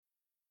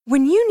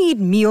When you need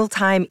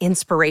mealtime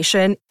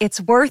inspiration,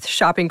 it's worth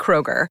shopping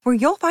Kroger, where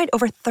you'll find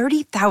over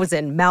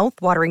 30,000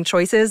 mouth-watering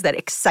choices that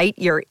excite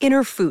your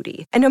inner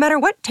foodie. And no matter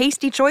what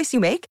tasty choice you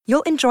make,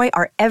 you'll enjoy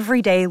our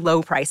everyday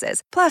low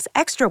prices, plus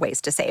extra ways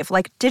to save,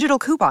 like digital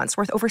coupons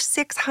worth over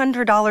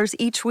 $600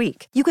 each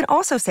week. You can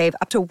also save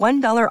up to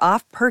 $1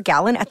 off per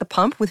gallon at the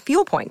pump with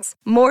fuel points.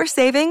 More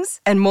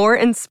savings and more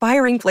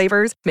inspiring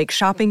flavors make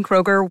shopping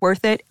Kroger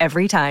worth it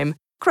every time.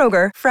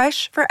 Kroger,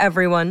 fresh for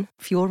everyone.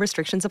 Fuel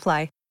restrictions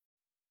apply.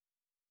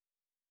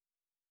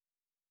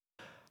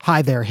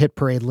 Hi there, Hit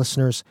Parade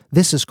listeners.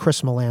 This is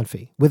Chris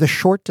Molanphy with a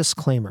short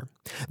disclaimer.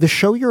 The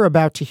show you're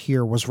about to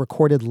hear was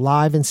recorded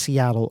live in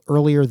Seattle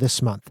earlier this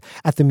month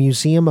at the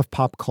Museum of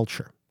Pop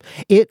Culture.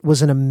 It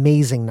was an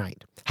amazing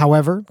night.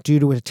 However, due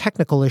to a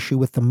technical issue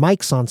with the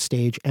mics on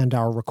stage and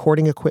our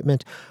recording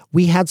equipment,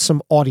 we had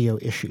some audio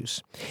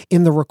issues.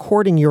 In the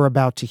recording you're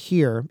about to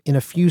hear, in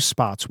a few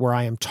spots where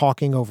I am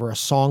talking over a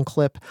song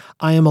clip,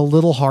 I am a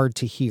little hard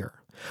to hear.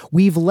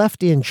 We've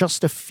left in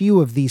just a few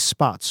of these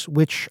spots,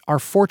 which are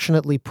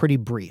fortunately pretty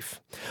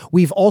brief.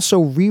 We've also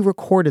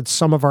re-recorded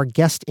some of our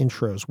guest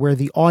intros where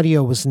the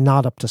audio was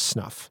not up to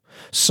snuff.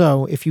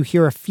 So if you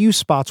hear a few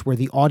spots where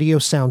the audio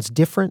sounds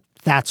different,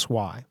 that's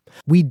why.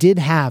 We did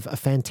have a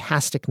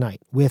fantastic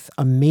night with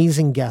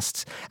amazing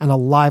guests and a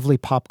lively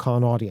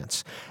PopCon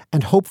audience.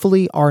 And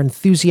hopefully our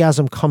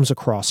enthusiasm comes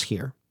across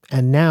here.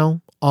 And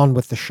now, on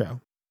with the show.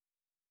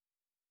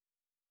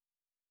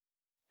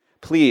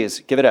 Please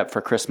give it up for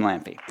Chris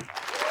Molanphy.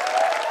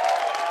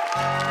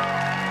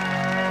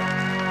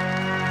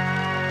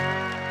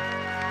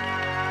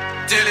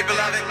 Dearly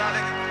beloved,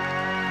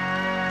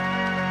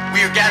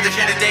 we are gathered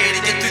here today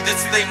to get through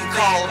this thing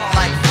called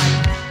life.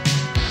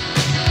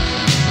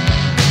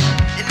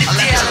 In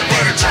the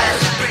elevator,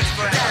 child, bridge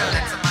forever.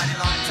 That's a mighty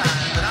long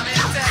time, but I'm in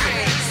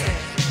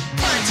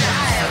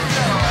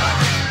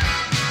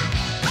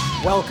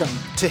Welcome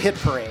to Hit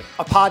Parade,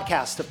 a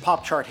podcast of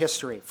pop chart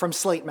history from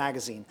Slate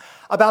Magazine,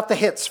 about the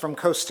hits from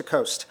coast to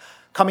coast,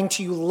 coming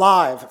to you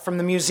live from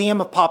the Museum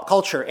of Pop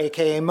Culture,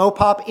 aka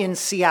Mopop, in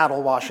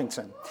Seattle,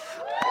 Washington.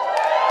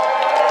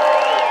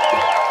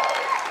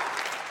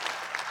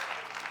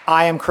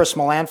 I am Chris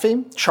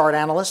Molanphy, chart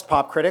analyst,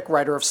 pop critic,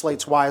 writer of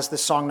Slate's Why Is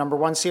This Song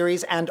 #1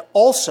 series, and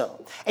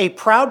also a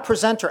proud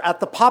presenter at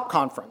the Pop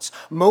Conference,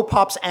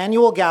 Mopop's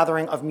annual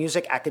gathering of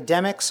music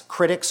academics,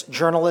 critics,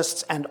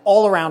 journalists, and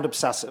all-around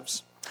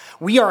obsessives.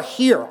 We are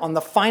here on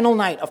the final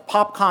night of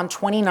PopCon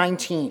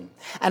 2019,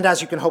 and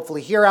as you can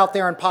hopefully hear out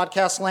there in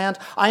podcast land,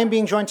 I am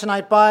being joined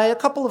tonight by a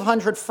couple of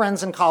hundred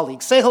friends and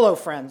colleagues. Say hello,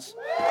 friends.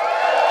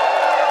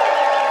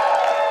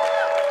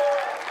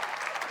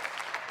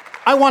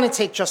 I want to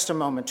take just a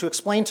moment to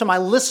explain to my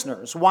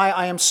listeners why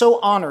I am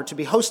so honored to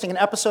be hosting an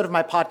episode of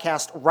my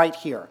podcast right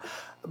here.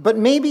 But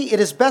maybe it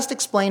is best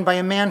explained by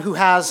a man who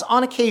has,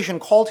 on occasion,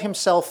 called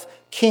himself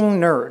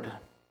King Nerd.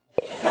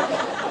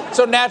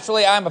 So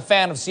naturally, I'm a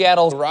fan of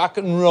Seattle's Rock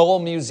and Roll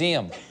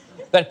Museum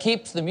that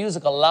keeps the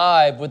music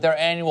alive with their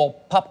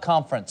annual Pop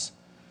Conference.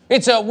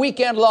 It's a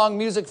weekend-long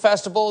music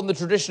festival in the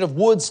tradition of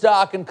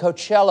Woodstock and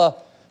Coachella,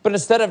 but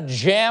instead of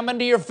jamming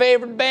to your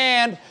favorite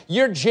band,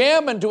 you're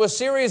jamming to a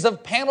series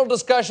of panel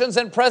discussions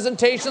and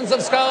presentations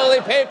of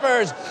scholarly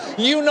papers.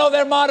 You know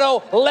their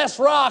motto, less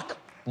rock,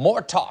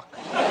 more talk.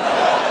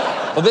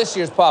 Well, this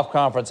year's Pop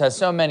Conference has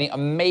so many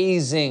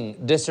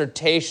amazing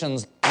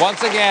dissertations.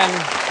 Once again,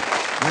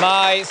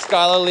 my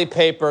scholarly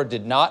paper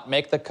did not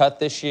make the cut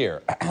this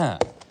year.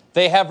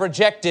 They have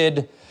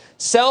rejected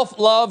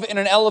Self-Love in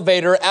an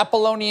Elevator,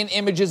 Apollonian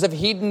Images of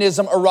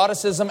Hedonism,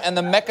 Eroticism, and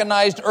the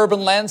Mechanized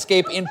Urban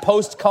Landscape in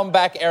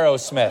Post-Comeback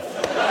Aerosmith.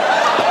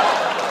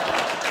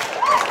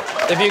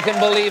 If you can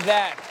believe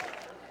that.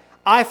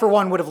 I, for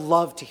one, would have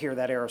loved to hear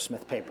that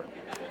Aerosmith paper.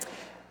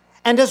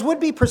 And as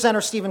would-be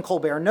presenter Stephen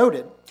Colbert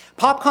noted,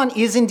 PopCon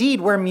is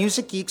indeed where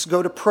music geeks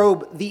go to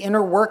probe the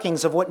inner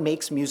workings of what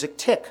makes music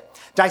tick,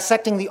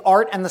 dissecting the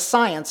art and the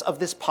science of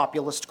this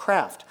populist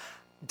craft.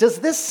 Does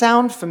this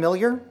sound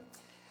familiar?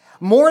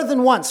 More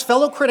than once,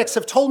 fellow critics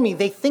have told me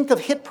they think of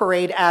Hit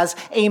Parade as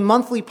a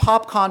monthly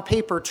PopCon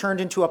paper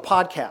turned into a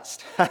podcast.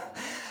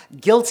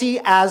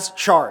 Guilty as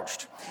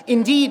charged.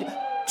 Indeed,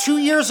 2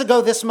 years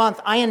ago this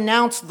month, I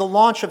announced the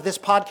launch of this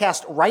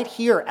podcast right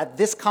here at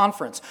this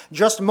conference,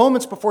 just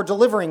moments before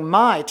delivering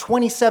my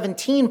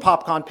 2017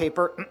 PopCon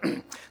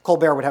paper.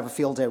 Colbert would have a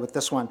field day with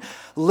this one.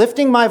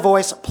 Lifting My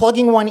Voice,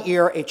 Plugging One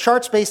Ear, a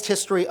charts-based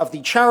history of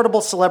the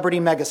charitable celebrity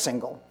mega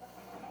single.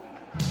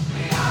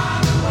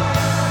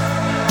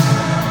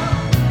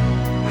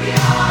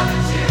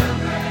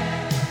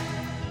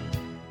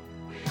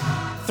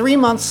 3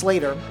 months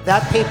later,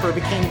 that paper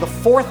became the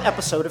 4th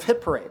episode of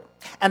Hit Parade.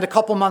 And a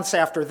couple months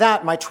after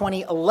that, my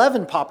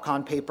 2011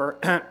 PopCon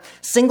paper,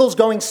 Singles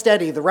Going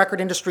Steady, the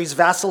record industry's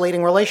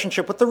vacillating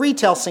relationship with the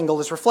retail single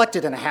is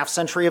reflected in a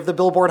half-century of the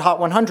Billboard Hot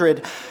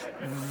 100,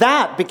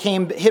 that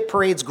became Hit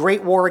Parade's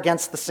Great War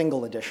Against the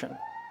Single edition.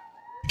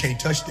 You can't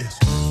touch this.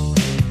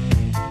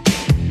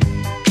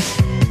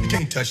 You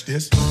can't touch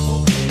this.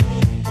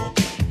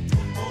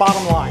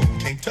 Bottom line,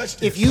 Can't touch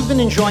this. If you've been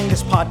enjoying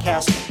this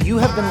podcast, you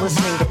have been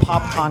listening to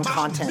PopCon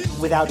content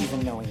without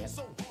even knowing it.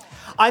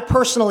 I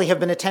personally have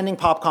been attending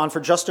PopCon for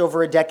just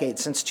over a decade,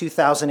 since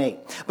 2008.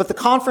 But the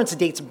conference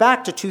dates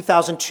back to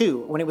 2002,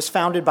 when it was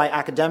founded by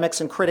academics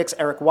and critics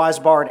Eric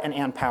Weisbard and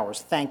Ann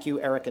Powers. Thank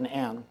you, Eric and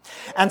Ann.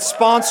 And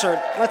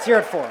sponsored, let's hear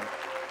it for him.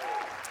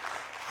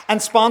 And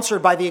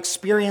sponsored by the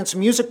Experience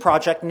Music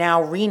Project, now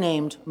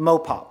renamed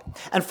Mopop.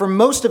 And for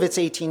most of its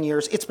 18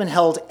 years, it's been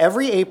held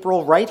every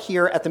April right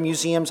here at the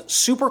museum's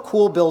super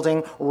cool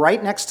building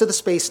right next to the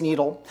Space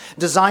Needle.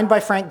 Designed by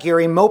Frank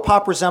Gehry,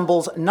 Mopop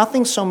resembles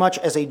nothing so much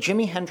as a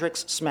Jimi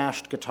Hendrix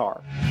smashed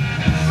guitar.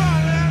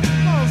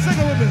 Sing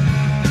it with me.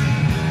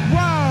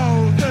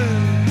 Wow,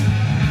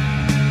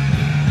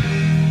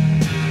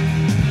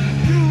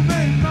 you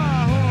make my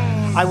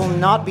heart. I will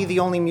not be the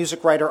only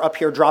music writer up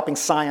here dropping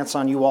science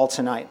on you all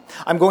tonight.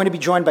 I'm going to be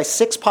joined by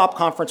 6 Pop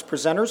Conference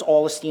presenters,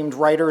 all esteemed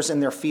writers in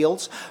their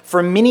fields,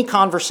 for mini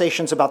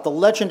conversations about the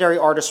legendary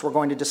artists we're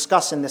going to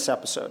discuss in this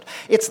episode.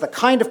 It's the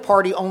kind of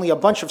party only a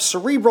bunch of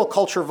cerebral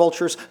culture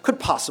vultures could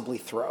possibly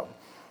throw.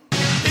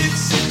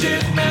 It's a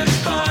dead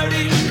man's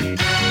party.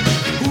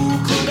 Who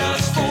could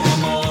ask for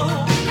more?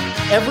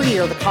 Every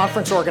year, the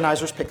conference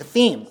organizers pick a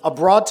theme, a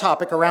broad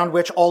topic around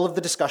which all of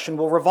the discussion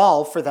will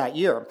revolve for that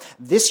year.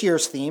 This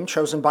year's theme,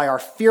 chosen by our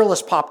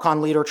fearless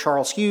PopCon leader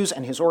Charles Hughes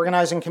and his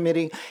organizing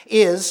committee,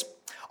 is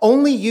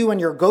Only You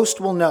and Your Ghost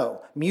Will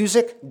Know,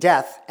 Music,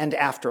 Death, and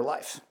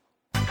Afterlife.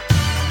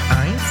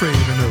 I ain't afraid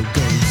of no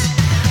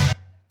ghosts.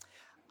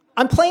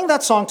 I'm playing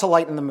that song to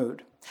lighten the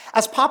mood.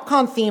 As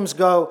PopCon themes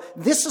go,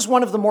 this is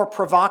one of the more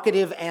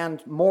provocative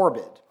and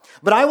morbid.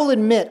 But I will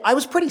admit, I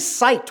was pretty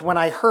psyched when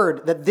I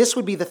heard that this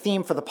would be the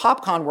theme for the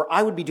PopCon where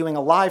I would be doing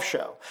a live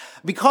show.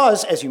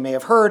 Because, as you may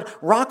have heard,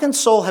 rock and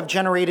soul have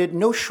generated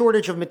no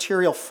shortage of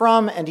material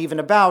from and even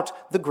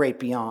about the great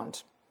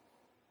beyond.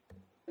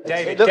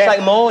 David, It looks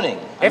like morning.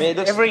 I mean, it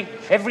looks...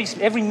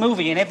 every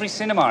movie in every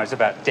cinema is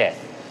about death.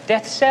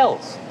 Death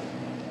sells.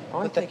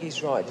 I think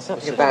he's right. There's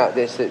something about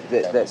this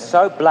that's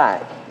so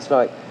black. It's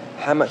like,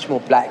 how much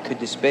more black could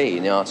this be?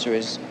 And the answer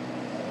is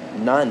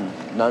none.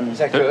 None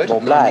more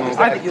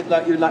black.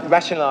 You're like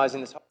rationalizing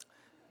this.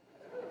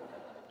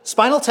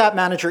 Spinal Tap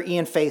manager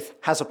Ian Faith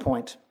has a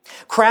point.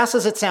 Crass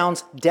as it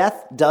sounds,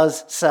 death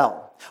does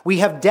sell. We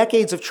have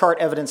decades of chart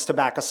evidence to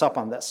back us up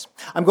on this.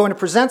 I'm going to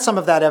present some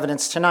of that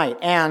evidence tonight,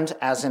 and,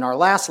 as in our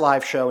last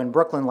live show in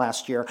Brooklyn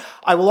last year,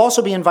 I will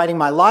also be inviting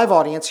my live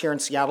audience here in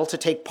Seattle to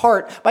take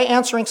part by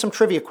answering some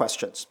trivia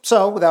questions.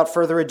 So, without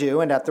further ado,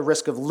 and at the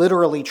risk of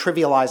literally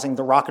trivializing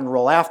the rock and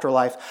roll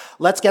afterlife,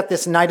 let's get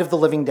this Night of the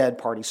Living Dead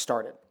party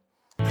started.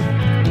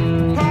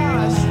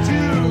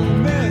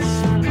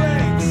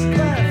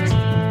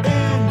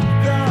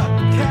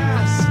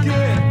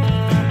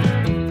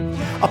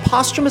 A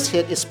posthumous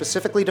hit is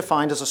specifically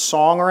defined as a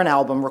song or an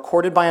album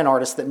recorded by an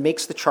artist that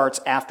makes the charts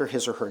after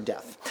his or her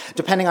death.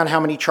 Depending on how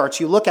many charts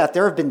you look at,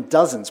 there have been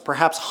dozens,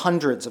 perhaps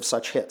hundreds of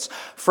such hits.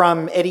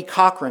 From Eddie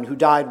Cochran, who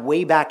died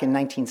way back in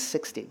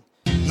 1960.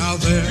 Now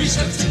there are 3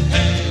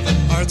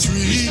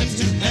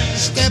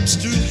 steps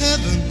to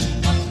heaven.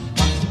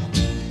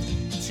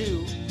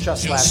 To,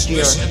 just last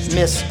year,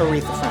 Miss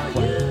Aretha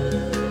Franklin.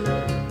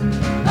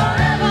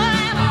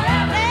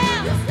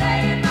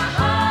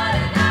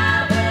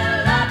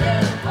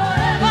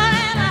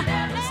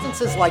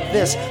 Like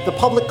this, the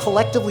public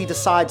collectively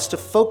decides to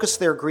focus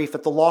their grief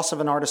at the loss of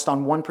an artist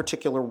on one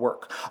particular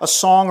work, a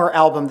song or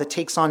album that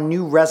takes on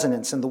new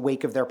resonance in the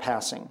wake of their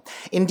passing.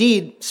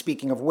 Indeed,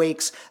 speaking of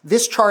wakes,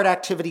 this chart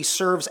activity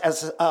serves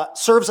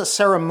a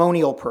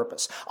ceremonial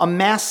purpose, a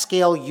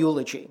mass-scale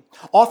eulogy.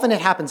 Often it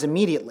happens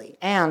immediately,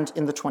 and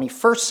in the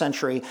 21st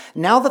century,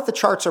 now that the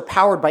charts are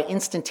powered by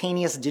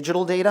instantaneous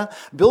digital data,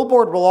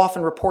 Billboard will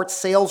often report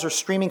sales or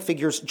streaming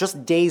figures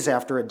just days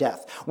after a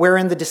death,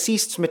 wherein the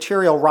deceased's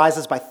material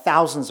rises by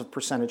thousands of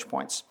percentage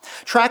points.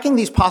 Tracking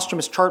these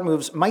posthumous chart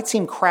moves might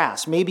seem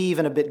crass, maybe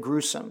even a bit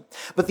gruesome,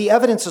 but the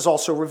evidence is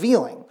also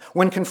revealing.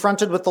 When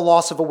confronted with the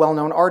loss of a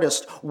well-known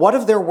artist, what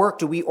of their work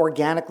do we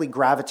organically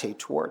gravitate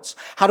towards?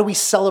 How do we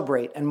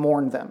celebrate and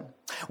mourn them?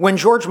 When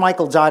George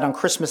Michael died on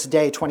Christmas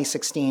Day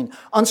 2016,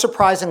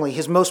 unsurprisingly,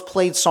 his most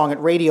played song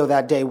at radio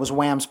that day was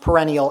Wham's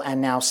perennial and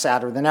now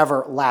sadder than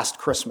ever, Last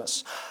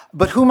Christmas.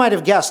 But who might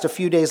have guessed a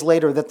few days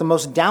later that the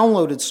most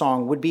downloaded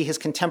song would be his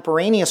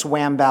contemporaneous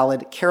Wham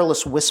ballad,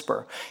 Careless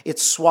Whisper,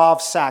 its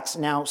suave sax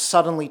now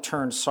suddenly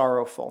turned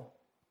sorrowful.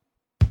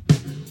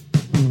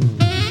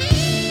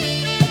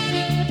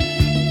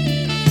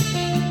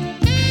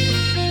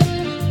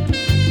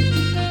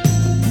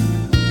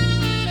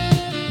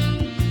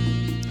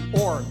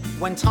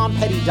 When Tom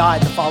Petty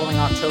died the following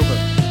October,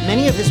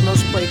 many of his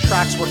most played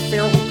tracks were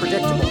fairly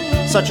predictable,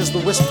 such as the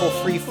wistful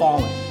Free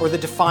Fallin' or the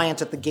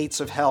defiant At the Gates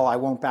of Hell, I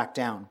Won't Back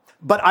Down.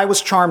 But I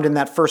was charmed in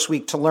that first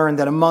week to learn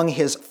that among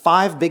his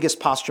 5 biggest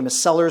posthumous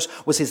sellers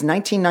was his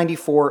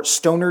 1994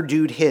 stoner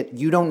dude hit,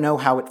 You Don't Know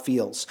How It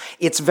Feels,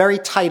 its very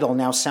title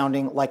now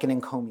sounding like an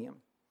encomium.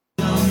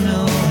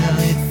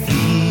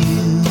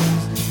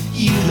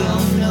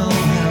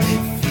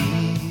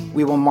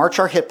 we will march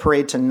our hit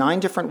parade to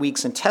 9 different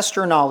weeks and test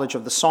your knowledge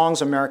of the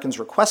songs Americans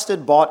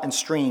requested, bought, and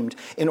streamed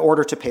in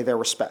order to pay their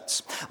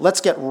respects.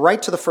 Let's get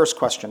right to the first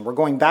question. We're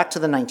going back to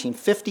the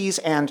 1950s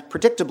and,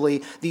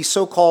 predictably, the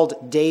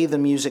so-called day the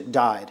music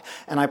died.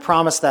 And I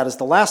promise that is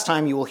the last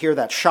time you will hear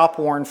that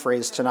shop-worn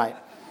phrase tonight.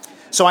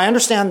 So I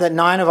understand that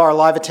 9 of our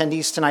live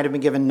attendees tonight have been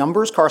given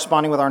numbers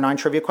corresponding with our 9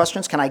 trivia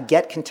questions. Can I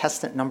get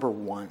contestant number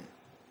 1?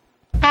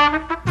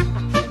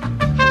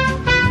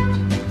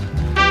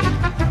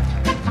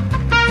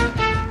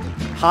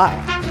 Hi.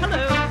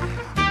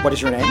 Hello. What is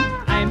your name?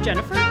 I am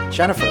Jennifer.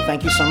 Jennifer,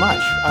 thank you so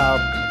much.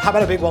 How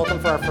about a big welcome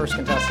for our first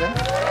contestant?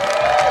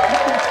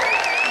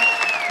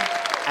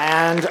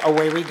 And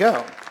away we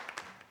go.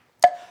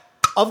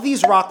 Of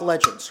these rock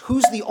legends,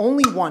 who's the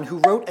only one who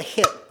wrote a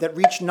hit that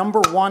reached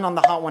number 1 on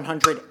the Hot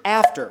 100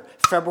 after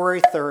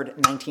February 3rd,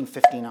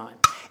 1959?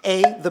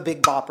 A, The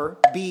Big Bopper,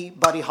 B,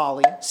 Buddy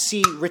Holly,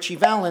 C, Ritchie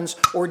Valens,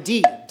 or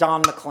D, Don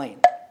McLean?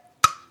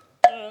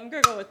 I'm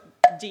going to go with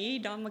D,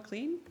 Don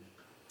McLean.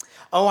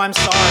 Oh, I'm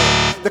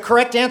sorry. The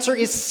correct answer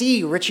is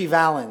C, Ritchie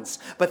Valens.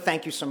 But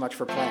thank you so much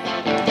for playing.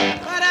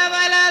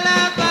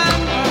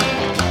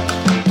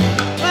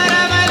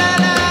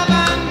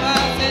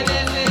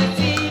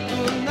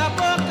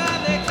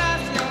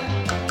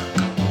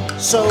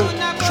 So,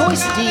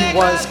 choice D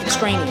was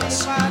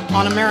extraneous.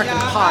 On American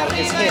Pie,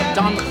 his hit,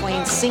 Don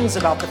McLean sings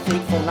about the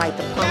fateful night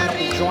that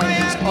permanently joined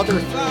these other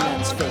 3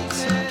 men's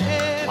fates.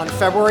 On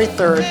February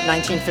 3rd,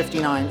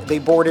 1959, they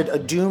boarded a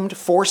doomed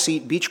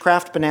 4-seat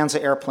Beechcraft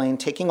Bonanza airplane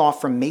taking off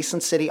from Mason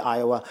City,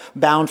 Iowa,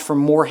 bound for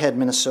Moorhead,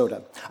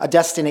 Minnesota, a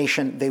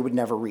destination they would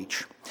never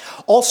reach.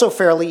 Also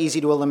fairly easy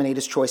to eliminate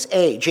is choice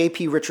A,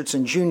 J.P.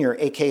 Richardson Jr.,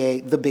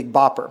 a.k.a. The Big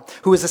Bopper,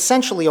 who is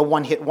essentially a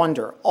one-hit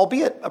wonder,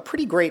 albeit a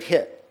pretty great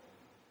hit.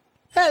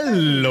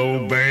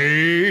 Hello,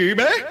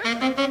 baby.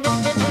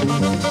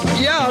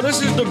 Yeah,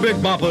 this is the Big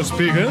Bopper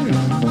speaking.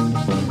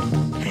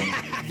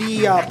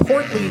 The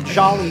portly,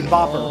 jolly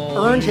Bopper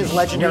earned his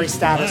legendary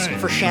status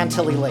for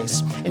Chantilly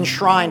Lace,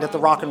 enshrined at the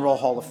Rock and Roll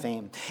Hall of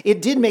Fame.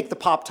 It did make the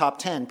Pop Top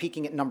 10,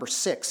 peaking at number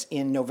 6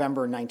 in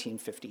November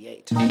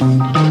 1958.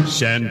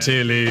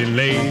 Chantilly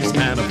lace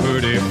and a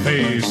pretty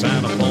face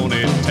and a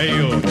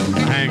ponytail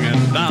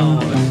hanging down,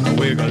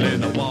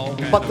 wiggling the wall.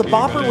 But the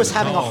Bopper was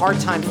having a hard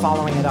time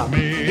following it up.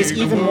 His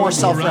even more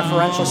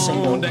self-referential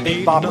single,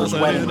 Big Bopper's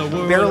Wedding,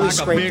 barely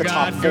scraped the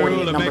top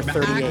 40 at number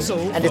 38,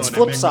 and its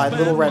flip side,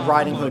 Little Red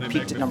Riding Hood,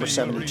 peaked at number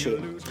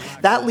 72.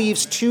 That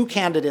leaves 2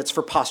 candidates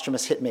for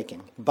posthumous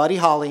hitmaking, Buddy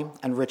Holly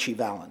and Ritchie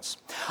Valens.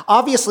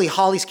 Obviously,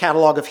 Holly's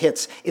catalog of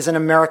hits is an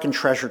American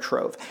treasure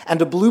trove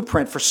and a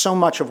blueprint for so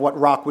much of what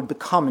rock would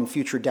become in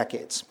future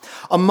decades.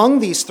 Among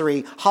these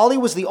 3, Holly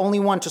was the only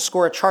one to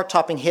score a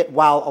chart-topping hit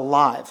while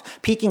alive,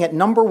 peaking at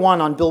number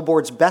 1 on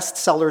Billboard's Best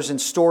Sellers in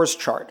Stores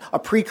chart, a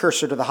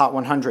precursor to the Hot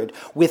 100,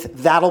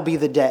 with That'll Be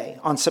the Day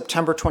on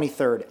September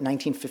 23rd,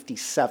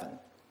 1957.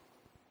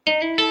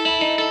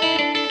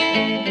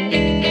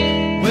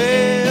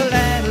 Well,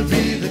 that'll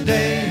be the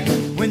day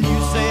when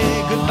you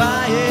say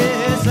goodbye.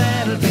 Yes,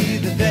 that'll be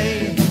the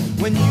day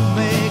when you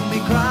make me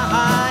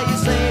cry. You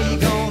say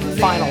you're gonna leave.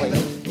 Finally,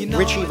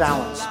 Ritchie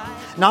Valens.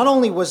 Not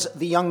only was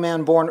the young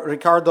man born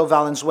Ricardo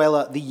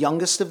Valenzuela the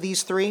youngest of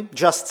these 3,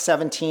 just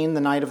 17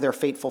 the night of their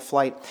fateful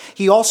flight,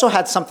 he also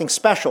had something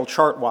special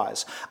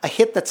chart-wise, a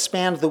hit that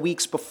spanned the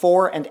weeks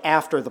before and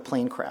after the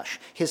plane crash,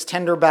 his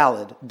tender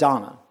ballad,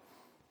 Donna.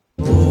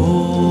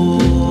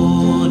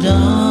 Oh,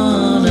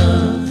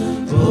 Donna,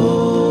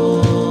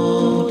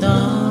 oh,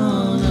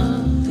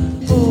 Donna,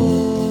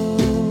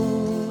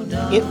 oh,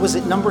 Donna. It was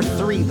at number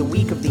 3 the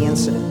week of the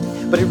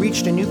incident, but it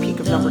reached a new peak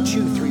of number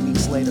 2 3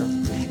 weeks later.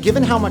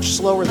 Given how much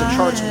slower the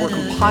charts were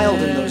compiled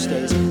in those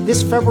days,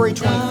 this February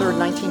 23rd,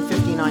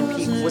 1959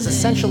 peak was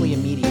essentially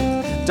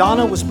immediate.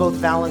 Donna was both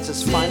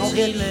Valens' final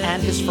hit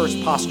and his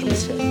first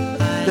posthumous hit.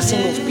 The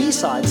single's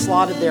B-side,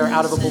 slotted there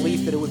out of a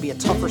belief that it would be a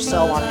tougher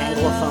sell on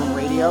Anglophone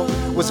radio,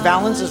 was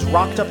Valens'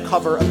 rocked-up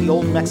cover of the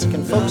old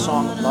Mexican folk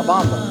song, La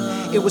Bamba.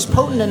 It was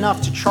potent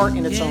enough to chart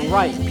in its own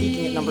right,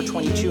 peaking at number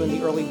 22 in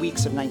the early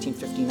weeks of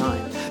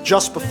 1959,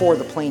 just before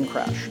the plane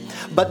crash.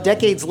 But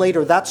decades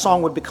later, that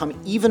song would become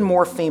even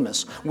more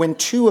famous when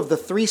 2 of the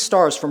 3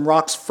 stars from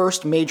rock's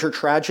first major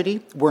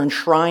tragedy were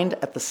enshrined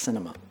at the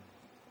cinema.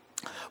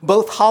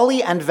 Both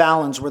Holly and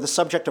Valens were the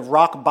subject of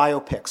rock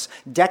biopics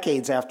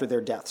decades after their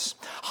deaths.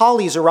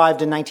 Holly's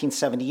arrived in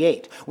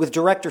 1978 with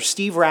director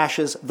Steve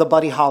Rash's The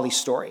Buddy Holly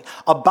Story,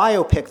 a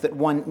biopic that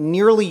won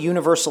nearly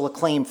universal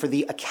acclaim for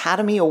the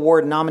Academy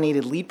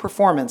Award-nominated lead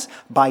performance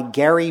by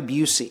Gary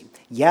Busey.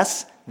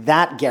 Yes,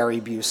 that Gary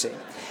Busey.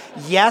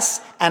 Yes,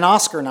 an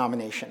Oscar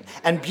nomination.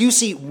 And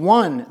Busey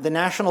won the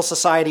National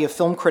Society of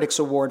Film Critics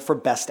Award for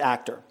Best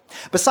Actor.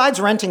 Besides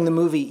renting the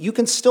movie, you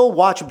can still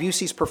watch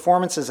Busey's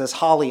performances as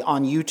Holly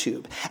on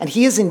YouTube, and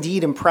he is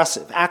indeed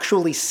impressive,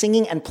 actually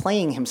singing and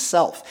playing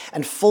himself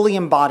and fully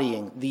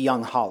embodying the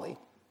young Holly.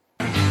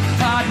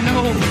 God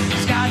knows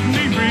it's got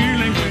me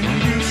reeling when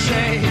you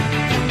say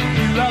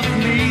you love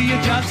me, you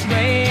just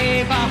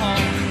rave on.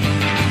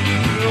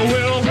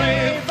 We'll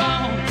rave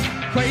on,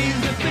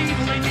 crazy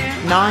feeling.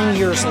 9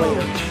 years later,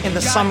 in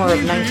the summer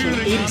of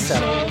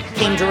 1987,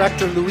 came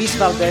director Luis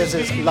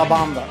Valdez's La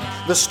Bamba,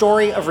 the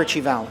story of Ritchie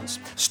Valens,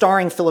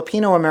 starring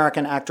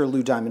Filipino-American actor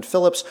Lou Diamond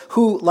Phillips,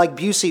 who, like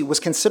Busey, was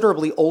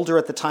considerably older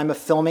at the time of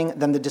filming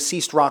than the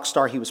deceased rock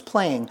star he was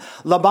playing.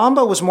 La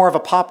Bamba was more of a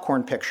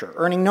popcorn picture,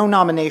 earning no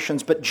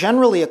nominations, but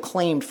generally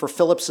acclaimed for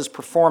Phillips's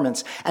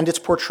performance and its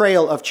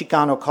portrayal of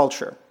Chicano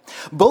culture.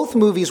 Both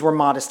movies were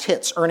modest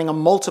hits, earning a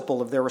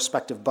multiple of their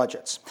respective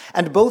budgets,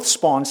 and both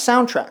spawned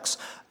soundtracks.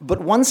 But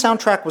one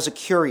soundtrack was a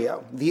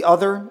curio, the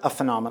other a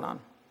phenomenon.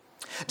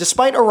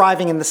 Despite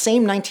arriving in the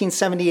same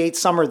 1978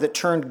 summer that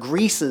turned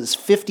Grease's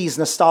 50s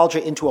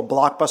nostalgia into a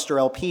blockbuster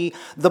LP,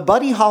 the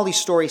Buddy Holly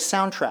Story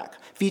soundtrack,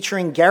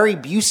 featuring Gary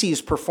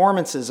Busey's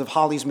performances of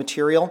Holly's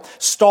material,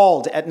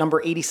 stalled at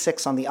number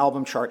 86 on the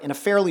album chart in a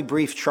fairly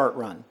brief chart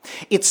run.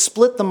 It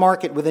split the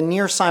market with a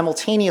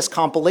near-simultaneous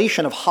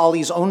compilation of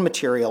Holly's own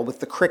material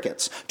with the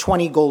Crickets,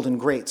 20 Golden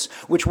Greats,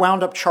 which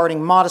wound up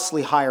charting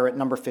modestly higher at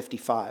number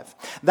 55.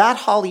 That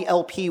Holly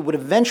LP would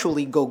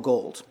eventually go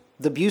gold.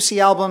 The Busey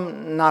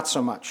album, not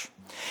so much.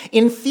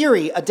 In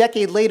theory, a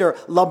decade later,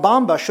 La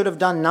Bamba should have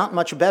done not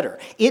much better.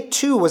 It,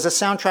 too, was a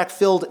soundtrack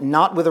filled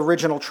not with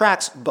original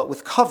tracks, but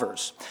with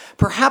covers.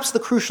 Perhaps the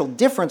crucial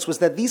difference was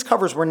that these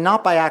covers were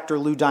not by actor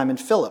Lou Diamond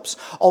Phillips,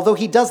 although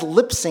he does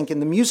lip-sync in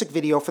the music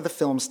video for the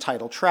film's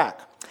title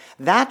track.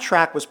 That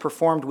track was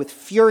performed with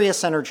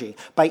furious energy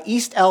by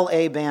East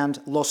LA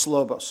band Los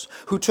Lobos,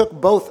 who took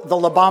both the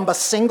La Bamba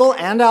single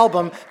and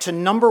album to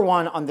number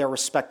 1 on their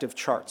respective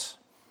charts.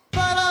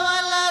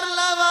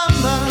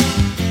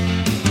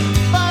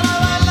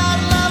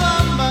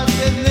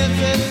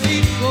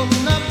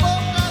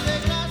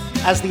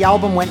 As the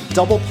album went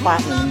double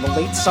platinum in the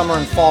late summer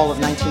and fall of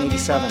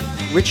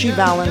 1987, Ritchie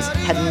Valens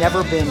had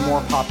never been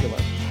more popular.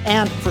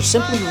 And for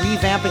simply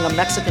revamping a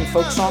Mexican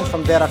folk song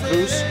from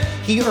Veracruz,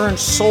 he earned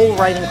sole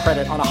writing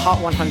credit on a Hot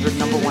 100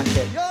 number 1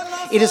 hit.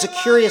 It is a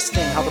curious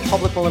thing how the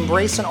public will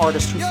embrace an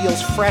artist who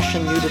feels fresh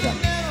and new to them.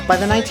 By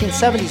the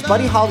 1970s,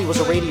 Buddy Holly was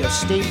a radio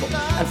staple,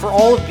 and for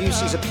all of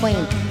Busey's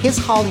acclaim, his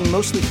Holly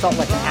mostly felt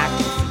like an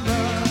acting feat.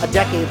 A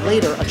decade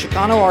later, a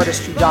Chicano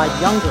artist who died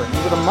younger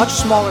and with a much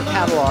smaller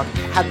catalog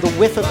had the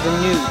whiff of the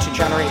new to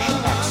Generation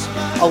X,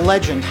 a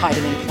legend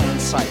hiding in plain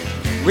sight.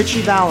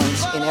 Ritchie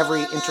Valens, in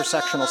every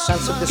intersectional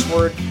sense of this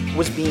word,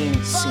 was being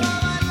seen.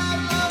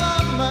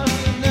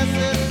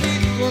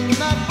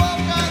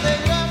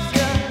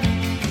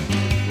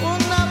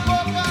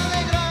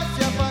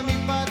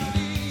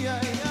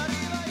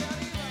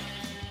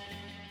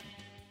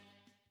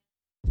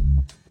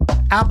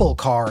 Apple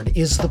Card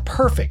is the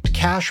perfect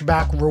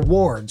cashback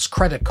rewards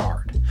credit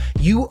card.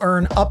 You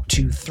earn up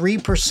to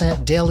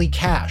 3% daily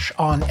cash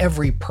on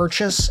every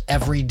purchase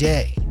every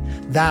day.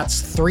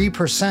 That's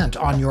 3%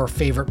 on your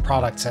favorite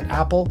products at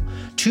Apple,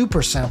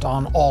 2%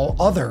 on all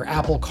other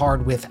Apple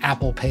Card with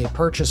Apple Pay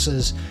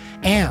purchases,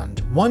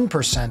 and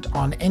 1%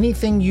 on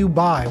anything you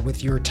buy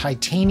with your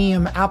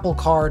titanium Apple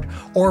Card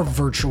or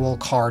virtual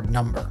card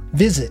number.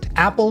 Visit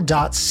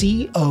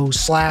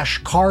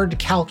apple.co/card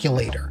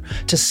calculator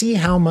to see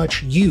how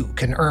much you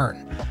can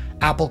earn.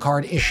 Apple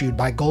Card issued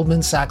by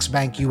Goldman Sachs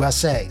Bank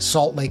USA,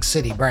 Salt Lake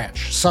City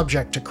branch,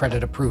 subject to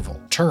credit approval.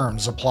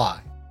 Terms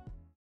apply.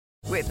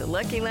 With the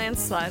Lucky Land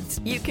Slots,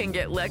 you can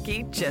get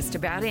lucky just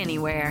about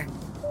anywhere.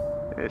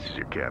 This is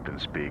your captain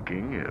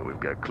speaking. We've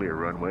got clear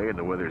runway and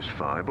the weather's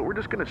fine, but we're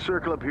just going to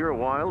circle up here a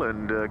while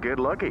and get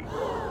lucky.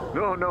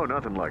 No,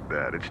 nothing like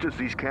that. It's just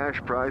these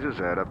cash prizes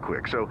add up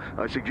quick. So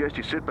I suggest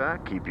you sit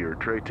back, keep your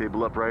tray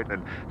table upright,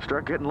 and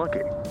start getting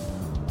lucky.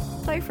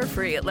 Play for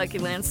free at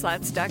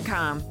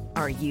LuckyLandSlots.com.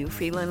 Are you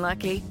feeling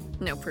lucky?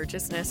 No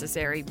purchase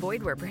necessary.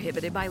 Void where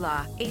prohibited by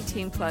law.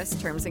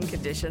 18+ terms and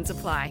conditions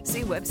apply.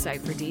 See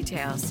website for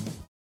details.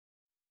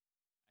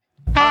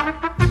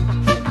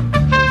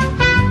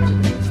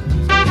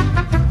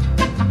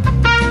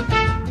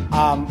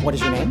 What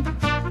is your name?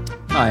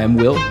 Hi, I'm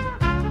Will.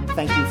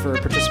 Thank you for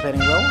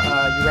participating, Will.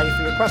 You ready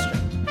for your question?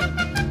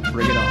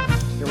 Bring it on.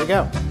 Here we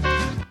go.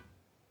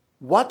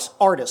 What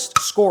artist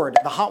scored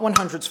the Hot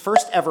 100's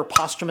first ever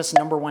posthumous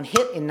number 1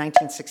 hit in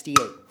 1968?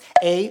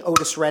 A.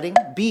 Otis Redding,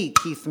 B.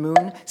 Keith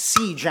Moon,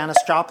 C.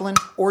 Janis Joplin,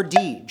 or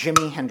D.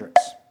 Jimi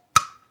Hendrix?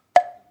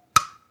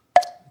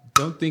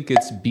 Don't think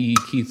it's B.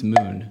 Keith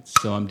Moon,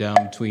 so I'm down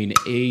between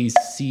A,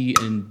 C,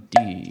 and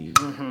D.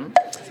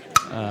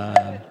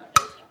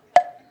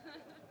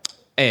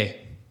 A.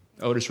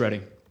 Otis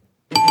Redding.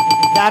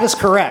 That is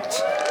correct.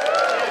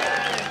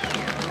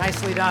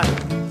 Nicely done.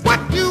 What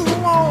you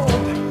want,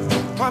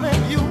 honey,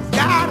 you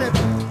got it.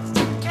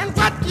 And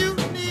what you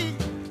need.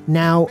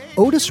 Now,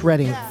 Otis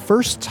Redding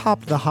first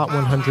topped the Hot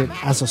 100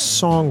 as a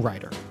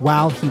songwriter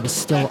while he was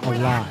still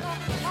alive.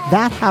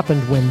 That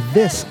happened when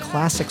this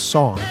classic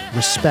song,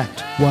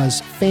 Respect,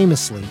 was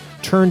famously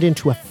turned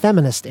into a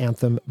feminist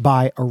anthem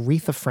by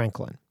Aretha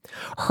Franklin.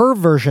 Her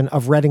version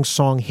of Redding's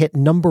song hit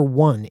number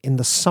 1 in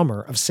the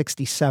summer of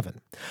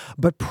 '67.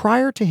 But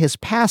prior to his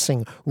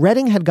passing,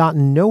 Redding had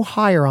gotten no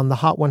higher on the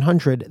Hot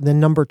 100 than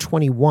number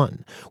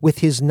 21, with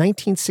his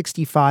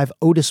 1965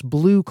 Otis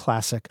Blue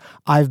classic,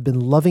 I've Been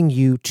Loving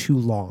You Too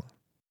Long.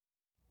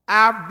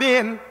 I've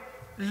been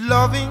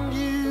loving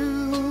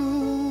you.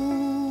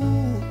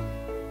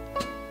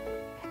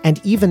 And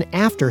even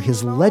after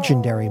his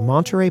legendary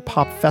Monterey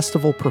Pop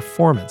Festival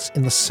performance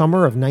in the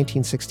summer of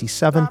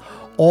 1967,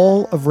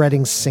 all of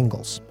Redding's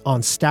singles on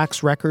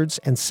Stax Records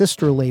and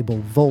sister label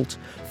Volt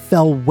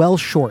fell well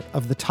short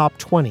of the top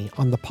 20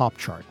 on the pop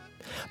chart.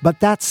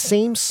 But that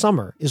same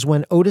summer is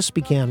when Otis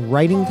began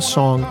writing the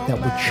song that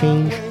would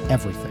change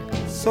everything.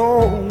 So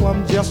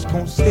I'm just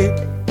gonna sit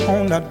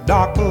on the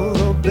dock of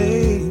the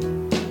bay,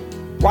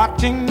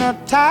 watching the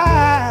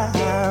tide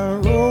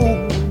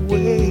roll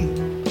away.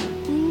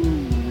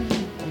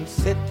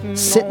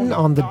 Sittin'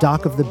 on the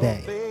Dock of the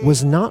Bay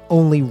was not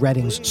only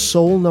Redding's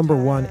sole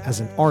 #1 as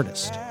an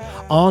artist,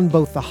 on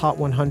both the Hot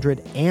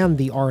 100 and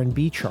the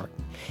R&B chart.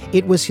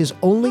 It was his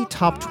only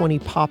top 20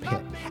 pop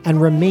hit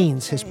and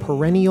remains his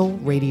perennial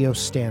radio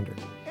standard.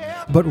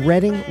 But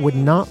Redding would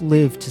not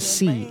live to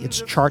see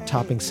its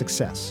chart-topping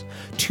success.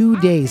 2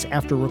 days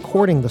after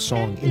recording the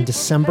song in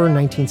December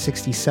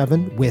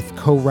 1967 with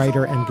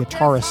co-writer and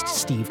guitarist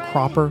Steve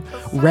Cropper,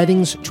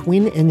 Redding's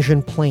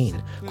twin-engine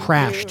plane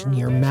crashed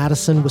near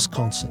Madison,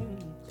 Wisconsin.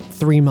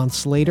 3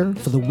 months later,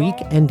 for the week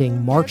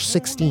ending March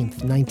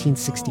 16th,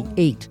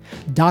 1968,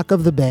 Dock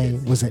of the Bay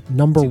was at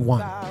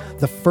 #1,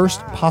 the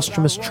first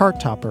posthumous chart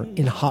topper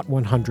in Hot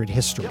 100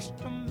 history.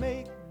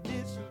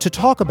 To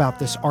talk about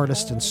this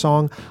artist and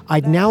song,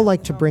 I'd now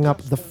like to bring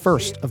up the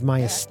first of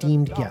my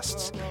esteemed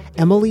guests.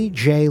 Emily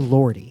J.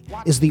 Lordi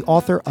is the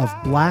author of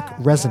Black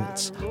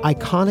Resonance,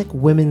 Iconic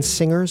Women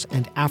Singers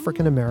and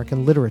African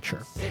American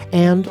Literature,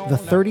 and the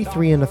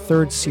 33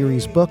 1/3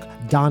 series book,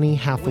 Donny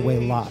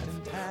Hathaway Live.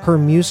 Her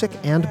music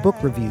and book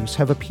reviews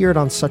have appeared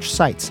on such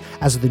sites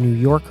as The New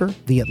Yorker,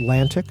 The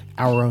Atlantic,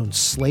 our own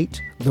Slate,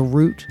 The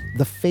Root,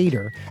 The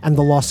Fader, and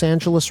the Los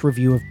Angeles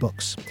Review of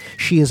Books.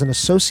 She is an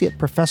associate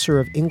professor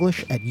of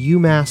English at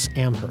UMass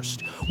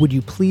Amherst. Would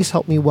you please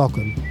help me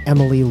welcome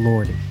Emily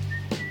Lordi?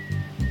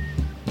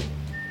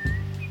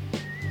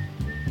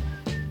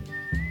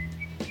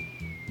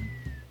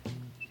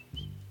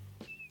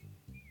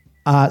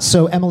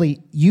 So, Emily,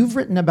 you've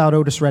written about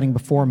Otis Redding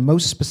before,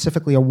 most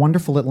specifically a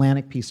wonderful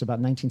Atlantic piece about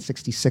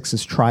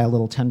 1966's Try a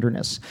Little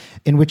Tenderness,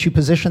 in which you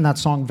position that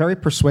song very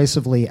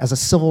persuasively as a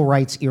civil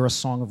rights era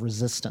song of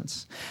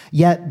resistance.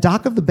 Yet,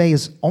 Dock of the Bay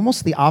is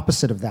almost the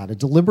opposite of that, a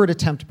deliberate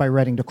attempt by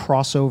Redding to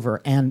cross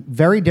over and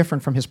very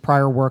different from his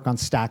prior work on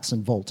Stax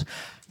and Volt.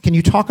 Can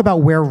you talk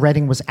about where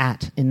Redding was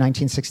at in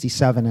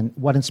 1967 and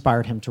what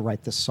inspired him to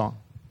write this song?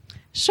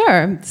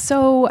 Sure.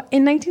 So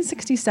in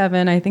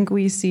 1967, I think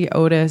we see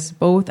Otis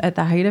both at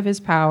the height of his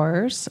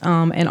powers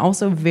and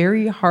also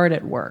very hard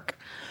at work.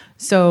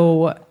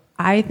 So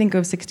I think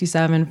of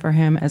 67 for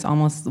him as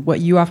almost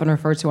what you often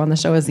refer to on the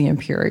show as the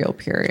imperial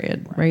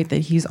period, right? That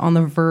he's on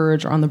the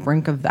verge or on the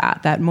brink of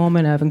that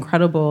moment of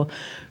incredible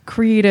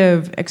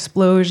creative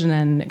explosion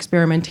and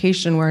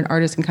experimentation where an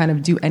artist can kind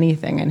of do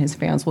anything and his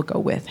fans will go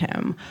with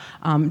him.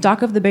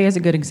 Dock of the Bay is a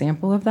good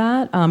example of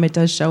that. It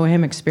does show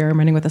him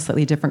experimenting with a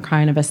slightly different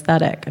kind of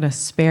aesthetic, and a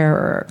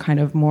sparer, kind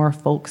of more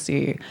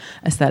folksy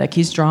aesthetic.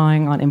 He's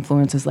drawing on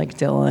influences like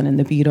Dylan and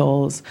the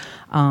Beatles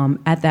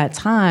at that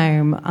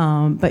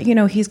time. But, you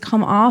know, he's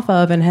come off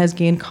of and has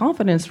gained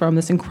confidence from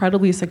this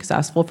incredibly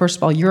successful, first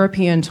of all,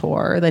 European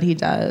tour that he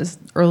does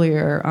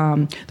earlier,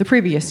 the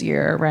previous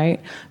year,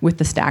 right, with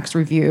the Stax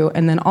Review.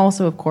 And then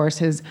also, of course,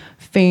 his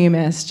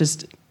famous,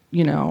 just,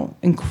 you know,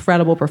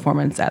 incredible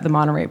performance at the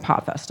Monterey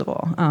Pop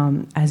Festival,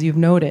 as you've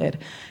noted.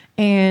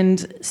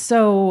 And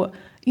so,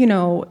 you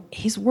know,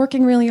 he's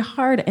working really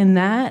hard, and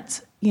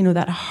that, you know,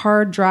 that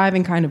hard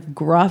driving kind of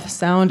gruff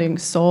sounding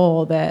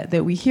soul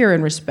that we hear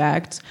and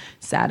respect,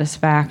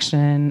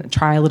 Satisfaction,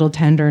 Try a Little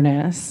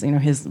Tenderness, you know,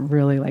 his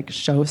really like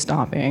show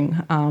stopping,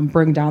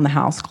 Bring Down the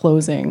House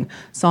closing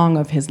song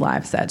of his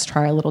live sets,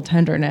 Try a Little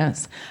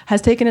Tenderness,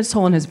 has taken its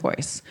toll on his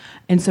voice.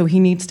 And so he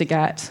needs to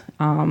get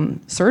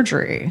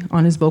surgery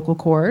on his vocal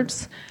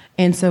cords.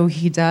 And so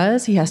he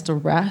does. He has to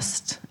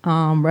rest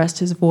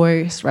his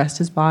voice, rest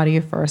his body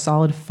for a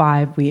solid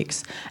 5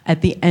 weeks,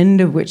 at the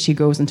end of which he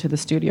goes into the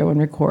studio and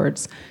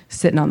records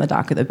Sitting on the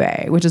Dock of the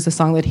Bay, which is a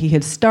song that he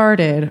had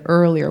started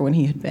earlier when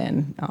he had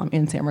been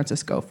in San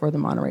Francisco for the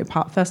Monterey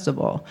Pop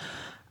Festival.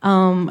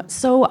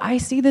 So I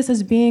see this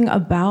as being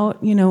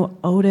about, you know,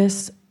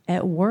 Otis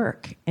at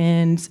work.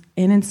 And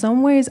in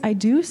some ways, I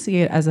do see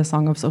it as a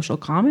song of social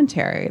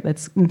commentary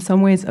that's in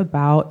some ways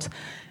about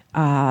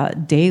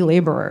day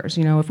laborers.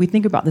 You know, if we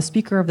think about the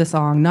speaker of the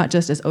song, not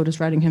just as Otis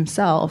Redding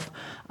himself,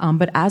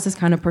 but as this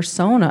kind of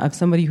persona of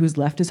somebody who's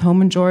left his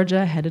home in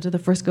Georgia, headed to the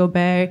Frisco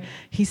Bay.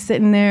 He's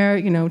sitting there,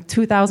 you know,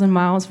 2,000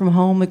 miles from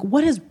home. Like,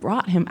 what has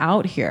brought him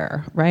out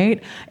here,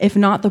 right? If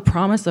not the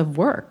promise of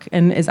work,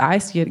 and as I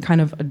see it, kind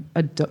of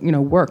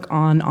work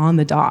on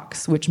the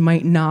docks, which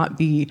might not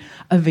be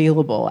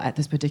available at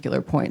this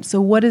particular point. So,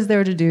 what is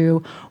there to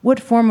do? What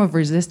form of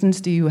resistance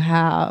do you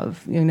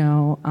have? You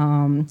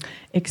know,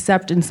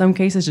 except in some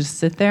cases, just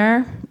sit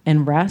there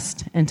and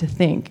rest and to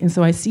think. And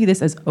so I see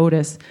this as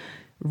Otis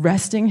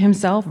resting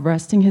himself,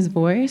 resting his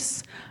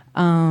voice,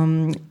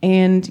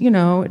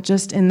 And,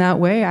 just in that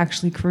way,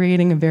 actually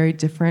creating a very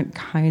different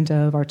kind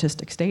of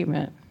artistic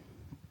statement.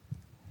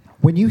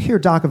 When you hear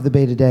Dock of the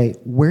Bay today,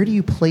 where do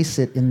you place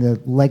it in the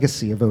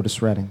legacy of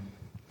Otis Redding?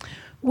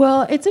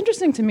 Well, it's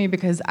interesting to me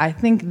because I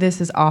think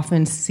this is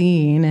often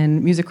seen,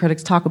 and music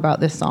critics talk about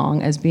this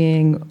song as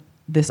being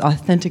this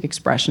authentic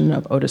expression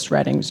of Otis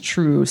Redding's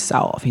true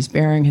self. He's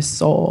bearing his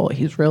soul,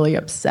 he's really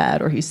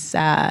upset or he's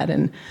sad.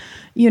 And,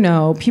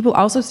 people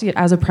also see it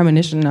as a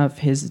premonition of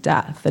his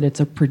death, that it's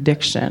a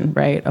prediction,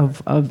 right,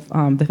 of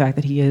the fact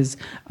that he is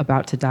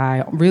about to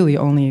die really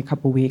only a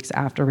couple weeks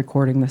after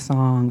recording the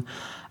song.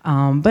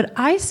 But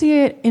I see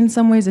it in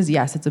some ways as,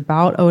 yes, it's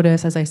about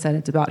Otis. As I said,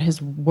 it's about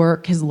his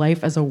work, his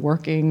life as a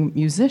working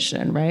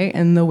musician, right?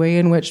 And the way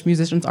in which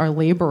musicians are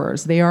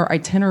laborers. They are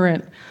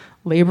itinerant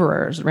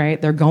laborers, right?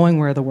 They're going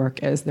where the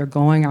work is. They're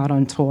going out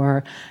on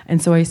tour.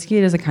 And so I see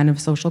it as a kind of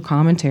social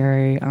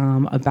commentary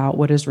about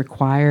what is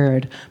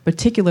required,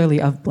 particularly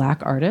of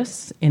Black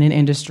artists in an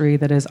industry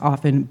that is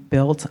often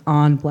built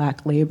on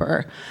Black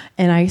labor.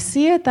 And I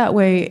see it that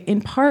way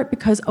in part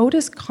because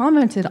Otis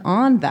commented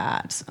on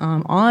that,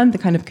 on the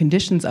kind of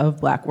conditions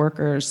of Black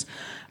workers,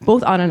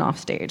 both on and off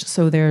stage.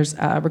 So there's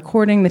a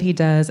recording that he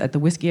does at the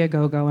Whiskey A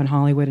Go-Go in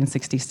Hollywood in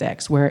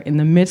 '66, where in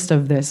the midst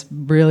of this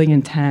really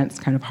intense,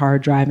 kind of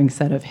hard-driving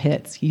set of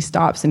hits, he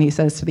stops and he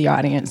says to the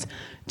audience,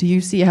 "Do you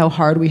see how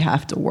hard we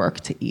have to work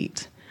to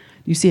eat?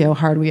 Do you see how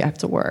hard we have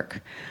to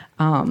work?"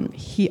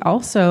 He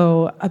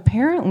also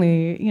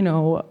apparently,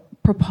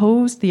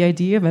 proposed the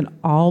idea of an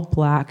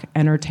all-Black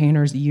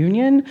entertainers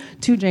union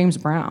to James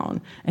Brown.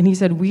 And he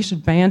said, we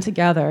should band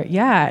together,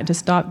 to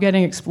stop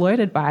getting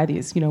exploited by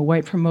these,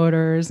 white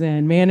promoters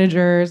and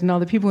managers and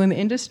all the people in the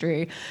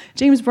industry.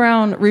 James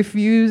Brown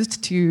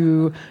refused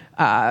to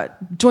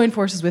join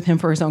forces with him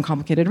for his own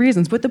complicated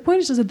reasons. But the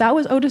point is just that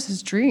was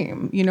Otis's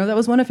dream. That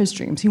was one of his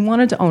dreams. He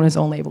wanted to own his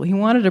own label. He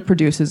wanted to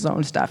produce his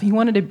own stuff. He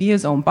wanted to be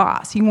his own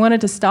boss. He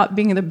wanted to stop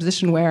being in the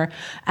position where,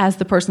 as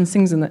the person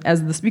sings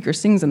as the speaker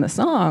sings in the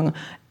song,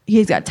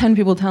 he's got 10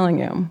 people telling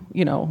him,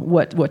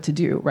 what to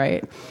do,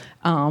 right?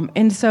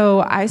 And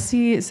so I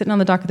see Sitting on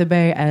the Dock of the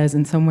Bay as,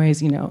 in some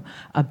ways,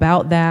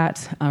 about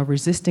that,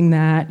 resisting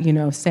that,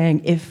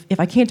 saying, if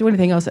I can't do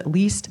anything else, at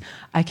least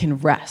I can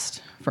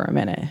rest for a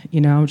minute,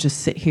 just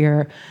sit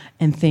here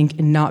and think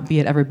and not be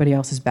at everybody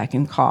else's beck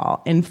and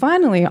call. And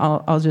finally,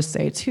 I'll just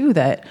say, too,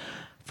 that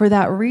for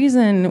that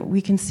reason,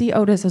 we can see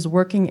Otis as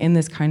working in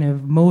this kind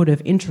of mode of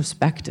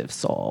introspective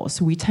soul.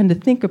 So we tend to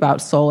think about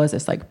soul as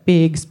this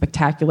big,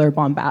 spectacular,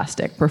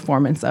 bombastic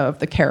performance of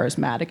the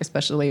charismatic,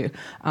 especially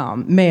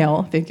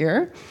male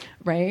figure,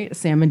 right?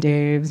 Sam and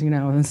Dave's,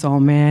 and Soul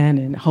Man,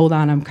 and Hold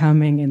On, I'm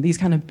Coming, and these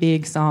kind of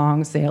big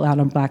songs, Say It Loud,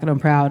 I'm Black and I'm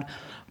Proud.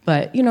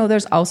 But,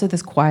 there's also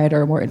this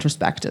quieter, more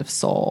introspective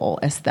soul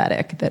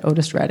aesthetic that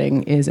Otis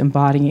Redding is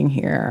embodying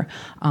here.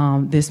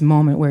 This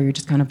moment where you're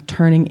just kind of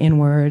turning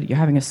inward, you're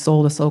having a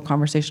soul-to-soul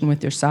conversation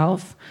with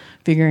yourself,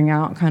 figuring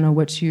out kind of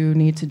what you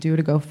need to do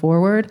to go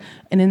forward.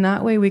 And in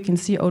that way, we can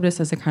see Otis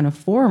as a kind of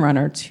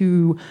forerunner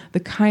to the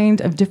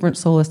kind of different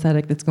soul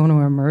aesthetic that's going to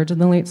emerge in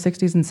the late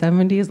 60s and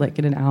 70s, like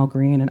in Al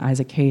Green and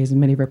Isaac Hayes and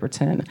Minnie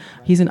Riperton.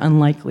 He's an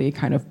unlikely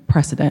kind of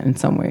precedent in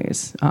some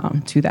ways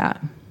to that.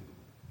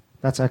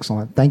 That's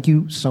excellent. Thank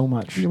you so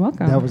much. You're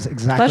welcome. That was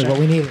exactly what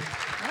we needed.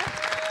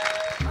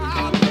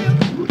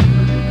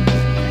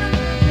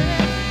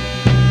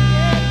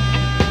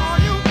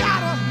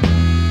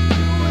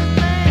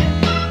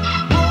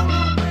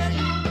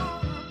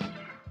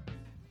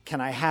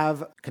 Can I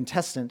have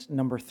contestant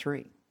number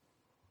 3?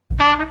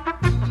 Let's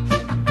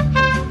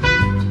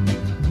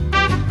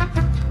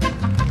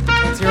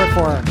hear it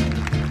for her.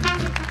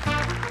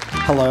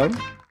 Hello.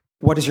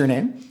 What is your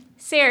name?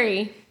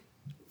 Sari.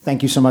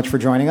 Thank you so much for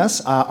joining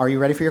us. Are you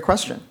ready for your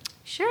question?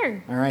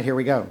 Sure. All right, here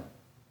we go.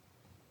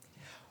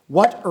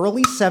 What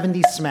early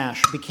 70s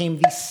smash became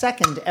the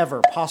second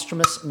ever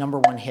posthumous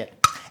 #1 hit?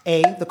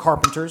 A, The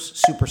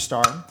Carpenters,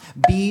 Superstar.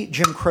 B,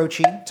 Jim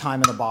Croce,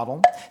 Time in a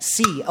Bottle.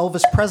 C,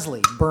 Elvis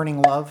Presley,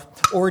 Burning Love.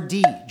 Or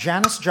D,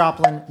 Janis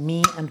Joplin,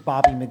 Me and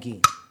Bobby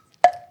McGee.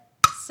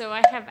 So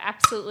I have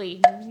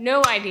absolutely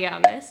no idea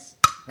on this.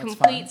 That's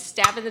Complete fine.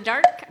 Stab in the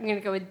dark. I'm going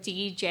to go with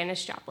D,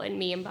 Janis Joplin,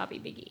 Me and Bobby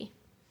McGee.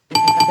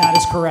 That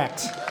is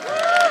correct.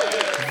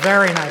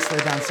 Very nicely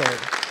done, Sari.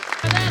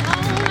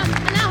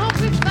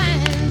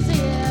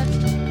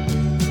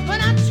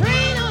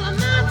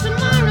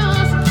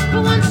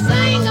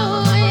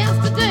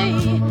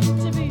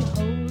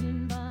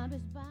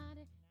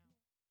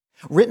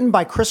 Written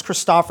by Chris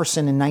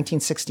Christopherson in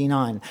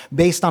 1969,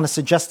 based on a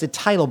suggested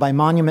title by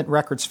Monument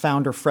Records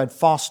founder Fred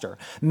Foster,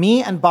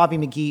 Me and Bobby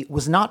McGee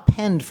was not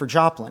penned for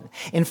Joplin.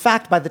 In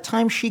fact, by the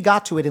time she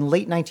got to it in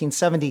late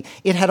 1970,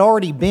 it had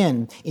already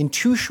been, in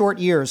 2 short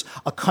years,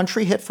 a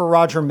country hit for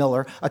Roger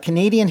Miller, a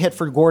Canadian hit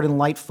for Gordon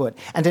Lightfoot,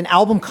 and an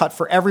album cut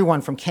for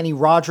everyone from Kenny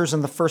Rogers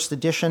and the First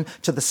Edition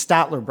to the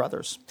Statler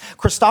Brothers.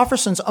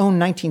 Christopherson's own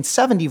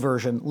 1970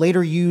 version,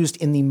 later used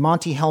in the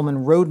Monty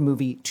Hellman road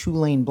movie Two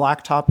Lane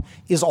Blacktop,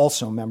 is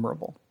also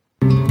memorable.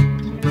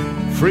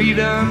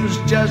 Freedom's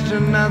just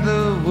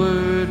another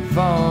word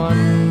for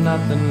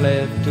nothing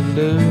left to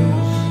lose.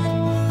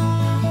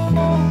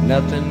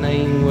 Nothing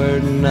ain't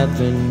worth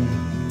nothing.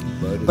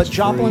 But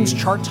Joplin's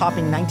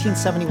chart-topping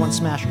 1971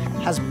 smash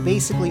has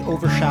basically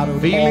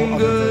overshadowed all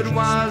other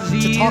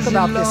versions. To talk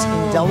about this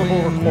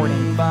indelible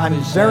recording,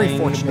 I'm very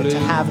fortunate to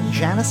have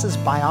Janis's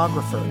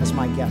biographer as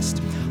my guest.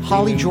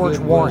 Holly George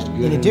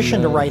Warren, in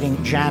addition to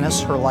writing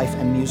Janis, Her Life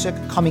and Music,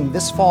 coming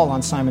this fall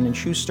on Simon &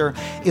 Schuster,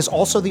 is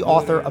also the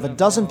author of a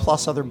dozen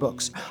plus other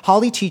books.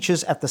 Holly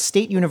teaches at the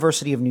State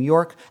University of New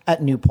York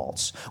at New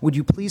Paltz. Would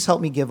you please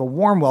help me give a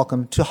warm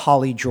welcome to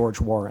Holly George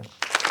Warren?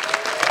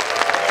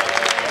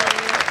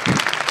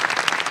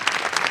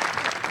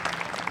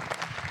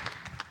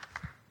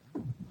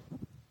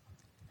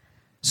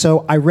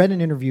 So I read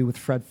an interview with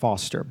Fred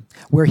Foster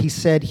where he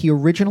said he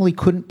originally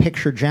couldn't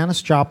picture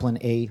Janis Joplin,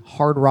 a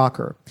hard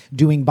rocker,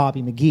 doing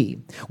Bobby McGee,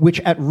 which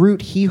at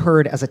root he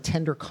heard as a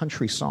tender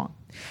country song.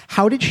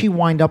 How did she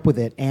wind up with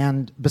it?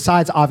 And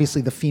besides,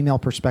 obviously, the female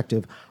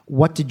perspective,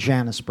 what did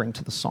Janis bring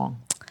to the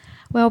song?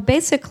 Well,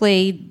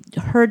 basically,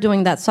 her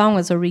doing that song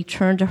was a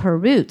return to her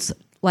roots.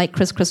 Like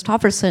Kris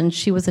Kristofferson,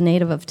 she was a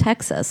native of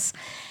Texas.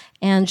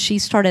 And she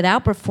started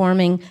out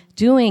performing,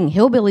 doing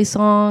hillbilly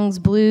songs,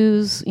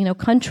 blues,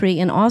 country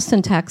in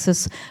Austin,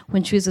 Texas,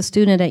 when she was a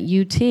student at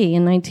UT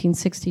in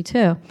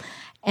 1962.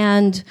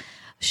 And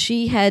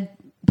she had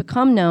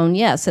become known,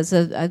 yes,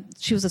 as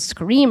she was a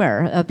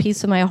screamer. A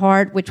Piece of My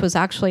Heart, which was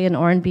actually an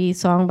R&B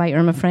song by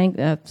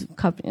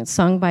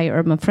sung by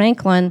Irma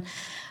Franklin.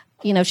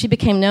 She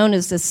became known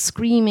as this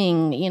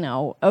screaming,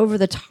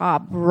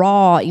 over-the-top,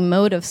 raw,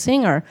 emotive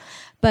singer.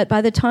 But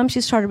by the time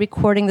she started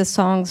recording the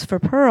songs for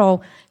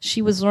Pearl,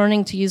 she was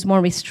learning to use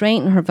more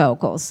restraint in her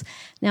vocals.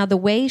 Now, the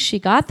way she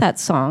got that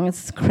song,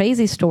 it's a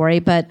crazy story,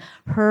 but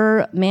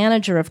her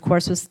manager, of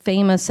course, was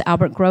famous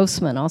Albert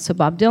Grossman, also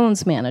Bob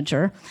Dylan's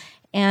manager,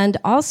 and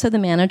also the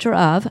manager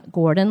of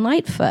Gordon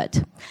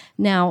Lightfoot.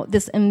 Now,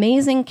 this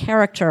amazing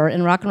character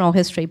in rock and roll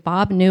history,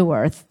 Bob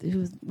Newirth,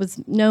 who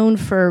was known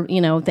for,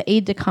 the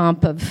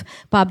aide-de-camp of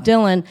Bob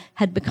Dylan,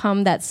 had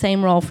become that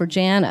same role for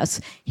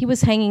Janis. He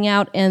was hanging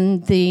out in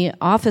the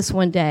office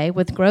one day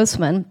with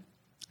Grossman.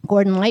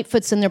 Gordon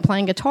Lightfoot's in there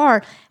playing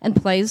guitar and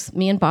plays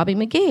Me and Bobby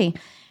McGee.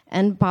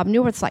 And Bob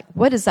Newirth's like,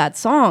 what is that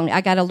song?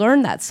 I got to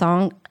learn that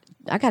song.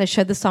 I got to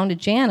show the song to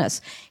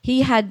Janis.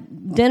 He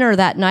had dinner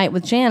that night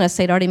with Janis.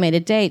 They'd already made a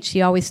date.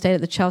 She always stayed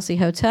at the Chelsea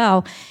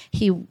Hotel.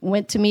 He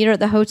went to meet her at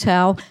the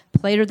hotel,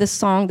 played her this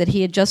song that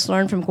he had just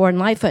learned from Gordon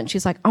Lightfoot, and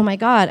she's like, oh my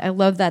God, I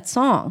love that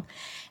song.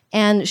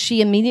 And she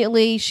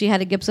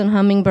had a Gibson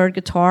Hummingbird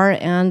guitar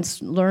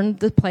and learned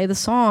to play the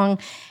song.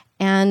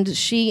 And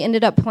she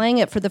ended up playing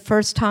it for the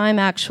first time,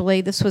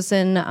 actually. This was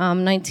in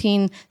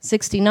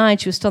 1969.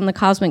 She was still in the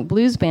Cosmic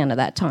Blues Band at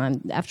that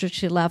time, after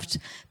she left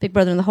Big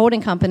Brother and the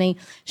Holding Company.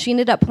 She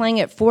ended up playing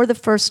it for the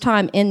first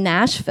time in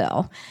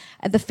Nashville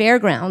at the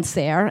fairgrounds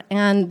there,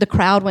 and the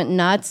crowd went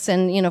nuts.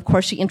 And, of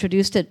course, she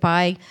introduced it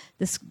by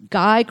this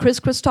guy,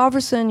 Kris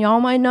Kristofferson. Y'all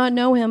might not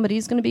know him, but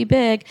he's going to be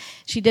big.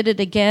 She did it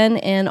again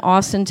in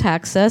Austin,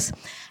 Texas.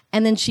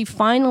 And then she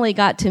finally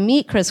got to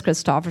meet Kris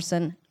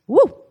Kristofferson.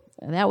 Woo!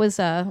 That was,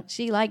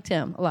 she liked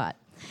him a lot.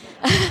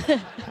 I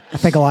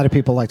think a lot of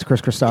people liked Kris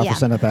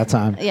Kristofferson at that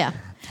time. Yeah.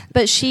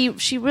 But she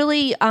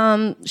really,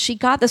 she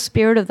got the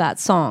spirit of that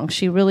song.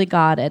 She really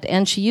got it.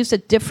 And she used a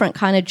different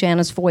kind of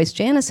Janis voice.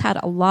 Janis had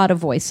a lot of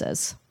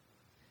voices.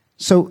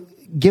 So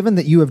given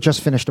that you have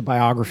just finished a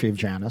biography of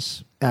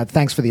Janis,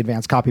 thanks for the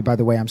advance copy, by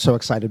the way. I'm so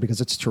excited because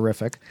it's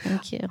terrific.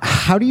 Thank you.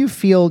 How do you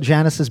feel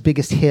Janis's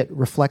biggest hit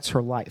reflects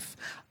her life?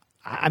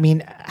 I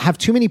mean, have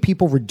too many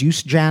people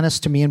reduced Janis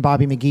to Me and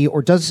Bobby McGee,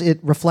 or does it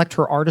reflect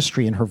her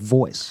artistry and her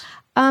voice?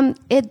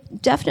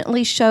 It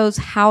definitely shows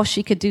how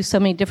she could do so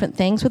many different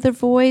things with her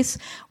voice.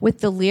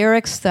 With the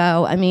lyrics,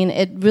 though, I mean,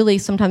 it really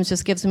sometimes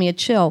just gives me a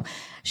chill.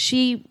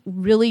 She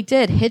really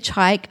did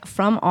hitchhike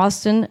from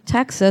Austin,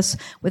 Texas,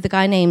 with a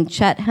guy named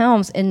Chet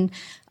Helms in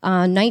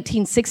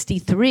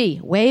 1963,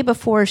 way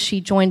before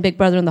she joined Big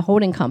Brother and the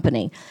Holding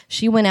Company.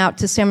 She went out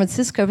to San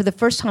Francisco for the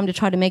first time to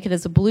try to make it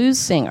as a blues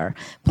singer,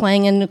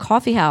 playing in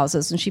coffee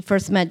houses. And she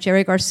first met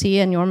Jerry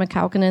Garcia and Jorma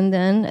Kaukonen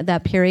then at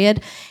that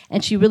period.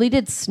 And she really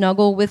did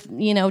snuggle with,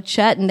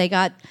 Chet, and they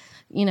got,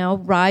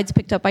 rides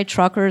picked up by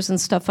truckers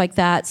and stuff like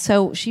that.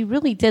 So she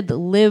really did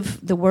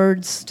live the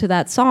words to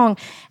that song,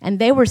 and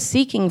they were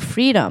seeking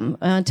freedom.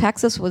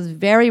 Texas was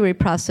very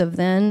repressive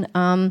then.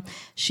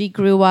 She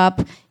grew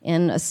up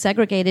in a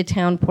segregated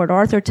town, Port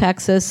Arthur,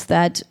 Texas,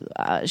 that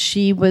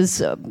she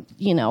was,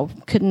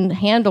 couldn't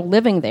handle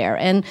living there.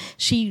 And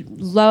she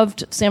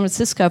loved San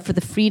Francisco for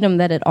the freedom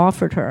that it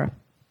offered her.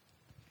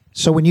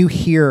 So when you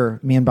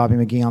hear Me and Bobby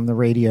McGee on the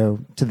radio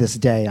to this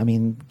day, I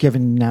mean,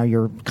 given now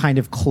your kind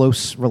of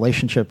close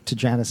relationship to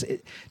Janis,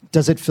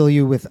 does it fill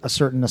you with a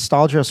certain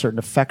nostalgia, a certain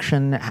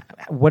affection?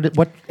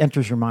 What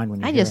enters your mind when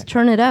you hear it? I just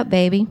turn it up,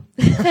 baby.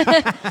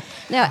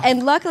 Now,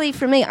 and luckily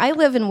for me, I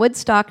live in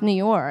Woodstock, New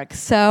York.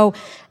 So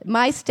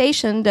my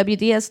station,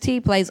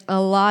 WDST, plays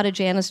a lot of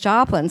Janis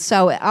Joplin.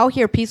 So I'll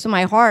hear Piece of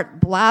My Heart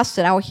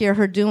blasted. I'll hear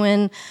her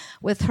doing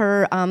with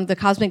her, the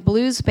Cosmic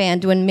Blues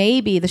Band, doing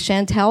Maybe, the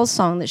Chantel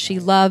song that she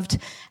loved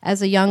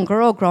as a young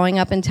girl growing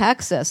up in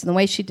Texas, and the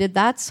way she did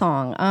that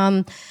song.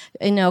 A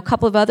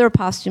couple of other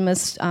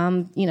posthumous,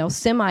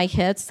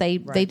 semi-hits, they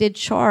did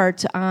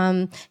chart,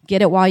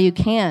 Get It While You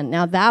Can.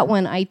 Now that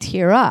one, I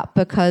tear up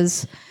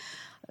because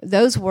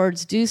those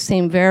words do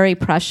seem very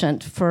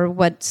prescient for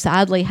what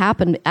sadly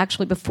happened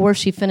actually before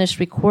she finished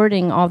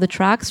recording all the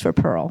tracks for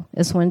Pearl,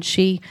 is when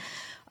she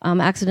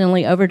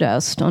accidentally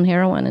overdosed on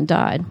heroin and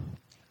died.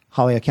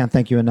 Holly, I can't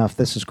thank you enough.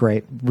 This is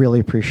great. Really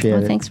appreciate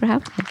it. Thanks for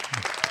having me.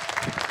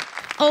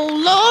 Oh,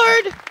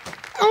 Lord,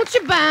 won't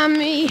you buy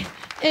me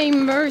a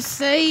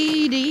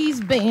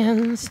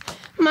Mercedes-Benz?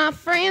 My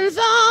friends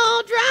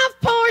all drive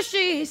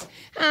Porsches.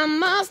 I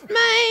must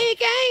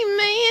make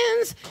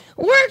amends.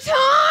 Worked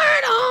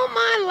hard all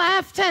my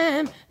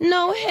lifetime.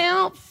 No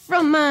help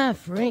from my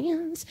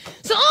friends.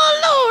 So,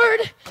 oh,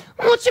 Lord,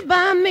 won't you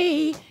buy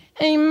me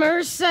a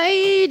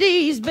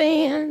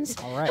Mercedes-Benz?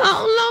 All right.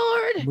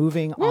 Oh, Lord.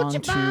 Moving on to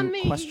buy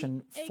me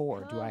question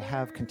 4. Do I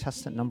have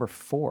contestant number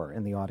 4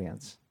 in the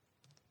audience?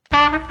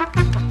 Hello.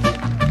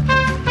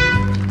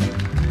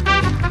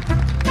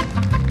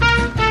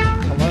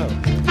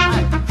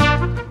 Hi.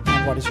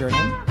 And what is your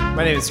name?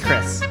 My name is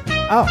Chris.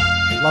 Oh,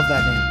 love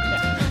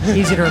that name.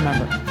 Easy to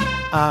remember.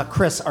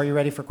 Chris, are you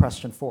ready for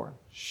question 4?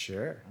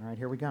 Sure. All right,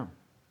 here we go.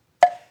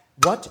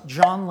 What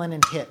John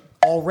Lennon hit,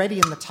 already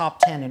in the top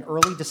 10 in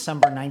early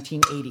December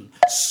 1980,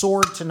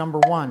 soared to number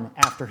 1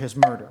 after his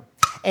murder?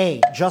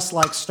 A, Just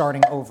Like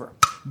Starting Over.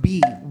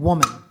 B,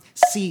 Woman.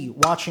 C,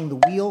 Watching the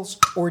Wheels.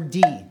 Or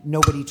D,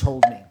 Nobody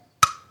Told Me.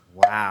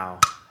 Wow.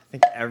 I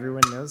think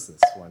everyone knows this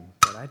one,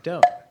 but I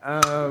don't.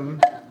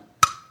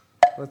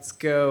 Let's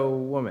go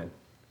Woman.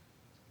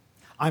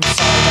 I'm sorry,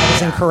 that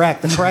is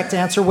incorrect. The correct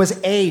answer was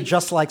A,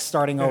 Just Like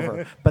Starting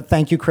Over. But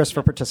thank you, Chris,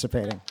 for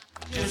participating.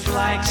 Just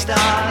like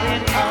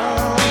starting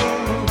over.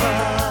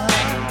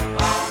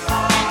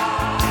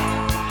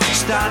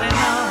 Starting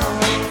over.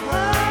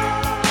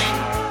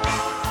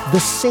 The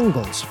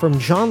singles from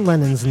John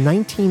Lennon's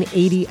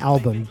 1980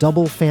 album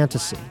Double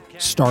Fantasy,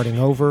 Starting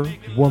Over,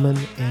 Woman,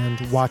 and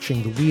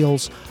Watching the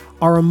Wheels,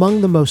 are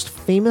among the most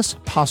famous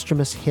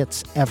posthumous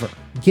hits ever,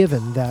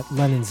 given that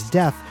Lennon's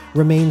death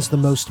remains the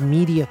most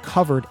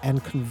media-covered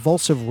and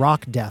convulsive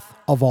rock death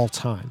of all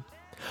time.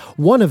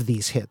 One of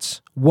these hits,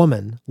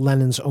 Woman,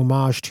 Lennon's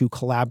homage to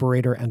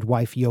collaborator and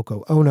wife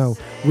Yoko Ono,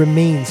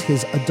 remains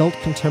his adult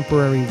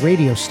contemporary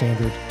radio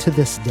standard to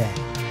this day.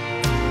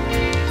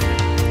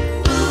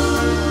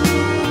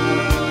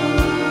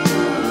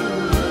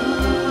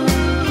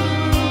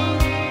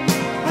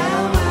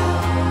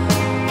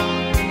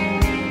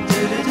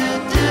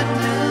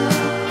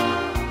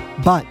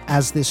 But,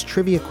 as this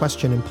trivia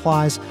question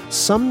implies,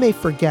 some may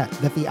forget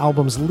that the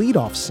album's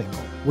lead-off single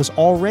was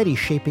already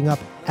shaping up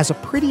as a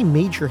pretty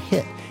major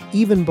hit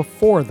even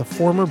before the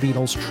former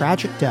Beatles'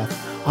 tragic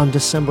death on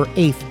December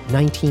 8,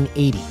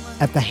 1980,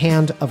 at the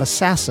hand of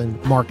assassin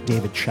Mark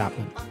David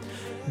Chapman.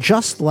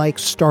 Just Like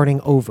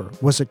Starting Over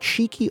was a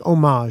cheeky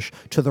homage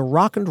to the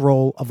rock and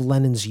roll of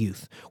Lennon's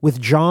youth, with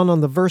John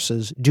on the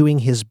verses doing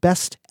his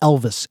best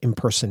Elvis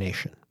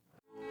impersonation.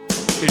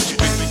 It's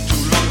been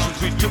too long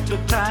since we took the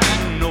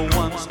time. No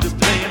one's to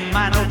blame.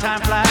 I know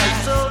time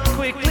flies so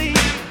quickly.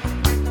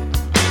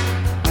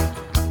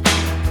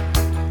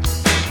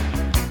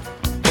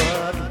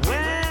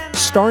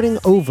 Starting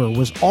Over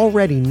was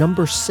already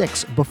number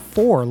 6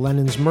 before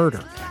Lennon's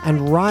murder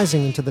and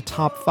rising into the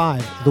top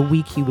 5 the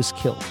week he was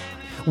killed.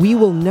 We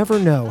will never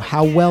know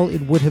how well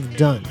it would have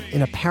done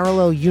in a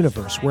parallel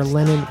universe where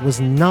Lennon was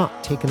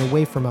not taken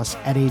away from us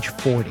at age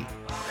 40.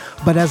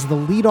 But as the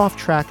lead-off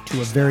track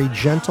to a very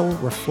gentle,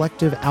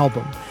 reflective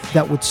album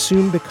that would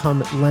soon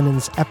become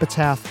Lennon's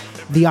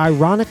epitaph, the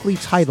ironically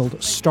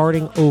titled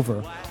Starting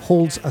Over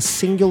holds a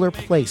singular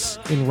place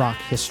in rock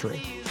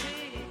history.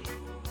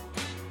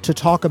 To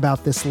talk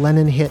about this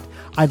Lennon hit,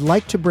 I'd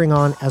like to bring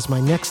on as my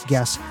next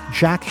guest,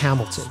 Jack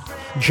Hamilton.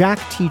 Jack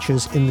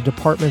teaches in the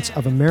departments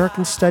of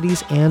American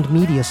Studies and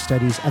Media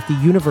Studies at the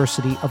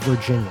University of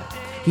Virginia.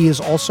 He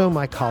is also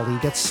my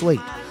colleague at Slate,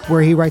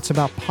 where he writes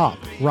about pop,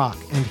 rock,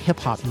 and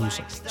hip-hop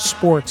music,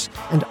 sports,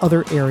 and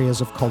other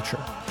areas of culture.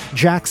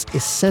 Jack's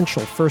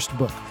essential first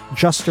book,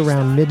 Just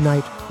Around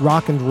Midnight,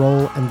 Rock and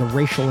Roll and the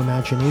Racial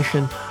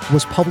Imagination,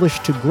 was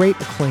published to great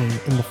acclaim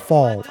in the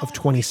fall of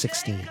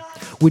 2016.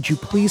 Would you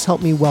please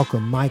help me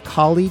welcome my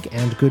colleague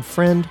and good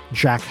friend,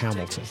 Jack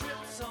Hamilton.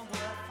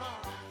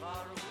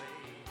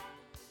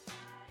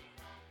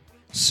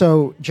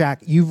 So, Jack,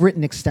 you've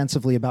written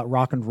extensively about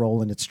rock and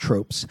roll and its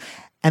tropes.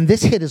 And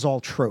this hit is all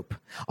trope,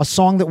 a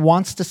song that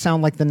wants to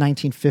sound like the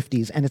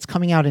 1950s, and it's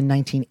coming out in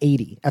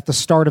 1980 at the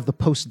start of the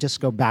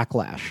post-disco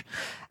backlash.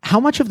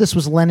 How much of this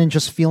was Lennon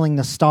just feeling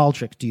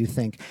nostalgic, do you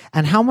think?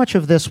 And how much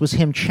of this was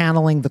him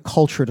channeling the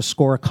culture to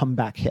score a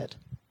comeback hit?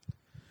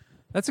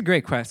 That's a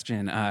great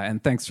question,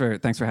 and thanks for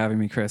having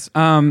me, Chris.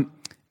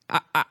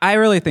 I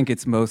really think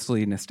it's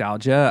mostly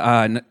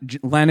nostalgia.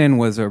 Lennon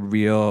was a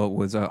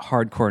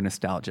hardcore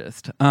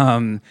nostalgist,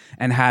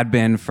 and had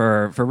been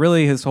for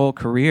really his whole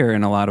career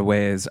in a lot of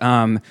ways.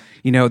 The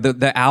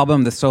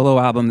solo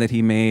album that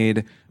he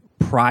made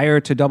prior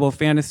to Double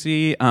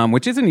Fantasy,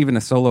 which isn't even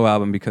a solo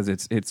album because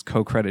it's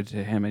co-credited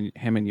to him and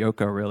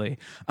Yoko, really.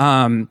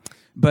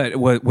 But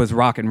was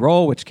Rock and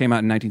Roll, which came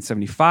out in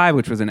 1975,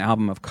 which was an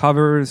album of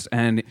covers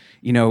and,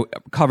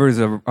 covers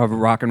of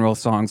rock and roll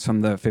songs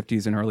from the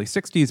 50s and early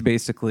 60s,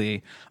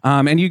 basically.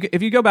 And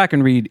if you go back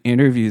and read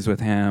interviews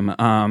with him,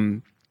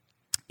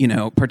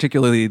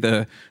 particularly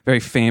the very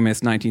famous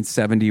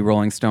 1970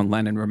 Rolling Stone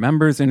Lennon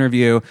Remembers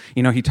interview,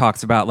 he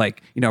talks about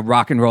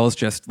rock and roll's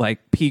just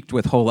peaked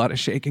with a whole lot of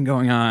shaking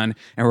going on,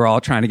 and we're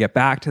all trying to get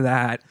back to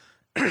that.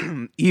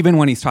 Even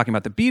when he's talking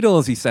about the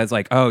Beatles, he says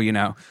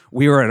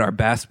we were at our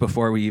best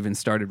before we even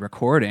started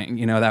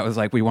recording. That was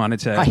we wanted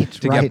to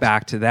get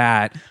back to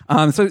that.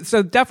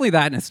 So definitely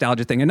that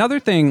nostalgia thing. Another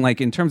thing,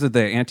 in terms of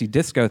the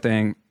anti-disco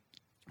thing,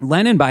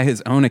 Lennon, by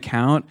his own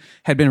account,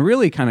 had been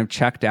really kind of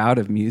checked out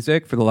of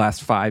music for the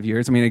last 5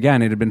 years. I mean,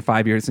 again, it had been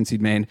 5 years since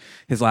he'd made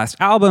his last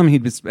album.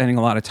 He'd been spending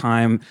a lot of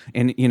time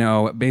in,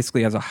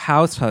 basically as a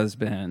house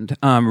husband,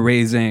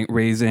 raising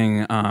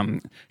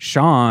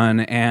Sean.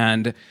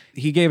 And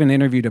he gave an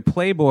interview to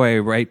Playboy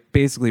right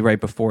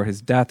before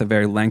his death, a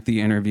very lengthy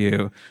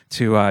interview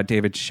to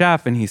David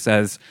Sheff, and he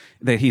says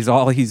that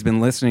he's been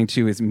listening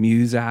to is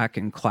Muzak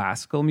and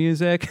classical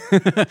music.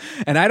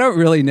 And I don't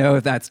really know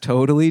if that's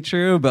totally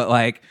true, but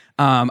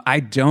I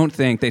don't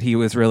think that he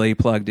was really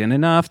plugged in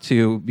enough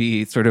to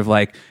be sort of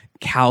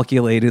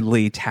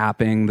calculatedly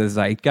tapping the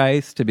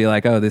zeitgeist to be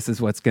this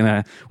is what's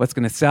gonna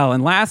sell.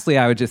 And lastly,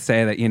 I would just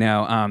say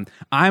that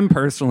I'm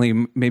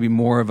personally maybe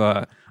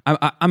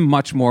I'm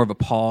much more of a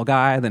Paul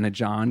guy than a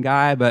John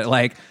guy, but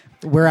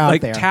we're out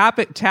there.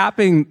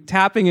 Tapping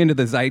into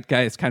the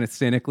zeitgeist kind of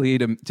cynically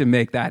to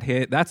make that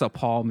hit. That's a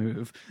Paul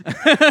move.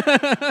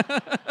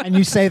 And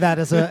you say that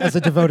as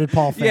a devoted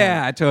Paul fan.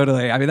 Yeah,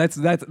 totally. I mean, that's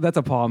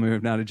a Paul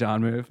move, not a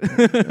John move.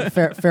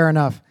 Fair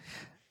enough.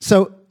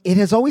 So it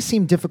has always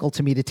seemed difficult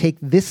to me to take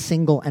this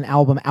single and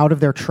album out of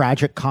their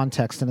tragic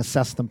context and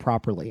assess them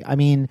properly. I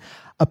mean,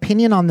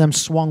 opinion on them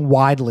swung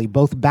widely,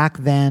 both back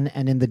then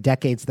and in the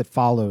decades that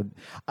followed.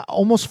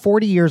 Almost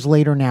 40 years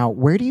later now,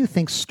 where do you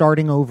think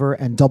Starting Over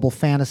and Double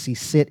Fantasy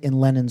sit in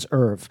Lennon's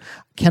oeuvre?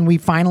 Can we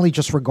finally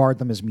just regard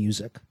them as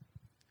music?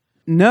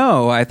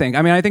 No, I think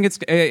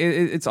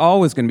it's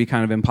always going to be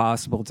kind of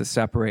impossible to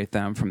separate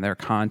them from their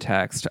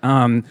context.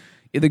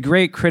 The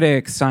great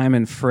critic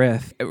Simon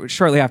Frith,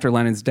 shortly after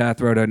Lennon's death,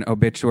 wrote an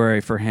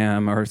obituary for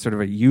him, or sort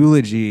of a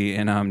eulogy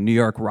in New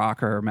York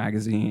Rocker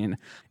magazine.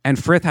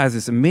 And Frith has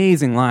this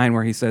amazing line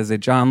where he says that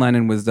John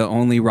Lennon was the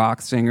only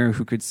rock singer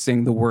who could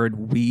sing the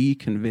word "we"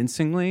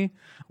 convincingly,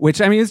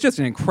 which, I mean, is just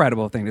an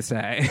incredible thing to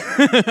say.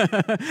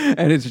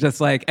 And it's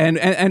just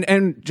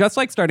and just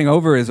like Starting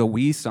Over is a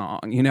 "we" song,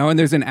 and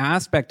there's an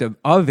aspect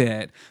of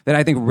it that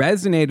I think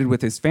resonated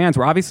with his fans,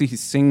 where obviously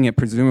he's singing it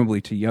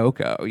presumably to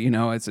Yoko.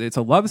 It's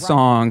a love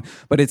song,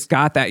 but it's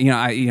got that,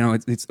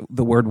 it's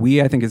the word "we,"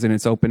 I think, is in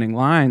its opening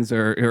lines,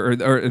 or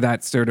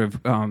that sort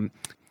of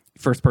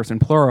first person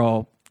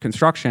plural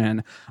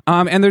construction.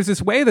 And there's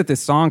this way that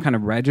this song kind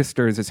of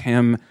registers as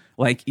him,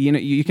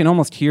 you can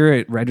almost hear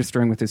it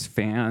registering with his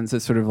fans.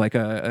 It's sort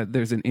of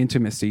there's an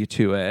intimacy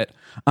to it.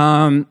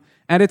 And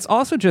it's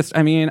also just,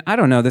 I mean, I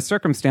don't know, the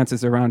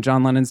circumstances around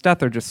John Lennon's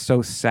death are just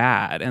so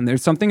sad. And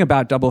there's something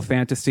about Double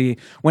Fantasy.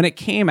 When it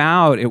first came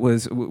out, it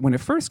was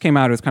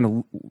kind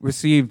of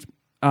received,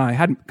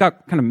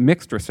 got kind of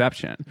mixed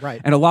reception. Right.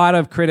 And a lot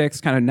of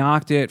critics kind of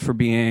knocked it for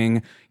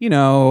being,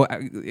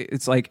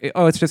 it's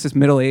it's just this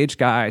middle-aged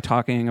guy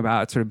talking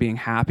about sort of being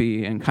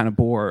happy and kind of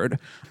bored,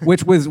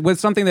 which was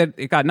something that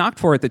it got knocked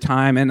for at the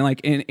time. And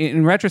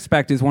in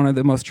retrospect is one of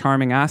the most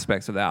charming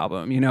aspects of the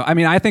album. I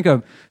mean, I think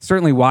of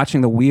certainly Watching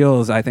the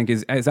Wheels, I think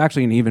is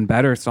actually an even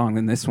better song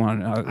than this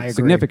one,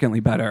 significantly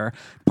better,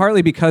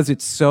 partly because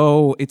it's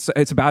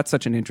about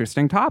such an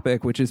interesting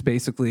topic, which is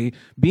basically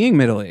being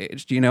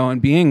middle-aged,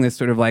 and being this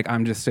sort of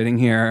I'm just sitting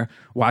here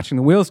watching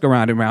the wheels go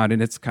round and round,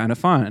 and it's kind of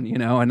fun,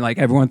 and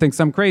everyone thinks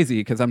I'm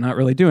crazy because I'm not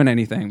really doing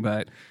anything,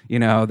 but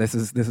this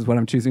is what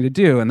I'm choosing to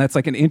do, and that's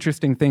an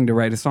interesting thing to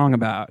write a song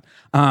about.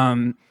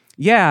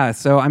 Yeah,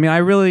 so I mean, I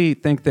really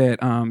think that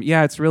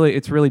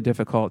it's really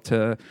difficult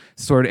to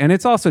sort of, and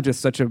it's also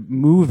just such a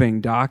moving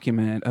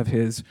document of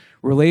his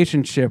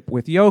relationship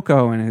with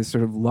Yoko and his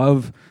sort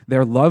of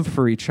their love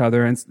for each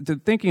other, and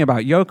thinking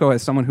about Yoko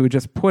as someone who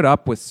just put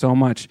up with so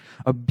much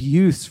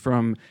abuse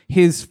from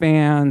his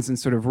fans and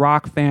sort of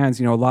rock fans,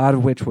 a lot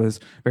of which was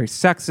very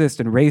sexist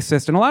and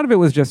racist, and a lot of it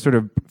was just sort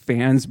of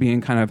fans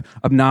being kind of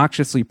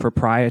obnoxiously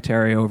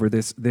proprietary over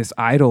this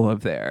idol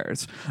of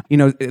theirs.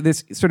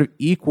 This sort of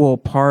equal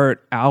part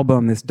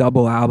album, this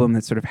double album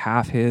that's sort of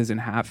half his and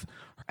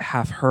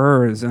half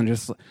hers, and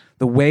just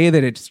the way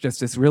that it's just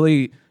this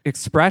really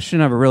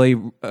expression of a really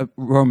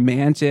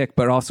romantic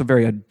but also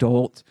very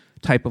adult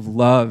type of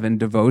love and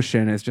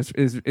devotion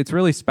it's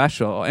really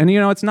special. And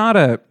it's not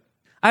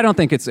I don't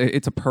think it's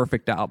a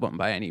perfect album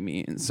by any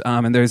means.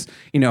 And there's,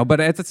 but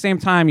at the same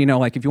time,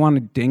 like if you want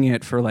to ding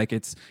it for like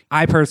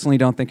I personally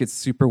don't think it's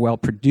super well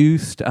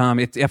produced.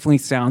 It definitely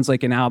sounds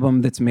like an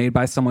album that's made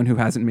by someone who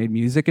hasn't made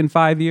music in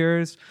 5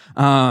 years.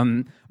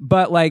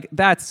 But like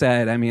that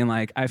said, I mean,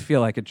 like I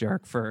feel like a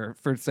jerk for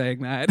saying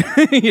that,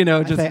 I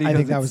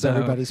think that was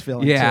everybody's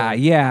feeling. Yeah,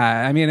 too.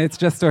 yeah. I mean, it's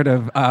just sort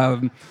of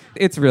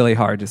it's really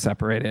hard to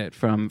separate it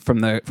from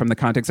the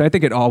context. I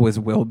think it always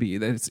will be.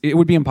 That it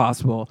would be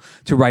impossible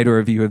to write a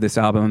review of this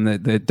album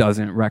that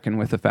doesn't reckon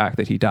with the fact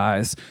that he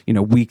dies,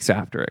 weeks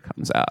after it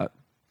comes out.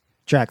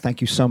 Jack,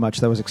 thank you so much.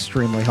 That was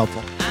extremely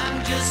helpful.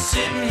 I'm just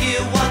sitting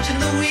here watching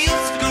the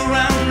wheels go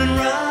round and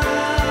round.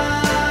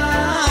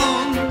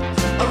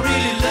 I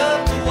really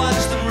love to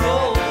watch them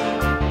roll.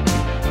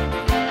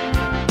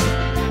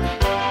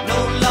 No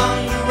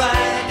longer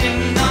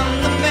riding on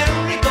the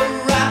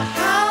merry-go-round.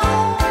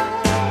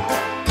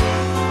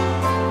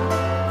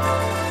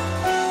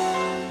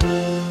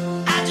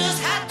 I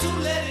just had to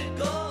let it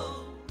go.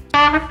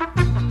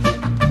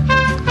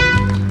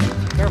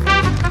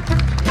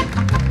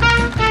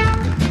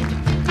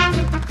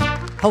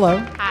 Hello.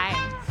 Hi.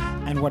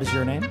 And what is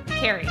your name?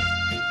 Carrie.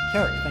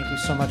 Carrie, thank you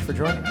so much for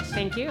joining us.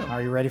 Thank you.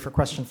 Are you ready for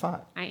question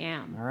 5? I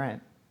am. All right.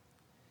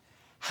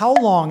 How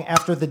long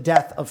after the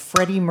death of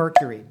Freddie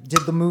Mercury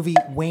did the movie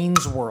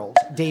Wayne's World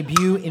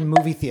debut in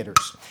movie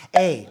theaters?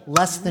 A,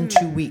 less than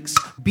 2 weeks.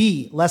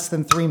 B, less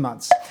than 3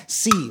 months.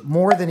 C,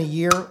 more than a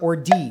year. Or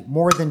D,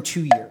 more than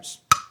 2 years.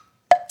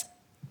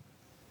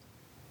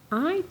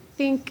 I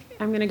think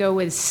I'm going to go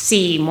with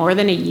C, more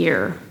than a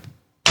year.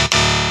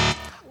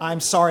 I'm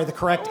sorry, the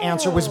correct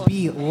answer was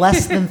B,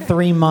 less than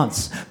 3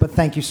 months. But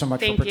thank you so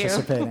much Thank for you.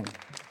 participating.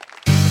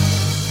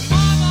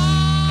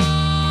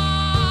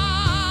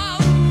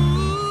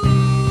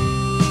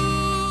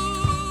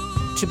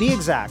 To be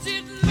exact,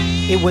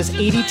 it was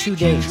 82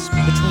 days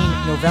between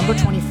November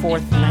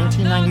 24th,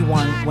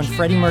 1991, when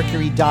Freddie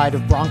Mercury died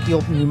of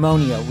bronchial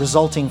pneumonia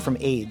resulting from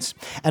AIDS,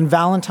 and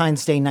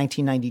Valentine's Day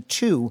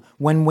 1992,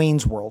 when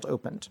Wayne's World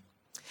opened.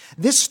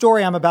 This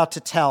story I'm about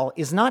to tell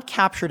is not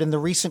captured in the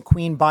recent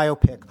Queen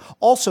biopic,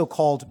 also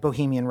called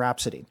Bohemian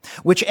Rhapsody,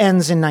 which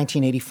ends in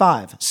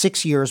 1985,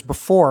 6 years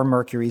before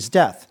Mercury's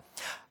death.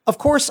 Of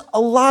course,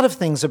 a lot of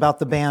things about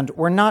the band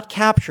were not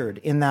captured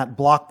in that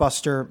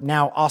blockbuster,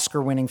 now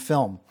Oscar-winning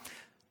film.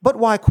 But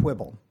why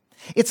quibble?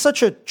 It's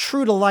such a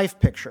true-to-life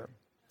picture.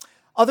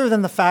 Other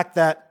than the fact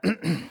that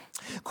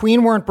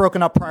Queen weren't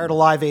broken up prior to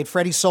Live Aid,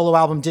 Freddie's solo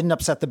album didn't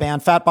upset the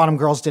band, Fat Bottom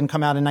Girls didn't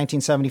come out in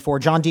 1974,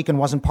 John Deacon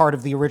wasn't part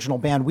of the original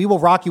band, We Will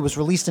Rock You was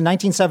released in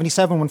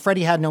 1977 when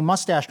Freddie had no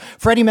mustache,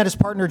 Freddie met his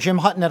partner Jim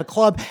Hutton at a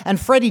club, and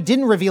Freddie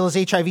didn't reveal his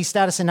HIV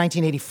status in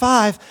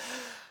 1985.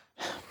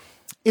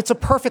 It's a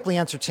perfectly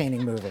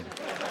entertaining movie.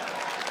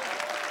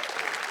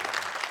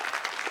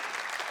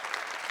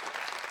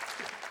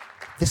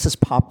 This is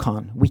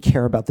PopCon. We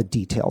care about the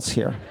details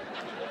here.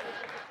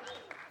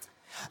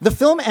 The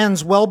film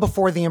ends well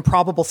before the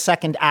improbable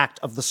second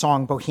act of the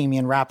song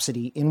Bohemian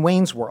Rhapsody in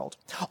Wayne's World,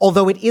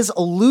 although it is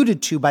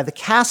alluded to by the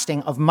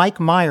casting of Mike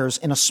Myers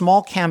in a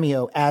small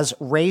cameo as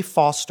Ray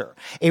Foster,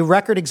 a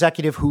record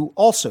executive who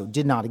also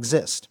did not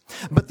exist.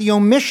 But the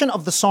omission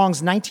of the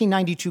song's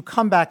 1992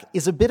 comeback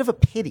is a bit of a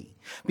pity,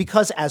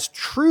 because as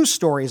true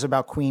stories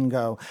about Queen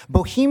go,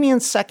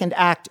 Bohemian's second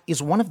act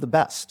is one of the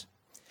best.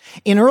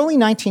 In early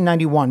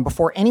 1991,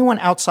 before anyone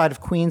outside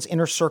of Queen's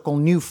inner circle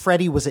knew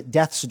Freddie was at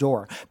death's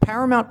door,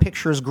 Paramount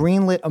Pictures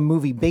greenlit a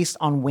movie based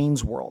on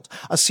Wayne's World,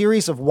 a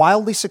series of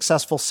wildly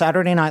successful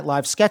Saturday Night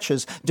Live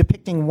sketches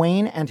depicting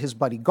Wayne and his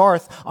buddy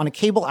Garth on a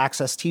cable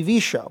access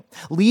TV show.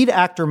 Lead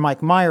actor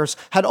Mike Myers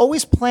had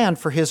always planned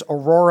for his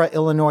Aurora,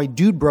 Illinois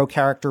dude bro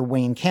character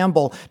Wayne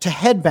Campbell to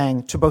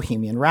headbang to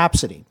Bohemian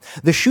Rhapsody.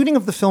 The shooting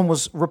of the film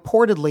was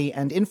reportedly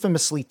and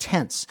infamously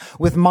tense,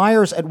 with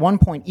Myers at one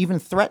point even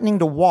threatening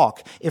to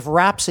walk if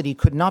Rhapsody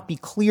could not be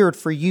cleared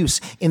for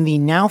use in the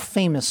now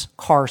famous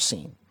car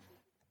scene.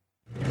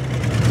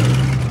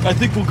 I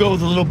think we'll go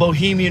with a little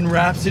Bohemian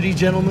Rhapsody,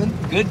 gentlemen.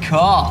 Good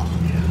call.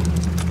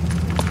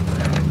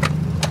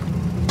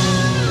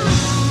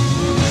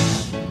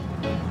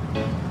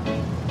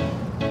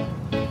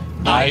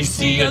 I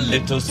see a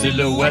little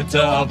silhouette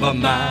of a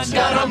man.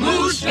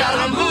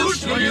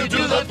 Scaramouche, will you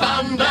do the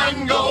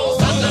fandango?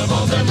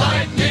 Thunderbolt and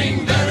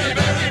lightning, very,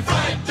 very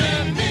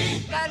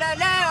frightening.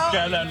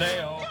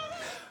 Galileo.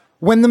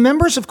 When the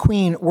members of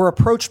Queen were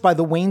approached by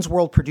the Wayne's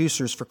World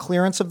producers for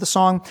clearance of the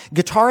song,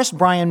 guitarist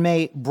Brian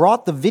May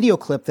brought the video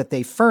clip that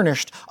they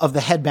furnished of the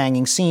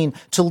headbanging scene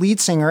to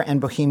lead singer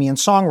and Bohemian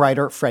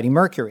songwriter Freddie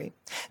Mercury.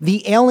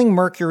 The ailing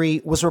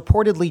Mercury was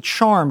reportedly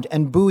charmed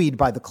and buoyed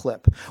by the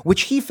clip,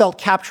 which he felt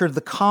captured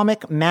the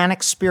comic,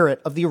 manic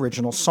spirit of the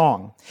original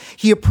song.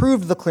 He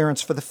approved the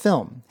clearance for the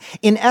film.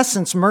 In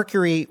essence,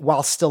 Mercury,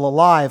 while still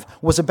alive,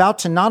 was about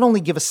to not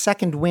only give a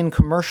second win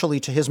commercially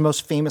to his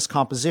most famous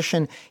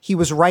composition, he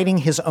was writing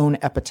his own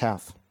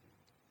epitaph.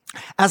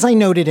 As I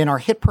noted in our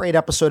Hit Parade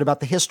episode about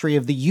the history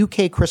of the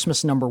UK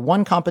Christmas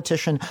 #1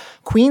 competition,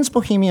 Queen's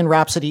Bohemian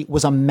Rhapsody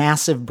was a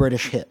massive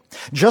British hit.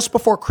 Just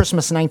before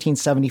Christmas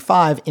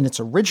 1975, in its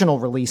original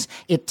release,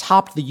 it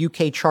topped the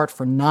UK chart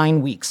for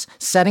 9 weeks,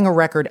 setting a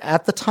record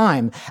at the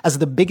time as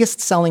the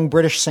biggest-selling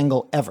British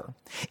single ever.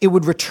 It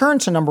would return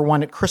to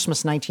 #1 at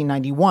Christmas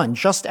 1991,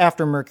 just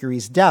after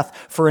Mercury's death,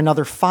 for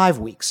another 5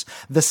 weeks.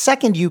 The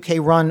second UK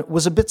run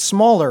was a bit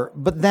smaller,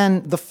 but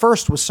then the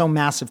first was so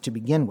massive to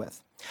begin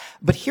with.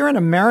 But here in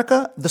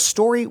America, the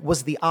story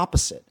was the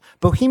opposite.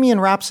 Bohemian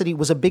Rhapsody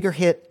was a bigger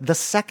hit the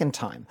second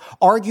time,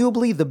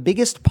 arguably the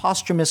biggest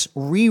posthumous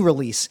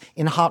re-release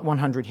in Hot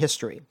 100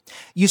 history.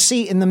 You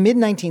see, in the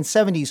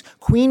mid-1970s,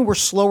 Queen were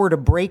slower to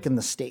break in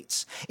the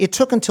States. It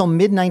took until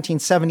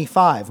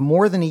mid-1975,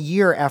 more than a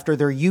year after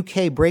their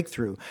UK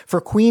breakthrough, for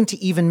Queen to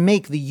even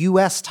make the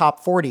US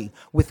Top 40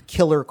 with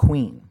Killer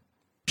Queen.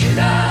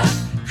 Killer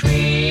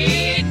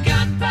Queen,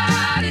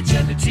 gunpowder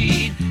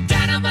gelatine,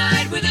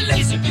 dynamite with a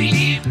laser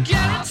beam,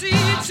 guaranteed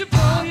to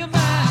blow your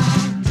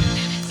mind.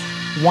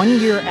 1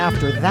 year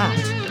after that,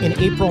 in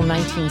April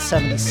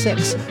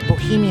 1976,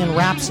 Bohemian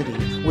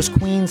Rhapsody was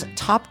Queen's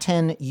top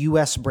 10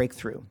 US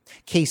breakthrough.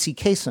 Casey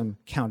Kasem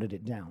counted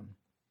it down.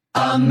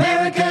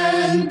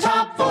 American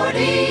Top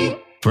 40.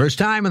 First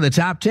time in the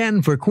top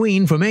 10 for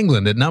Queen from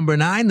England at number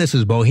 9. This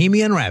is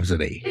Bohemian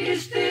Rhapsody.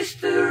 Is this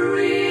the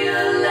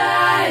real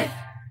life?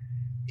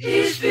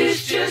 Is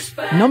this just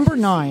fantasy? Number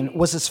 9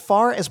 was as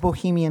far as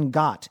Bohemian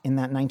got in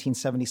that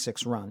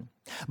 1976 run.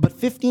 But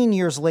 15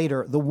 years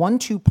later, the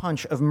 1-2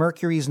 punch of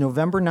Mercury's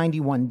November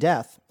 91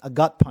 death, a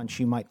gut punch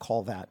you might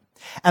call that,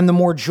 and the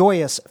more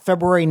joyous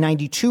February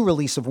 92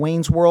 release of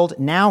Wayne's World,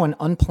 now an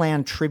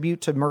unplanned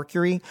tribute to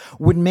Mercury,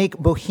 would make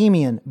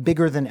Bohemian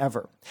bigger than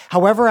ever.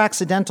 However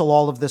accidental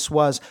all of this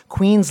was,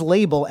 Queen's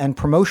label and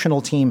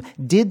promotional team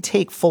did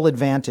take full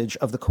advantage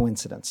of the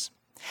coincidence.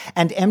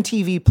 And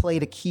MTV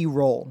played a key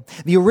role.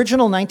 The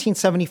original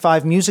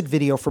 1975 music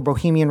video for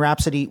Bohemian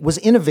Rhapsody was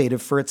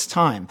innovative for its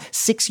time,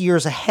 6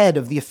 years ahead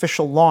of the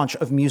official launch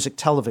of music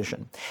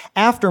television.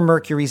 After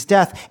Mercury's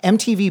death,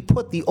 MTV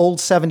put the old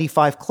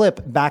 75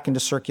 clip back into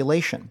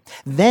circulation.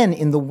 Then,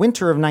 in the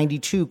winter of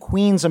 92,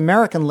 Queen's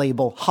American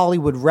label,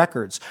 Hollywood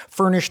Records,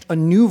 furnished a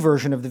new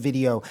version of the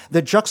video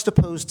that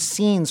juxtaposed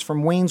scenes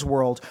from Wayne's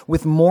World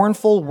with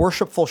mournful,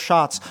 worshipful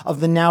shots of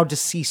the now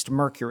deceased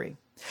Mercury.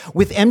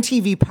 With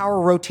MTV power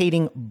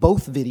rotating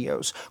both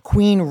videos,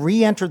 Queen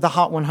re-entered the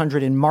Hot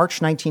 100 in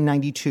March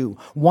 1992,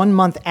 1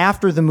 month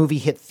after the movie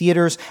hit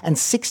theaters and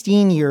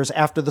 16 years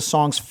after the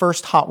song's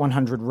first Hot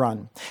 100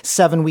 run.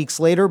 7 weeks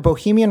later,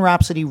 Bohemian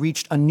Rhapsody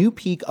reached a new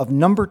peak of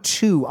number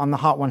 2 on the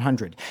Hot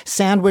 100,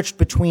 sandwiched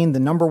between the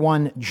number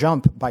 1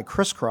 Jump by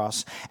Criss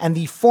Cross and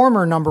the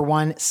former number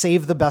 1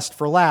 Save the Best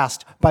for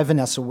Last by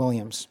Vanessa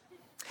Williams.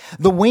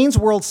 The Wayne's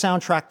World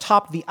soundtrack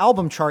topped the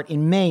album chart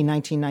in May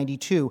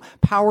 1992,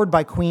 powered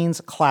by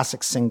Queen's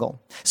classic single.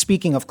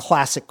 Speaking of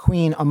classic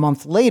Queen, a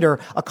month later,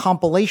 a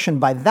compilation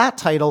by that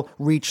title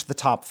reached the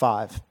top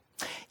 5.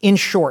 In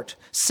short,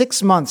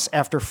 6 months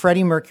after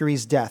Freddie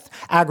Mercury's death,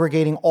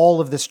 aggregating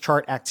all of this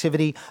chart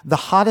activity, the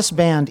hottest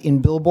band in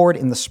Billboard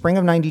in the spring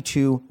of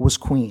 92 was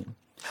Queen.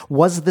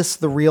 Was this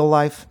the real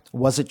life?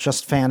 Was it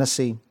just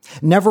fantasy?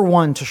 Never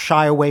one to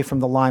shy away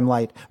from the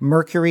limelight,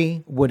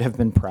 Mercury would have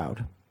been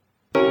proud.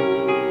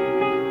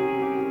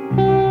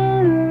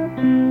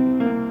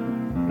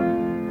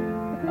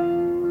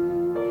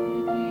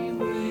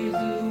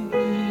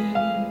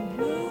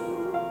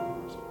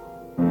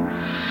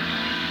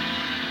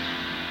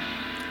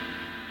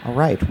 All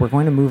right, we're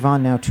going to move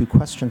on now to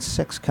question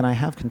 6. Can I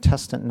have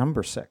contestant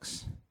number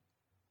 6?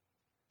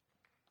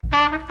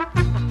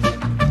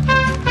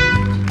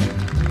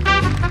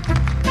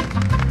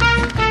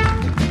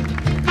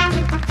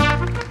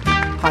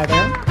 Hi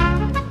there.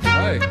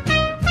 Hi.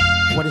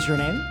 What is your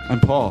name?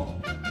 I'm Paul.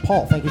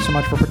 Paul, thank you so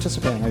much for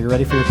participating. Are you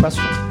ready for your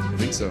question? I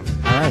think so.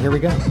 All right, here we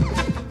go.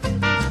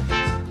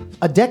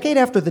 A decade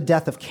after the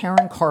death of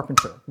Karen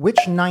Carpenter, which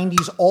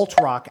 90s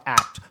alt-rock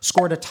act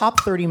scored a top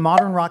 30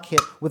 modern rock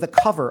hit with a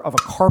cover of a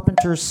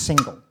Carpenters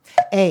single?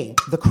 A,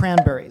 The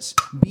Cranberries,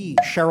 B,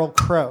 Sheryl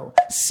Crow,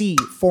 C,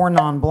 Four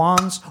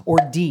Non-Blondes, or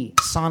D,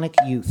 Sonic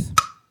Youth?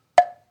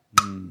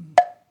 I'm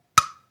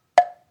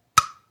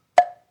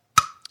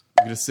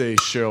going to say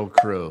Sheryl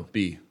Crow,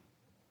 B.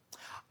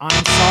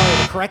 I'm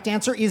sorry, the correct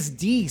answer is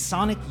D,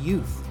 Sonic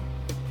Youth.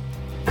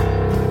 Don't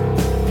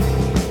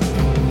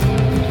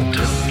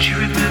you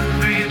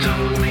remember you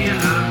told me you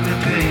loved me,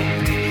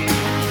 baby?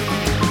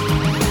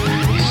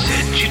 You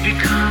said you'd be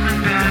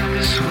coming back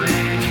this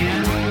way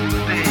again,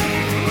 baby.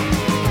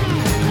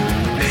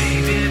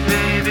 Baby,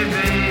 baby,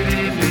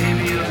 baby,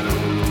 baby,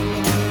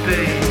 oh,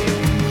 baby,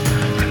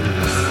 I love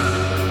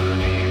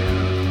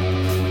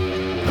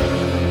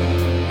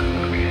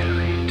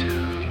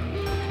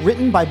you.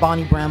 Written by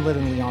Bonnie Bramlett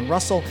and Leon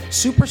Russell,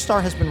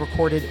 Superstar has been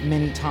recorded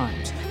many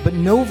times, but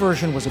no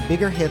version was a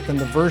bigger hit than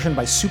the version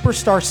by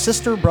Superstar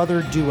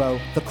sister-brother duo,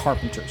 The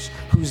Carpenters,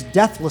 whose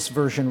deathless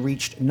version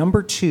reached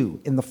number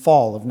 2 in the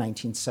fall of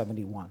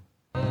 1971.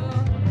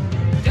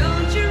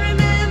 Don't you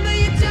remember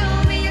you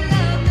told me you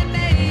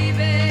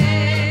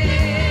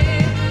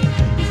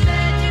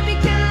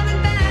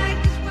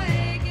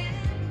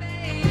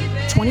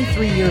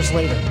 23 years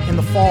later, in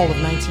the fall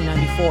of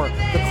 1994,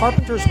 the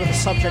Carpenters were the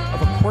subject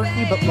of a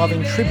quirky but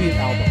loving tribute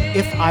album,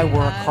 If I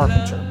Were a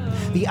Carpenter.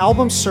 The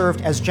album served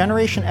as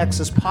Generation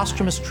X's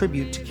posthumous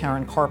tribute to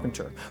Karen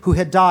Carpenter, who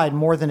had died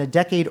more than a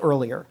decade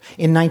earlier,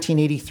 in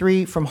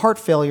 1983, from heart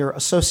failure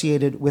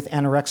associated with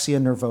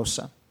anorexia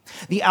nervosa.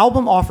 The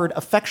album offered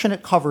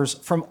affectionate covers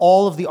from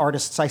all of the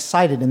artists I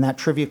cited in that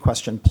trivia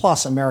question,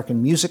 plus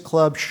American Music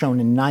Club,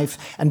 Shonen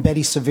Knife, and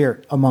Betty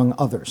Severt, among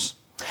others.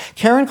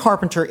 Karen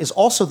Carpenter is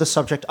also the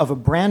subject of a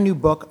brand new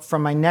book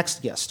from my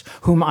next guest,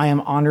 whom I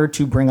am honored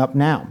to bring up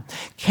now.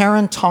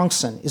 Karen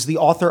Tongson is the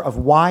author of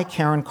Why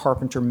Karen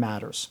Carpenter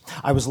Matters.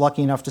 I was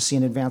lucky enough to see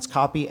an advance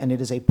copy, and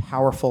it is a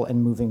powerful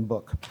and moving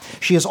book.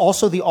 She is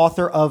also the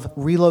author of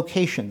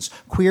Relocations,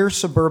 Queer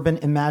Suburban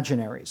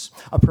Imaginaries,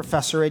 a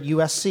professor at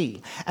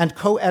USC, and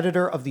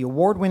co-editor of the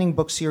award-winning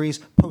book series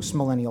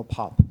Postmillennial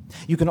Pop.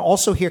 You can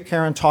also hear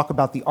Karen talk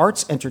about the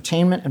arts,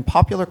 entertainment, and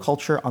popular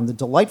culture on the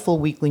delightful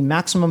weekly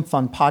Maximum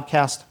Fun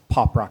podcast,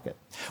 Pop Rocket.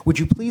 Would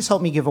you please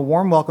help me give a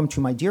warm welcome to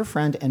my dear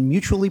friend and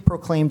mutually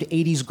proclaimed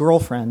 80s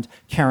girlfriend,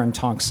 Karen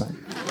Tongson.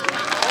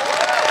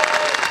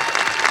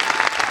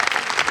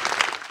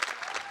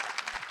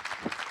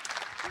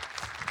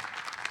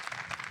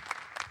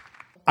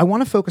 I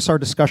want to focus our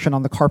discussion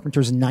on the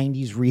Carpenters'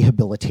 90s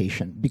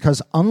rehabilitation,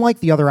 because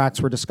unlike the other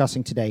acts we're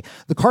discussing today,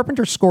 the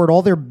Carpenters scored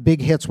all their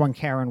big hits when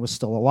Karen was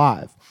still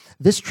alive.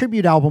 This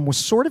tribute album was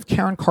sort of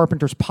Karen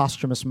Carpenter's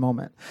posthumous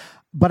moment.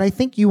 But I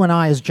think you and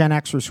I, as Gen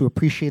Xers who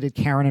appreciated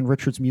Karen and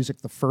Richard's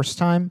music the first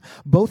time,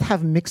 both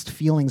have mixed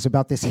feelings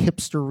about this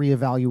hipster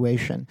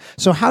reevaluation.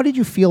 So how did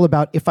you feel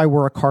about If I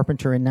Were a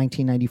Carpenter in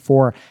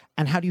 1994,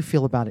 and how do you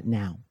feel about it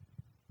now?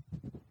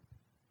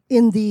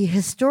 In the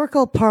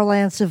historical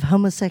parlance of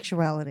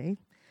homosexuality,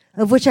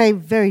 of which I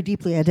very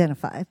deeply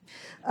identify,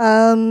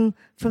 from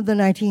the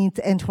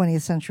 19th and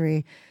 20th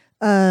century,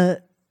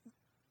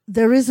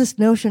 there is this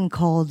notion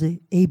called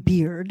a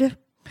beard.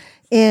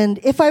 And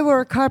If I Were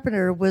a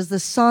Carpenter was the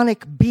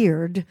sonic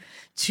beard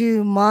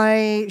to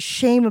my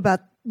shame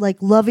about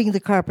loving the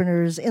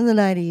Carpenters in the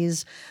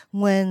 90s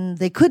when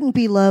they couldn't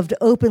be loved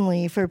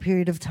openly for a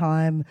period of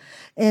time.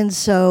 And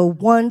so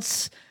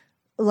once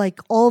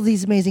all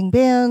these amazing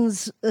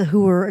bands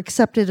who were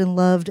accepted and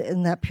loved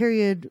in that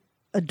period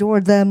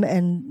adored them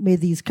and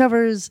made these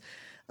covers,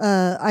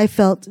 I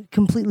felt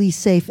completely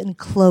safe and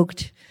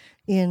cloaked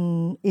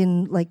in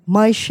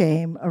my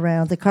shame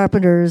around the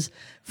Carpenters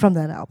from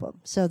that album.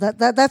 So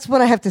that's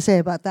what I have to say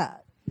about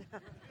that.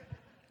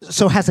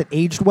 So has it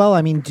aged well?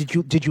 I mean,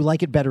 did you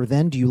like it better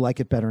then? Do you like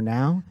it better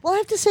now? Well, I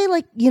have to say,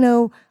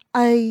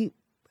 I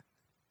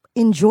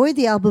enjoyed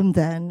the album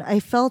then. I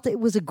felt it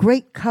was a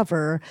great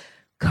cover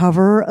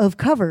of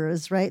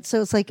covers, right?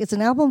 So it's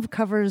an album of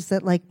covers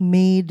that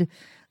made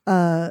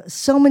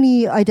so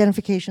many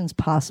identifications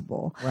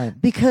possible. Right.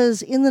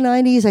 Because in the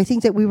 90s, I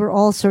think that we were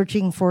all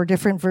searching for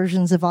different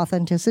versions of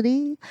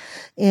authenticity.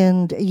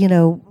 And,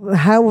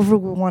 however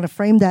we want to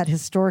frame that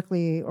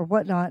historically or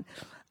whatnot,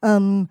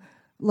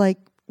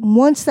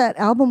 once that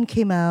album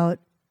came out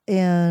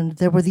and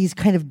there were these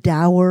kind of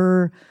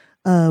dour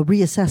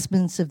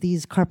reassessments of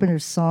these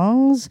Carpenters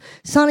songs,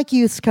 Sonic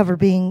Youth's cover of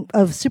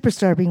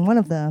Superstar being one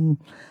of them,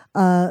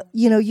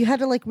 you had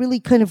to really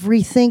kind of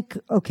rethink,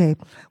 okay,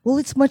 well,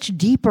 it's much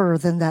deeper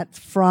than that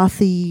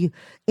frothy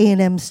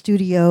A&M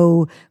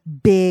studio,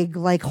 big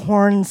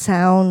horn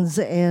sounds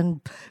and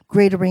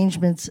great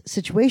arrangements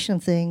situation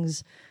of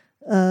things.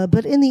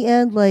 But in the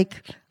end,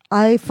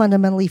 I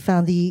fundamentally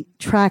found the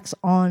tracks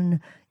on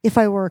If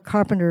I Were a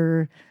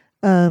Carpenter,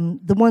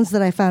 the ones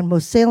that I found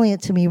most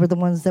salient to me were the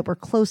ones that were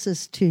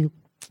closest to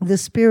the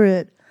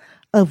spirit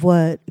of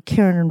what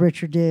Karen and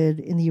Richard did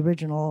in the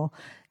original.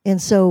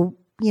 And so,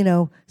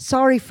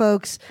 sorry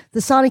folks,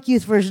 the Sonic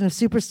Youth version of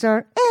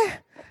Superstar,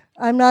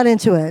 I'm not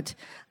into it.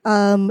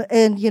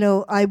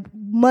 I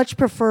much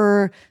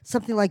prefer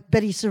something like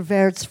Betty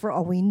Servet's For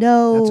All We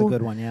Know. That's a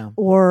good one, yeah.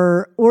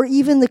 Or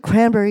even the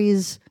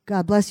Cranberries,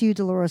 God Bless You,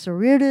 Dolores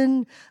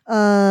O'Riordan.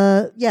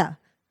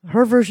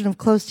 Her version of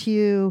Close to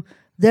You,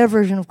 their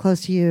version of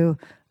Close to You,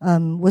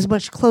 was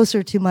much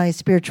closer to my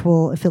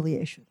spiritual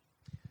affiliation.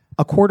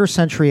 A quarter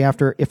century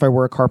after If I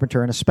Were a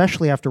Carpenter, and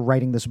especially after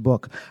writing this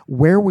book,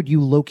 where would you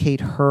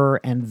locate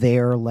her and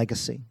their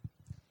legacy?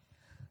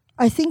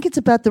 I think it's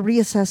about the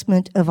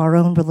reassessment of our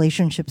own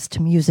relationships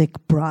to music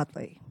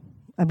broadly.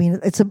 I mean,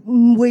 it's a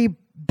way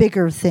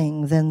bigger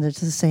thing than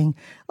just saying,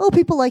 oh,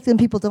 people like them,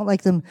 people don't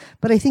like them.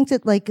 But I think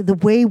that the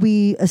way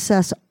we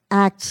assess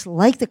acts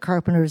like the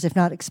Carpenters, if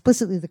not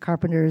explicitly the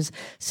Carpenters,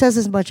 says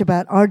as much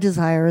about our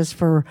desires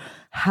for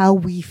how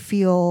we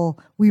feel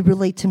we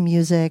relate to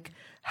music,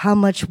 how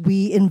much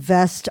we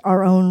invest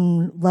our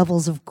own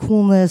levels of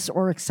coolness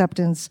or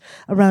acceptance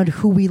around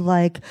who we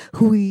like,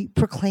 who we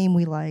proclaim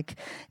we like.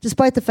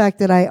 Despite the fact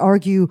that I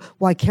argue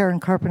why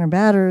Karen Carpenter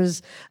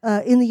matters,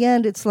 in the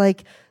end, it's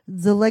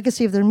the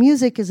legacy of their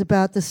music is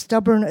about the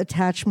stubborn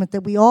attachment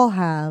that we all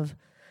have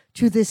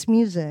to this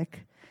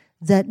music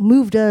that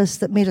moved us,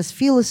 that made us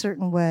feel a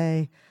certain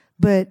way,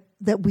 but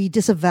that we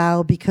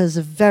disavow because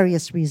of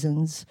various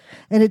reasons.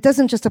 And it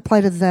doesn't just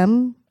apply to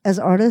them as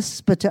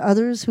artists, but to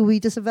others who we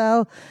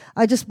disavow.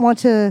 I just want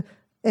to,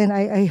 and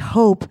I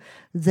hope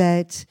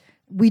that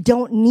we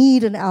don't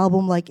need an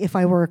album like If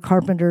I Were a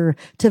Carpenter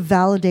to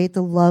validate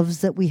the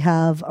loves that we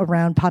have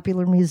around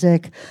popular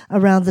music,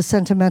 around the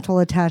sentimental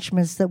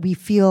attachments that we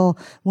feel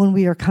when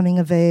we are coming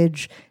of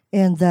age,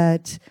 and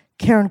that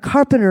Karen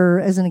Carpenter,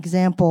 as an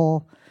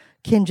example,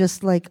 can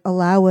just like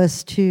allow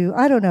us to,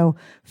 I don't know,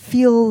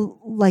 feel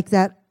like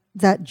that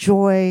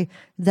joy,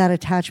 that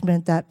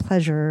attachment, that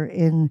pleasure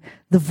in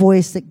the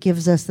voice that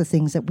gives us the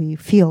things that we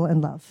feel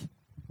and love.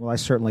 Well, I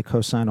certainly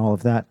co-sign all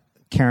of that.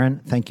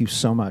 Karen, thank you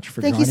so much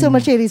for Thank joining you so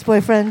much, me. 80s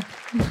boyfriend.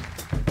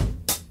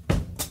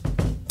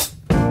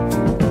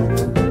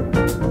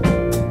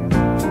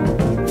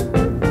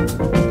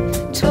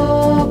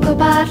 Talk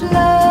about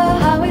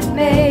love, how it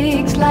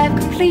makes life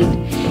complete.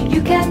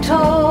 You can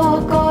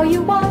talk all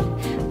you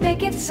want,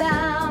 make it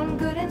sound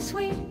good and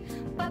sweet,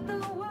 but the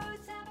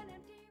words have an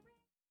empty.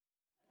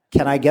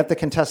 Can I get the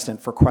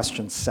contestant for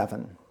question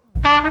 7?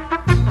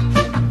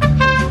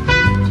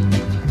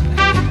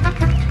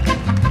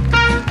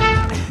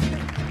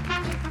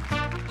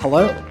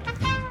 Hello.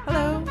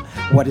 Hello.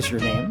 What is your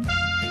name?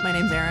 My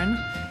name's Erin.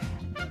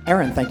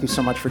 Erin, thank you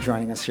so much for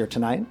joining us here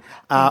tonight.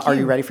 Thank Are you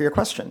you. ready for your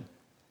question?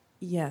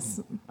 Yes.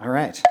 All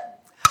right.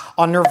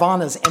 On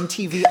Nirvana's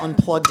MTV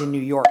Unplugged in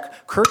New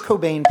York, Kurt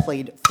Cobain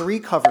played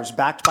 3 covers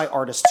backed by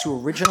artists who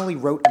originally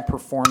wrote and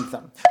performed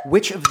them.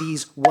 Which of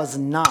these was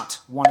not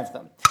one of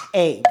them?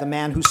 A, The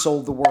Man Who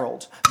Sold the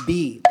World.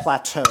 B,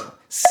 Plateau.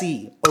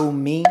 C, Oh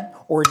Me.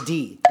 Or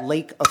D,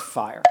 Lake of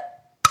Fire.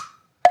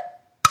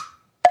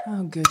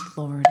 Oh, good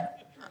Lord.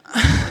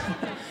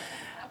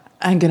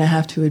 I'm going to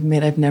have to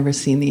admit I've never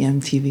seen the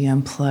MTV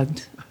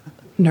Unplugged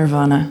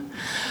Nirvana.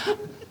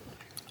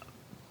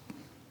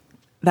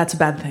 That's a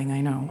bad thing,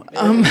 I know.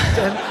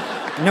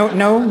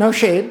 No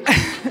shade.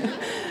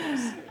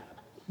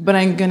 But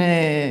I'm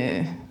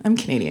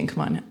Canadian,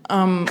 come on.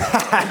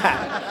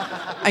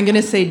 I'm going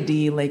to say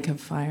D, Lake of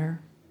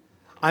Fire.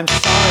 I'm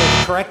sorry,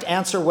 the correct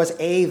answer was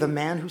A, The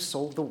Man Who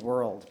Sold the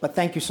World. But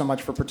thank you so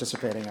much for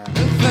participating, Erin.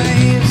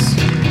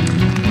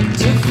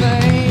 To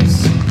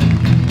face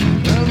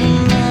the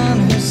man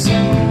who sold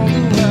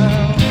the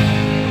world.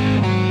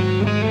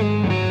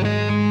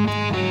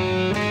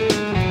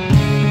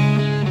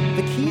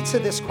 The key to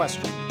this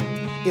question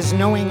is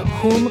knowing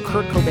whom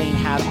Kurt Cobain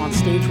had on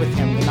stage with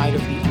him the night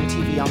of the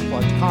MTV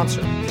Unplugged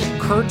concert.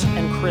 Kurt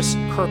and Chris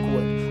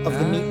Kirkwood of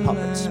the Meat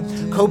Puppets.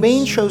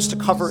 Cobain chose to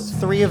cover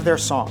 3 of their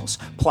songs,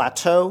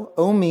 Plateau,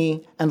 Oh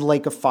Me, and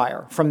Lake of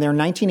Fire, from their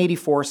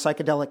 1984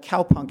 psychedelic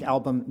cowpunk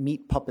album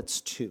Meat Puppets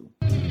 2.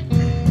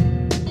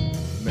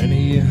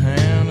 Many a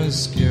hand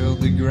has scaled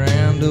the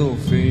grand old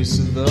face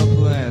of the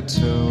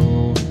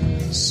plateau.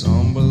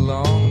 Some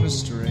belong to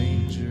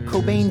strangers.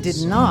 Cobain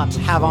did not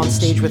have on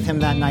stage with him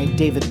that night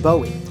David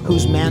Bowie,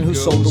 whose Man Who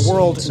Sold the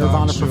World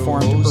Nirvana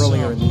performed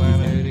earlier in the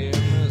evening.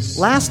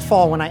 Last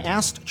fall, when I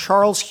asked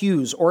Charles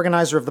Hughes,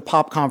 organizer of the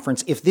Pop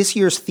Conference, if this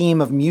year's theme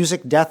of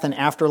music, death, and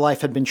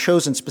afterlife had been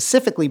chosen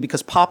specifically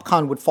because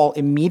PopCon would fall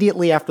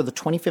immediately after the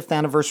 25th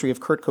anniversary of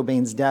Kurt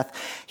Cobain's death,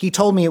 he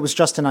told me it was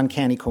just an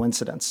uncanny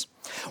coincidence.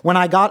 When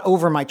I got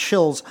over my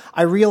chills,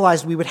 I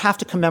realized we would have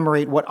to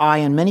commemorate what I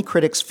and many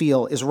critics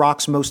feel is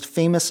rock's most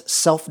famous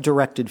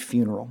self-directed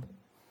funeral.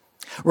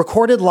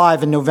 Recorded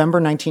live in November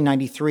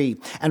 1993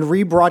 and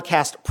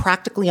rebroadcast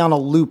practically on a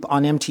loop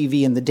on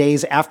MTV in the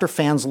days after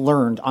fans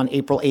learned on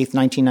April 8,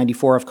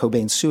 1994 of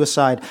Cobain's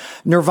suicide,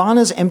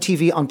 Nirvana's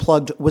MTV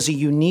Unplugged was a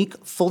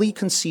unique, fully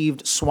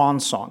conceived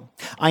swan song.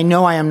 I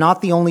know I am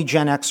not the only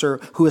Gen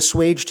Xer who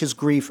assuaged his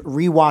grief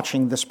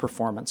rewatching this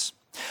performance.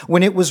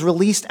 When it was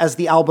released as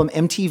the album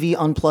MTV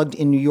Unplugged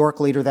in New York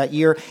later that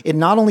year, it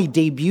not only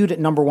debuted at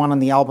number 1 on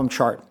the album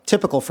chart,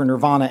 typical for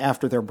Nirvana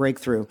after their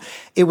breakthrough,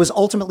 it was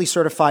ultimately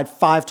certified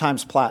 5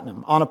 times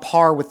platinum, on a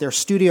par with their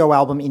studio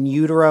album In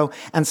Utero,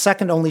 and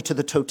second only to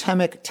the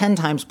totemic 10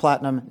 times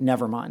platinum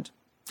Nevermind.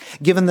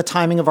 Given the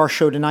timing of our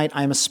show tonight,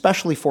 I am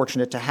especially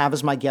fortunate to have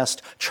as my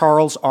guest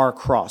Charles R.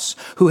 Cross,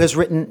 who has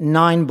written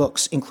 9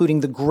 books, including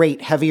the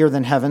great Heavier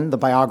Than Heaven, the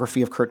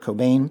biography of Kurt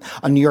Cobain,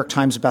 a New York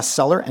Times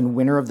bestseller and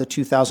winner of the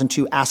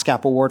 2002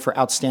 ASCAP Award for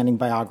Outstanding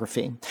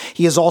Biography.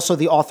 He is also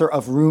the author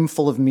of Room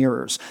Full of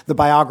Mirrors, the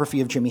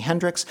biography of Jimi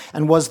Hendrix,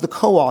 and was the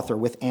co-author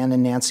with Ann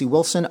and Nancy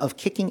Wilson of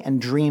Kicking and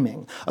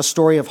Dreaming, a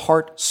story of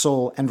heart,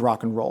 soul, and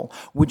rock and roll.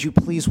 Would you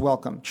please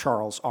welcome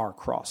Charles R.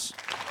 Cross?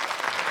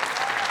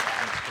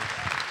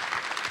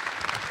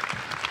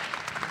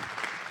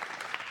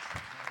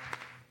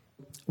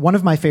 One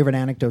of my favorite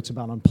anecdotes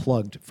about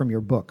Unplugged from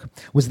your book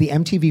was the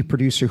MTV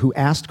producer who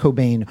asked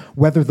Cobain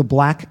whether the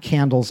black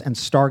candles and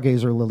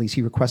stargazer lilies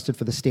he requested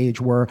for the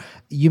stage were,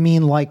 you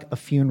mean like a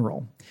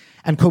funeral?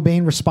 And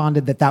Cobain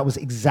responded that that was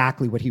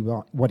exactly what he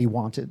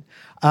wanted.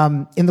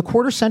 In the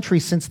quarter century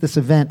since this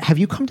event, have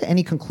you come to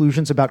any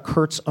conclusions about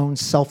Kurt's own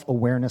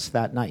self-awareness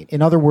that night?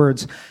 In other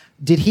words,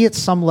 did he at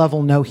some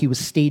level know he was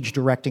stage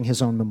directing his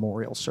own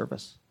memorial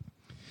service?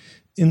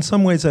 In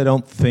some ways, I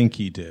don't think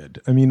he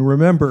did. I mean,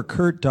 remember,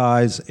 Kurt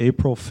dies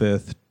April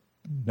 5th,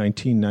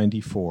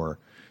 1994.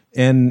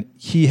 And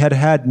he had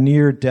had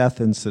near-death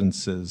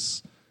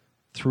instances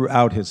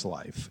throughout his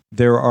life.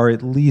 There are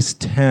at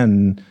least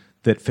 10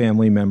 that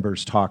family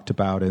members talked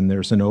about, and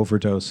there's an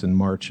overdose in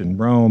March in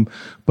Rome.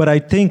 But I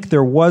think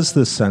there was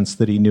this sense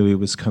that he knew he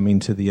was coming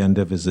to the end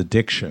of his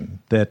addiction,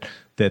 that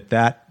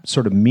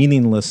sort of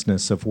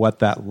meaninglessness of what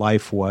that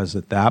life was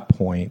at that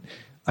point,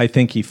 I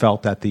think he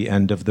felt at the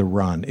end of the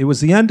run. It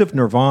was the end of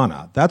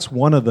Nirvana. That's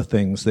one of the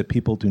things that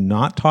people do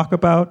not talk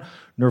about.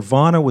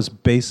 Nirvana was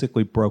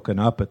basically broken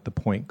up at the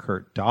point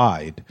Kurt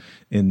died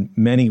in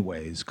many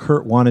ways.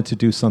 Kurt wanted to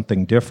do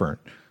something different,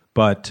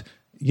 but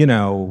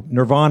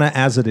Nirvana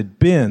as it had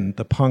been,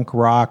 the punk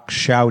rock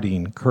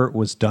shouting, Kurt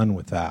was done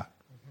with that.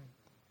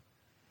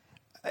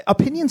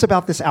 Opinions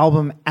about this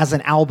album as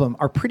an album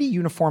are pretty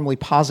uniformly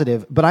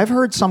positive, but I've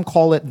heard some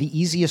call it the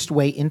easiest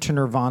way into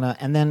Nirvana,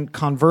 and then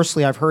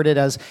conversely, I've heard it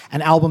as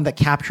an album that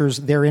captures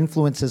their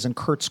influences and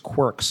Kurt's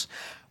quirks.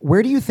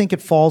 Where do you think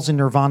it falls in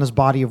Nirvana's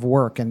body of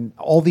work, and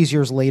all these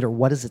years later,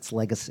 what is its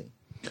legacy?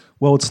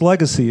 Well, its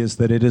legacy is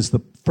that it is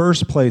the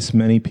first place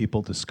many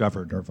people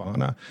discovered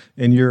Nirvana.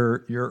 And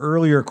your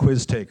earlier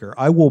quiz taker,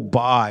 I will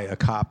buy a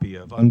copy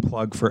of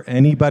Unplugged for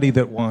anybody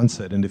that wants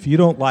it. And if you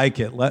don't like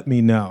it, let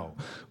me know.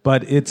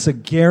 But it's a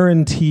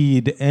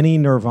guaranteed any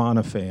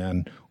Nirvana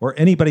fan or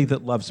anybody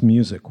that loves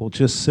music will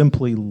just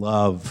simply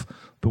love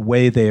the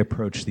way they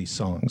approach these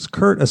songs.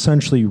 Kurt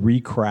essentially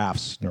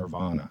recrafts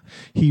Nirvana.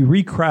 He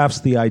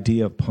recrafts the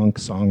idea of punk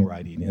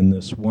songwriting in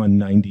this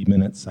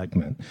 90-minute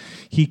segment.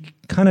 He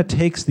kind of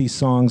takes these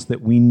songs that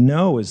we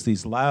know as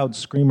these loud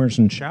screamers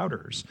and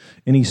shouters,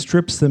 and he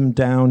strips them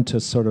down to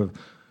sort of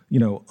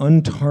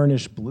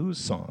untarnished blues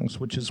songs,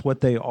 which is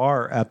what they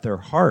are at their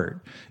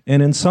heart.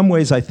 And in some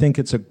ways, I think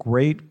it's a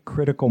great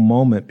critical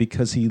moment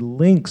because he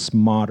links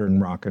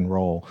modern rock and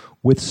roll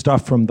with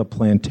stuff from the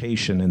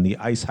plantation and the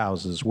ice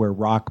houses where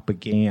rock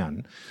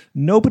began.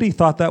 Nobody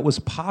thought that was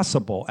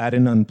possible at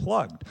an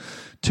Unplugged.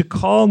 To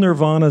call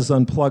Nirvana's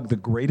Unplugged the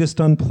greatest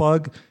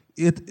Unplugged,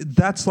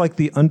 that's like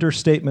the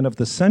understatement of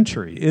the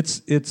century. It's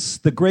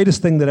the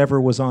greatest thing that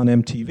ever was on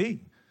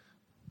MTV.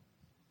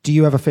 Do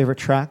you have a favorite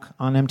track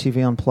on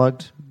MTV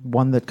Unplugged?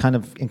 One that kind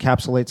of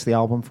encapsulates the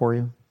album for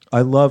you?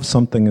 I love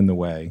Something in the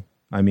Way.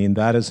 I mean,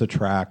 that is a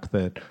track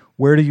that,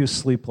 Where Do You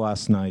Sleep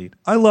Last Night?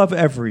 I love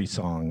every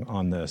song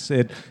on this.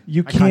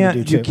 You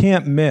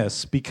can't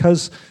miss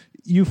because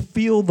you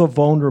feel the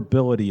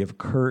vulnerability of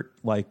Kurt,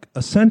 like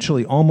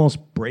essentially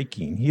almost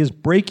breaking. He is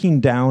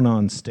breaking down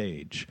on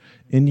stage.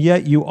 And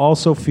yet you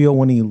also feel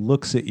when he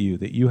looks at you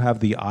that you have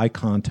the eye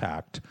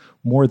contact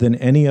more than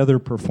any other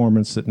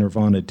performance that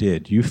Nirvana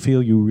did. You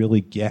feel you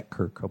really get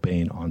Kurt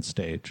Cobain on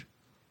stage.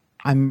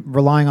 I'm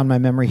relying on my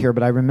memory here,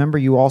 but I remember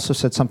you also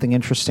said something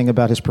interesting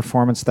about his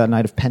performance that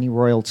night of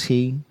Pennyroyal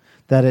Tea,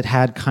 that it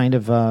had kind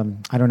of,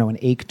 an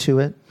ache to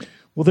it.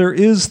 Well, there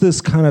is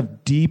this kind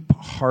of deep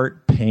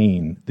heart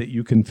pain that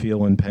you can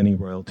feel in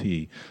Pennyroyal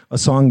Tea, a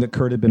song that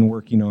Kurt had been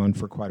working on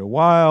for quite a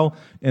while,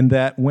 and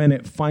that when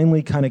it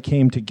finally kind of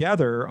came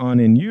together on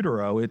In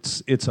Utero,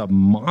 it's a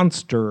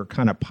monster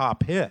kind of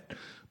pop hit.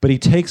 But he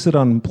takes it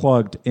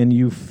Unplugged, and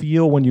you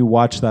feel when you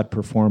watch that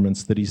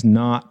performance that he's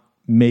not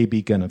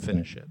maybe going to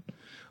finish it.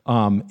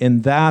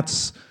 And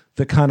that's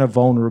the kind of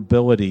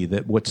vulnerability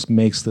that what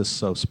makes this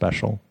so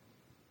special.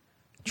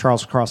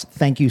 Charles Cross,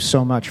 thank you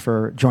so much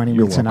for joining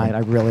me tonight.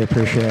 Welcome. I really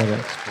appreciate it.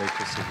 It's great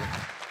to see you.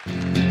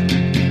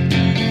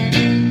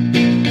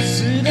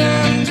 Sit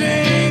and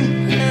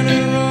drink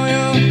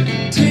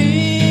Pennyroyal tea.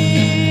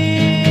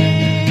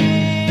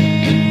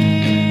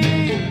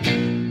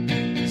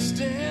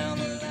 Still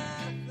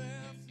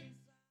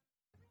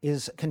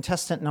Is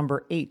contestant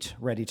number 8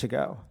 ready to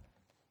go?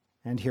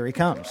 And here he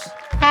comes.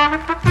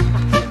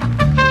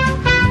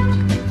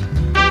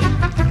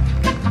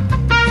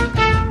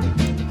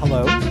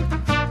 Hello.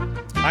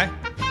 Hi.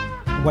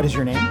 What is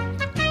your name?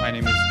 My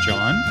name is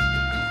John.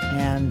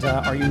 And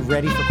are you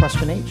ready for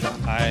question 8, John?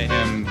 I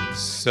am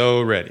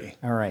so ready.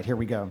 All right, here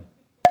we go.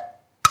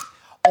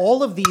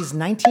 All of these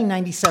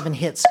 1997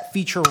 hits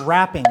feature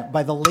rapping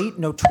by the late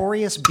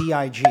Notorious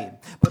B.I.G.,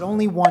 but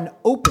only one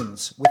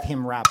opens with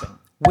him rapping.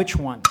 Which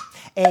one?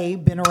 A,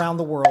 Been Around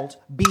the World,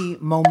 B,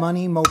 Mo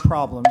Money, Mo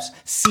Problems,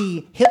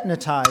 C,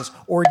 Hypnotize,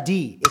 or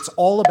D, It's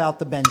All About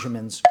the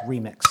Benjamins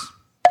remix?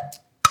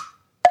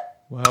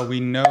 Well, we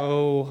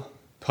know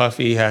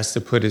Puffy has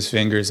to put his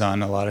fingers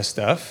on a lot of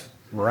stuff.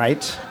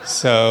 Right.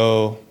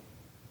 So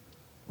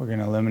we're going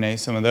to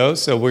eliminate some of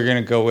those. So we're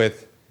going to go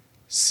with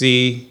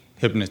C,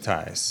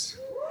 Hypnotize.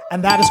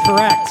 And that is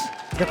correct.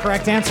 The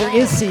correct answer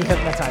is C,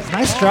 Hypnotize.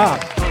 Nice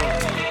job.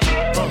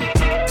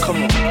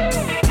 Come on.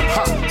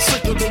 Ha,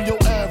 sicker than your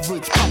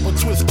average. Papa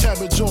twist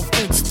cabbage off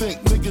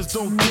instinct. Niggas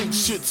don't think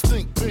shit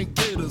stink. Pink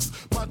gators.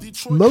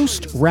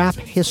 Most rap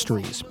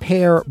histories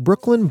pair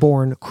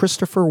Brooklyn-born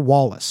Christopher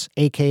Wallace,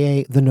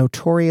 a.k.a. the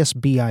Notorious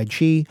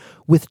B.I.G.,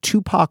 with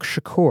Tupac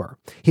Shakur,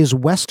 his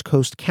West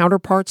Coast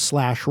counterpart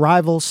 /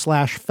 rival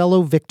 /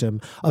 fellow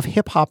victim of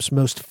hip-hop's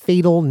most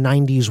fatal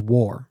 90s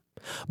war.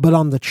 But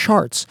on the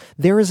charts,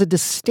 there is a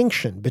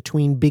distinction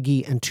between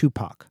Biggie and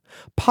Tupac.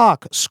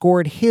 Pac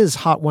scored his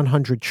Hot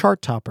 100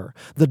 chart topper,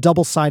 the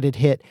double-sided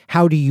hit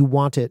How Do You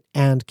Want It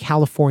and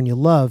California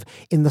Love,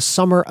 in the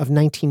summer of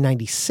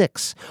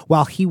 1996,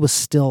 while he was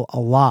still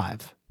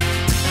alive.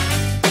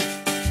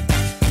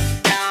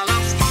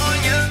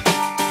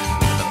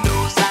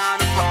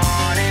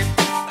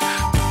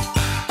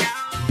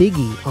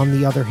 Biggie, on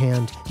the other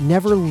hand,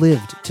 never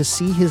lived to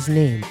see his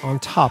name on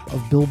top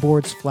of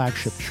Billboard's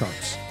flagship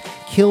charts.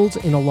 Killed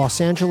in a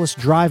Los Angeles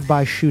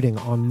drive-by shooting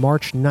on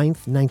March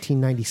 9th,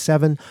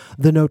 1997,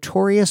 the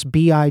notorious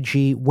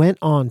B.I.G. went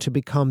on to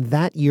become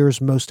that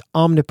year's most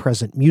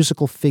omnipresent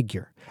musical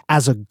figure,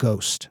 as a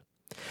ghost.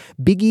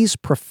 Biggie's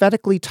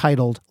prophetically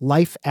titled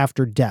Life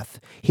After Death,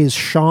 his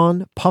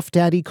Sean Puff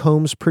Daddy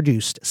Combs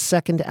produced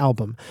second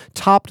album,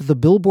 topped the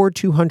Billboard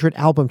 200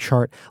 album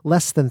chart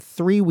less than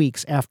 3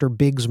 weeks after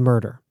Big's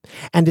murder.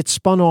 And it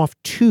spun off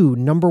 2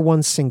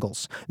 #1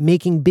 singles,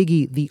 making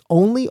Biggie the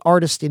only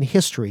artist in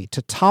history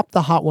to top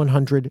the Hot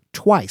 100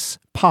 twice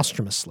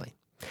posthumously.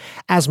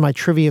 As my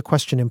trivia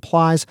question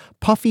implies,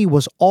 Puffy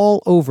was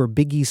all over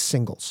Biggie's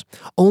singles.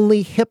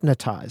 Only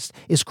Hypnotized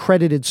is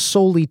credited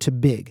solely to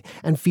Big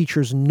and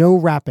features no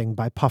rapping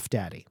by Puff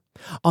Daddy.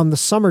 On the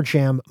summer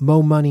jam,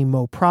 Mo Money,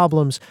 Mo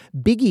Problems,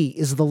 Biggie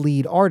is the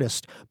lead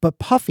artist, but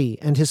Puffy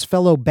and his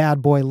fellow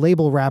bad boy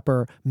label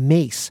rapper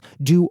Mace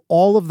do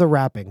all of the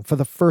rapping for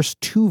the first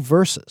 2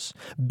 verses.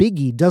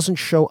 Biggie doesn't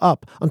show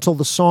up until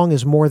the song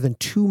is more than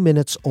 2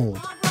 minutes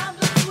old.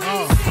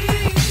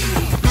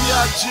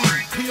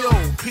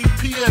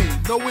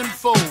 PPA, no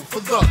info for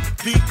the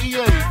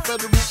DEA.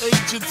 Federal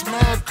agents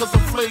mad cause I'm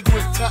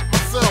flagrant. Tap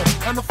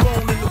myself and the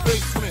phone in the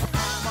basement.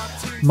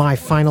 My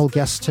final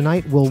guest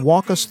tonight will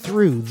walk us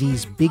through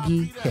these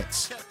Biggie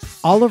hits.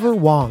 Oliver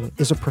Wang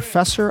is a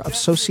professor of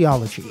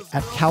sociology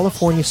at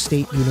California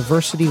State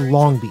University,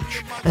 Long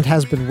Beach, and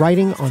has been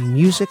writing on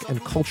music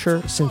and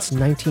culture since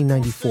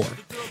 1994.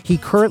 He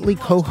currently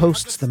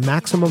co-hosts the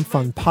Maximum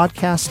Fun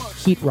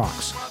podcast, Heat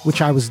Rocks,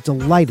 which I was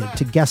delighted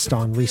to guest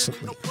on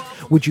recently.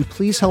 Would you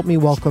please help me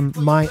welcome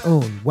my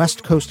own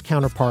West Coast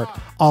counterpart,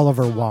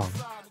 Oliver Wang.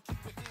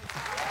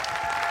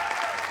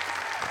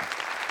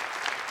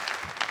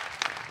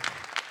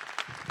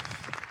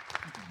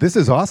 This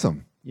is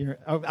awesome.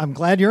 I'm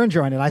glad you're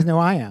enjoying it. I know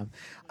I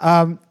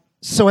am.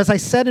 So as I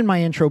said in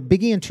my intro,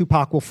 Biggie and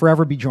Tupac will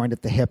forever be joined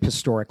at the hip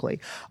historically.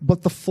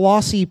 But the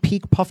flossy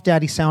peak Puff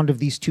Daddy sound of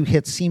these 2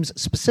 hits seems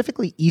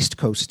specifically East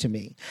Coast to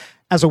me.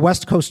 As a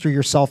West Coaster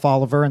yourself,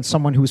 Oliver, and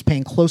someone who was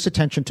paying close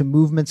attention to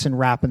movements in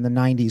rap in the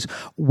 90s,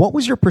 what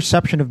was your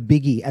perception of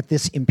Biggie at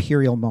this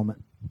imperial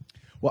moment?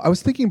 Well, I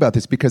was thinking about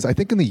this because I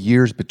think in the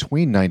years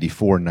between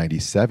 94 and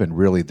 97,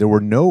 really, there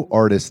were no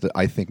artists that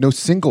I think, no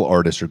single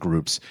artists or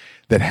groups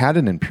that had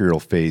an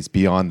imperial phase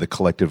beyond the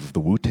collective of the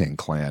Wu-Tang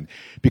Clan,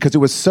 because it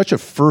was such a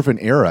fervent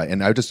era.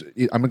 And I'm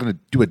going to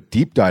do a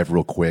deep dive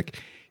real quick.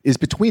 Is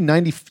between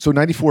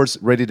 94 is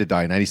Ready to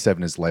Die,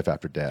 97 is Life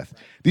After Death.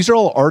 These are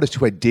all artists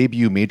who had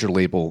debut major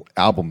label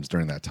albums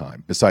during that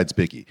time, besides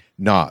Biggie.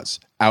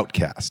 Nas,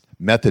 Outkast,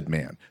 Method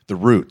Man, The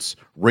Roots,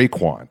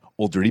 Raekwon,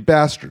 Old Dirty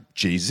Bastard,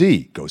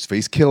 Jay-Z,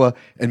 Ghostface Killah,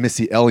 and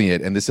Missy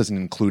Elliott. And this doesn't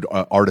include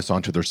artists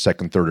onto their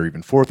second, third, or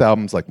even fourth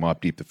albums like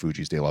Mobb Deep, The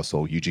Fugees, De La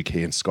Soul,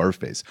 UGK, and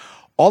Scarface.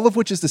 All of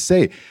which is to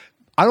say,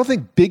 I don't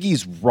think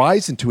Biggie's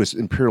rise into his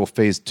imperial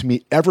phase, to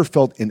me, ever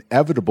felt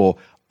inevitable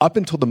up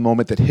until the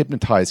moment that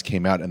Hypnotized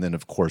came out, and then,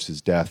 of course,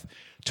 his death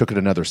took it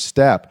another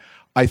step.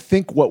 I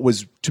think what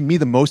was, to me,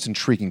 the most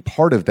intriguing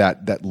part of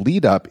that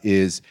lead up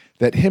is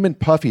that him and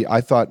Puffy, I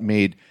thought,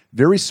 made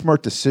very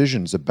smart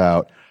decisions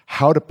about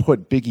how to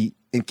put Biggie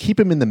and keep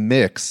him in the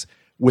mix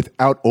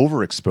without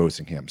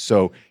overexposing him.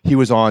 So he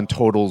was on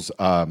Total's,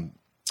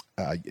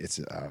 what's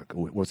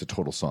the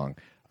Total song?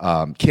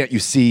 Can't You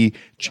See?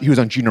 He was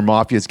on Junior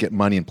Mafia's Get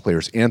Money and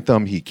Players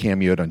Anthem. He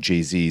cameoed on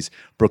Jay-Z's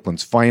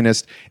Brooklyn's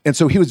Finest. And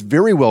so he was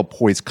very well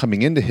poised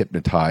coming into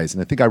Hypnotize.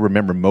 And I think I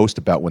remember most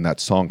about when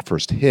that song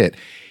first hit.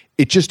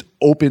 It just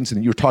opens,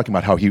 and you were talking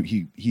about how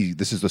he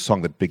this is the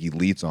song that Biggie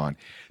leads on.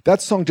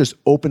 That song just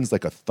opens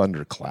like a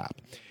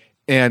thunderclap.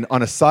 And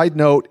on a side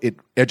note, it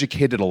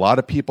educated a lot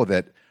of people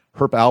that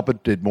Herb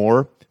Alpert did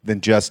more than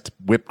just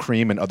whipped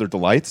cream and other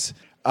delights.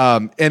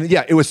 And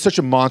yeah, it was such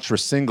a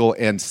monstrous single,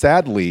 and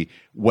sadly,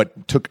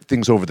 what took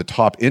things over the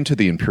top into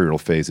the imperial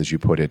phase, as you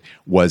put it,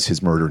 was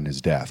his murder and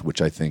his death,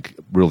 which I think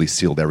really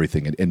sealed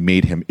everything and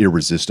made him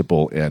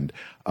irresistible and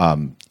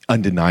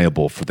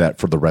undeniable for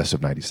the rest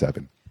of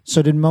 97.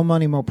 So did Mo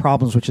Money, Mo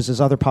Problems, which is his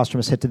other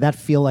posthumous hit, did that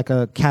feel like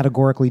a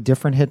categorically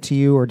different hit to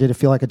you, or did it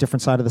feel like a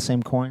different side of the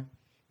same coin?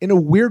 In a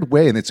weird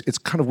way, and it's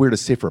kind of weird to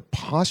say for a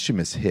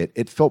posthumous hit,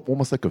 it felt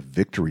almost like a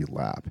victory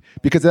lap.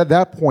 Because at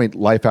that point,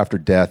 Life After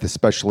Death,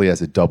 especially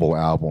as a double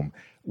album,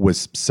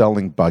 was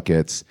selling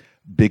buckets.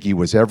 Biggie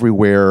was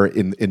everywhere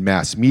in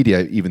mass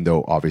media, even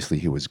though obviously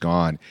he was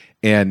gone.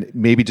 And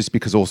maybe just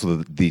because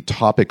also the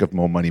topic of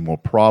Mo Money, Mo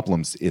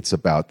Problems, it's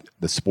about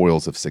the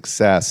spoils of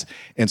success.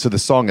 And so the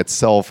song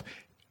itself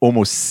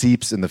almost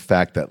seeps in the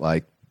fact that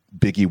like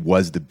Biggie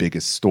was the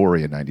biggest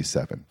story in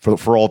 97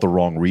 for all the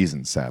wrong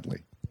reasons,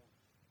 sadly.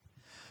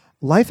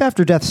 Life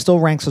After Death still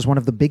ranks as one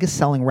of the biggest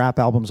selling rap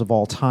albums of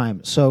all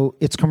time, so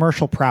its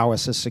commercial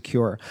prowess is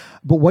secure.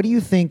 But what do you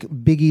think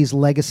Biggie's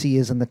legacy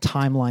is in the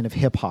timeline of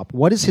hip-hop?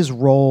 What is his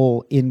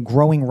role in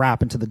growing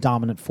rap into the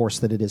dominant force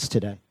that it is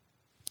today?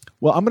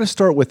 Well, I'm going to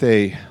start with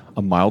a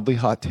mildly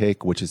hot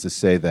take, which is to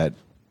say that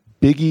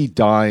Biggie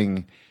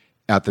dying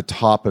at the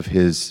top of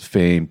his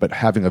fame, but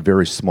having a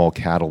very small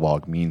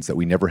catalog, means that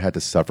we never had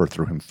to suffer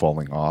through him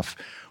falling off,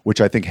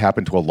 which I think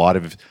happened to a lot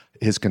of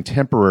his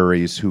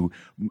contemporaries who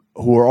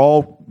are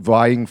all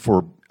vying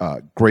for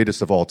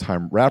greatest of all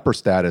time rapper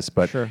status,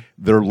 but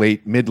their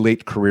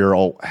mid-late career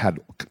all had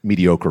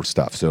mediocre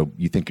stuff. So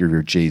you think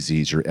your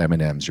Jay-Z's, your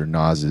Eminems, your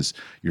Nas's,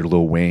 your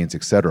Lil Wayne's,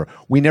 etc.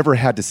 We never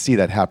had to see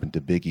that happen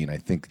to Biggie, and I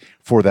think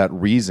for that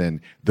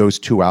reason, those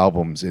two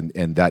albums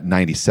and that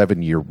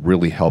 97 year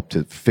really helped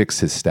to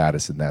fix his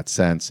status in that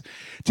sense.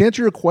 To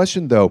answer your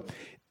question, though,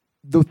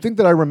 the thing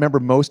that I remember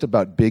most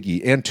about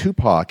Biggie and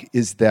Tupac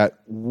is that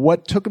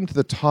what took them to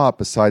the top,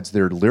 besides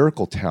their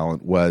lyrical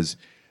talent, was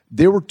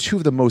they were two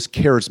of the most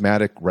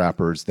charismatic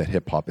rappers that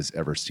hip hop has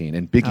ever seen,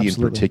 and Biggie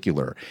in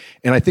particular.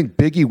 And I think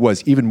Biggie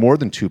was, even more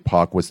than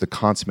Tupac, was the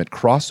consummate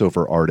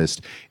crossover artist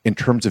in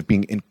terms of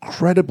being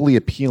incredibly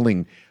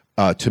appealing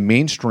to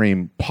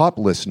mainstream pop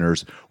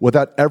listeners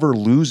without ever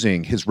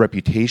losing his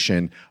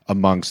reputation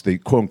amongst the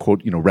quote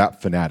unquote,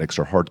 rap fanatics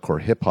or hardcore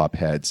hip hop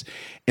heads.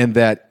 And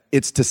that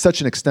it's to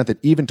such an extent that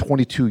even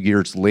 22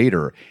 years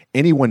later,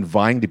 anyone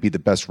vying to be the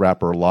best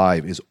rapper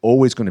alive is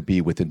always going to be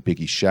within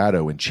Biggie's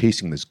shadow and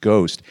chasing this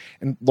ghost,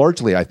 and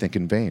largely, I think,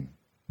 in vain.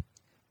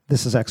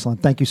 This is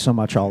excellent. Thank you so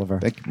much, Oliver.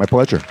 Thank you. My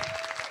pleasure.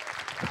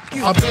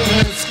 I've been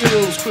had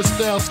skills,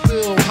 Cristal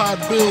still, hot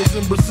bills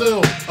in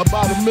Brazil.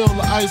 About $1 million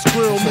of ice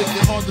grill, make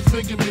it hard to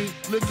figure me.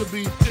 Nigga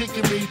be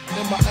kicking me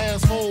in my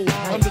asshole.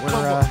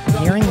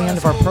 We're nearing the end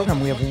of our program.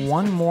 We have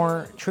one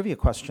more trivia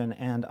question,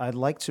 and I'd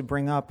like to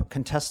bring up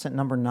contestant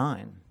number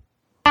 9.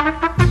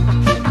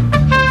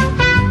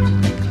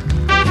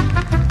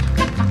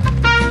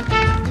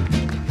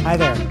 Hi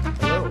there.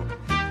 Hello.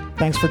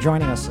 Thanks for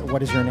joining us.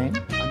 What is your name?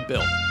 I'm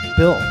Bill.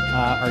 Bill,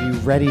 are you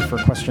ready for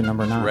question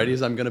number 9? Ready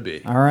as I'm going to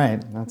be. All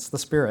right, that's the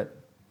spirit.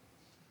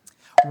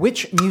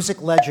 Which music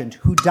legend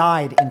who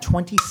died in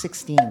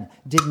 2016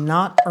 did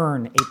not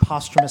earn a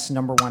posthumous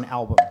 #1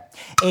 album?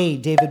 A,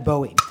 David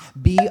Bowie.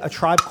 B, A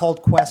Tribe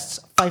Called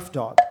Quest's Phife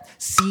Dawg.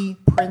 C,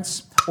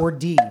 Prince. Or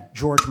D,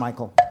 George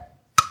Michael.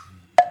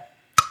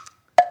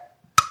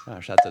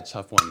 Gosh, that's a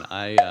tough one.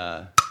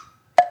 I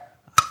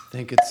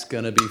think it's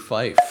going to be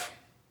Phife.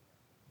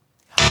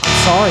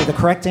 Sorry, the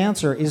correct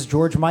answer is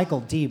George Michael,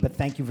 D, but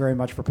thank you very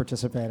much for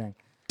participating.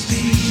 If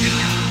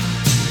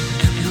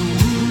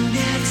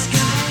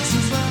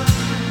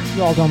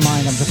you all don't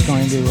mind, I'm just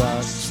going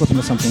to slip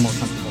into something more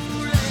comfortable.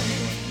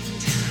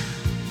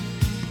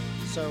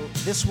 So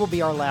this will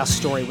be our last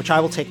story, which I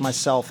will take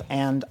myself,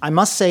 and I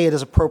must say it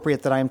is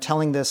appropriate that I am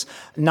telling this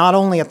not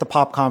only at the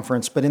Pop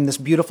Conference, but in this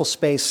beautiful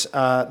space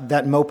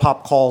that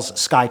Mopop calls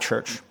Sky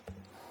Church.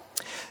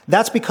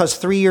 That's because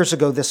 3 years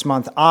ago this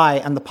month, I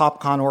and the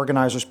PopCon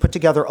organizers put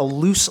together a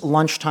loose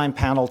lunchtime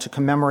panel to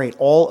commemorate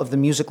all of the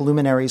music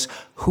luminaries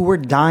who were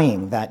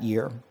dying that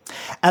year.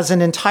 As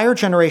an entire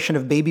generation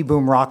of baby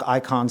boom rock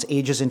icons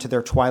ages into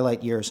their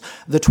twilight years,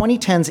 the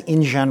 2010s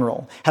in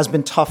general has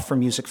been tough for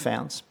music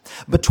fans.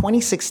 But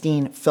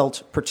 2016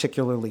 felt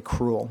particularly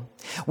cruel.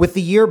 With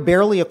the year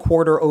barely a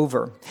quarter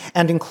over,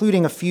 and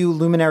including a few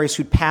luminaries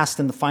who'd passed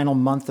in the final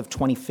month of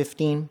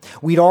 2015,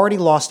 we'd already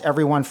lost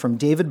everyone from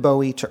David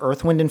Bowie to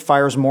Earth, Wind &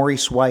 Fire's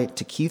Maurice White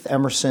to Keith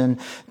Emerson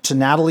to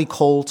Natalie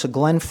Cole to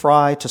Glenn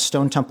Frey to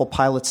Stone Temple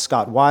Pilots'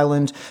 Scott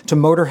Weiland to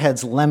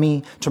Motorhead's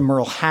Lemmy to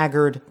Merle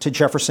Haggard to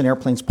Jefferson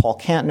Airplane's Paul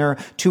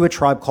Kantner to A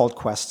Tribe Called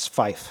Quest's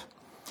Phife.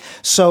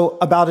 So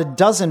about a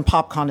dozen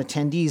PopCon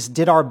attendees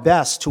did our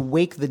best to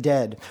wake the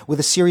dead with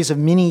a series of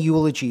mini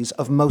eulogies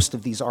of most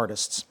of these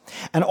artists.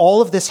 And all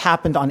of this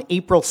happened on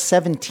April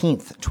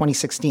 17th,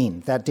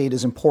 2016. That date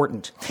is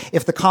important.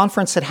 If the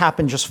conference had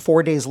happened just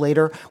 4 days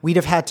later, we'd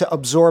have had to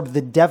absorb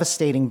the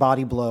devastating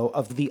body blow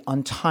of the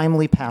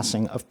untimely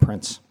passing of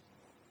Prince.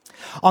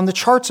 On the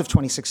charts of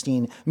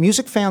 2016,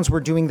 music fans were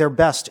doing their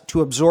best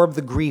to absorb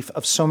the grief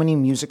of so many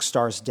music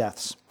stars'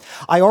 deaths.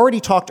 I already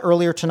talked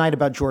earlier tonight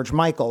about George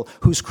Michael,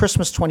 whose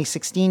Christmas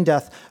 2016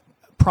 death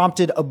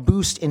prompted a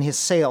boost in his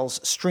sales,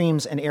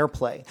 streams, and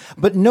airplay.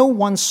 But no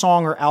one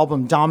song or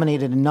album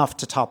dominated enough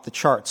to top the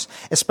charts,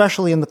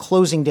 especially in the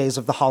closing days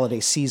of the holiday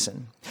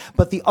season.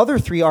 But the other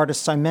 3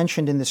 artists I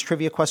mentioned in this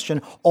trivia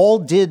question all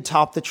did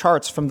top the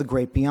charts from the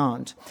great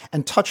beyond.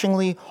 And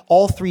touchingly,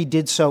 all 3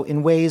 did so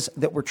in ways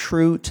that were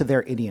true to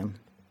their idiom.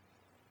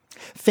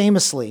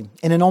 Famously,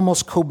 in an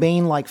almost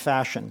Cobain-like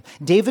fashion,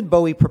 David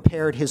Bowie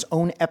prepared his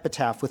own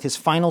epitaph with his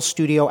final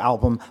studio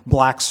album,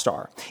 Black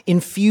Star,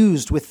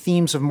 infused with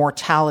themes of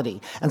mortality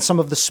and some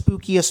of the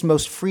spookiest,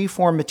 most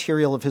free-form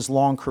material of his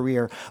long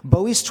career.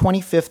 Bowie's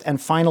 25th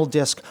and final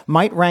disc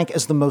might rank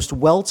as the most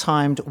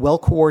well-timed,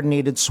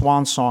 well-coordinated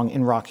swan song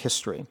in rock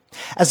history.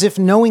 As if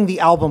knowing the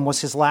album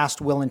was his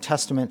last will and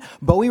testament,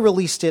 Bowie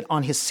released it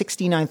on his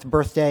 69th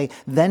birthday,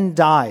 then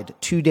died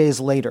 2 days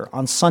later,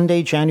 on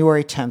Sunday,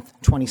 January 10th,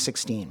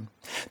 2016.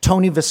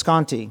 Tony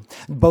Visconti,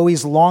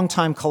 Bowie's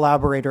longtime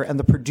collaborator and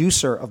the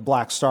producer of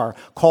Black Star,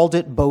 called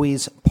it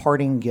Bowie's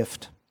parting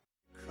gift.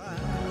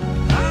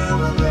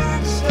 I'm a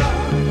black star.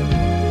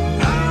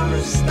 I'm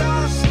a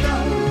star.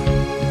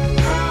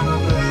 I'm a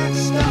black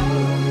star.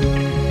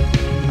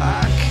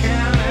 I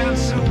can't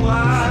answer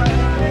why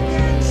I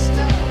can't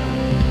stop,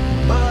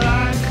 but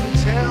I can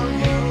tell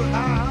you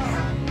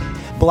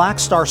how. Black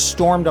Star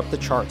stormed up the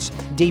charts,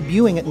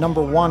 debuting at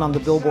 #1 on the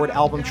Billboard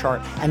album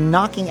chart and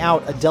knocking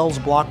out Adele's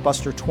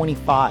blockbuster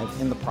 25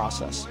 in the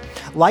process.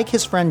 Like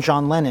his friend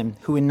John Lennon,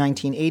 who in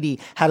 1980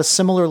 had a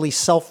similarly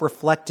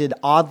self-reflected,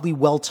 oddly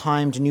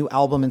well-timed new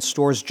album in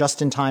stores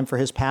just in time for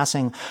his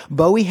passing,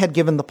 Bowie had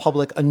given the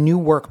public a new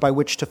work by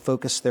which to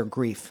focus their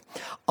grief.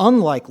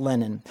 Unlike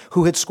Lennon,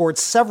 who had scored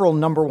several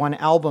 #1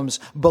 albums,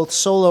 both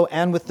solo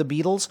and with the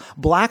Beatles,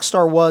 Black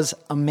Star was,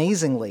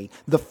 amazingly,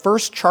 the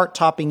first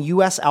chart-topping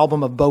U.S.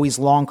 album of Bowie's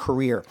long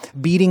career,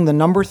 beating the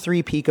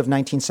 #3 peak of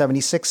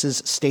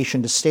 1976's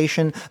Station to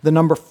Station, the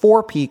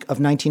 #4 peak of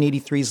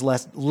 1983's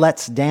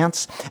Let's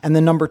Dance, and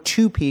the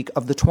 #2 peak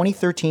of the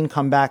 2013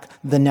 comeback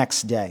The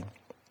Next Day.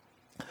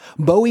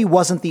 Bowie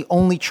wasn't the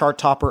only chart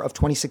topper of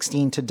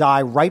 2016 to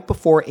die right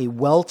before a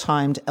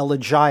well-timed,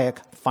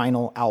 elegiac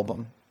final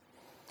album.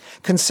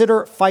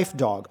 Consider Phife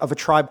Dawg of A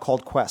Tribe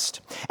Called Quest.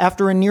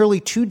 After a nearly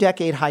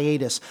 2-decade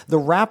hiatus, the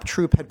rap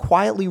troupe had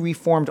quietly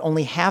reformed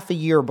only half a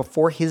year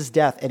before his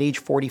death at age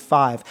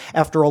 45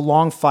 after a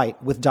long fight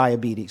with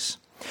diabetes.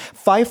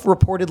 Phife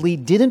reportedly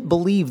didn't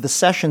believe the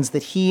sessions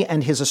that he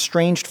and his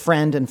estranged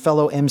friend and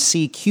fellow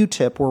MC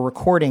Q-Tip were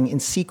recording in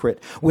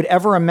secret would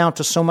ever amount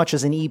to so much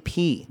as an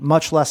EP,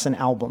 much less an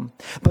album.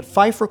 But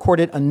Phife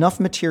recorded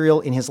enough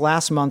material in his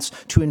last months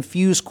to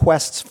infuse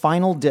Quest's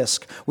final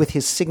disc with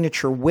his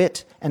signature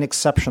wit and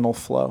exceptional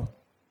flow.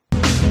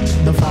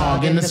 The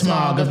fog and the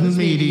smog of the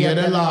media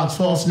that logs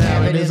false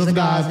narratives of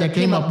guys that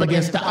came up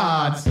against the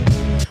odds.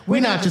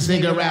 We're not just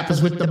nigga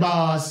rappers with the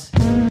bars.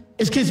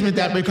 It's kismet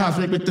that we're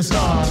cosmic with the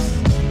stars.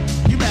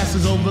 You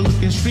bastards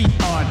overlooking street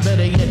art,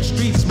 better yet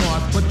street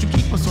smart, but you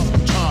keep us off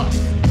the chart.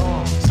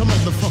 Some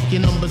of the fuck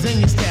your numbers and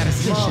your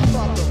statisticians.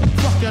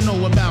 Fuck you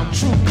know about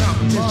true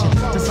competition.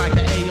 Just like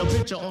the AO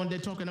picture on there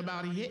talking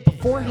about a hit.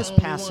 Before his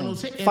passing,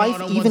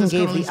 Phife even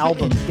gave the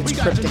album its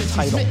cryptic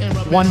title.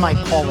 One might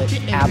call it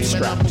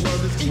Abstract.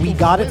 We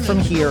got it from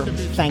here,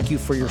 thank you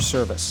for your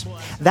service.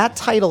 That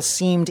title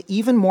seemed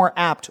even more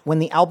apt when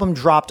the album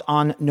dropped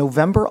on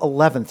November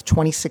 11th,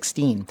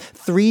 2016,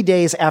 3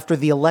 days after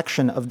the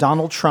election of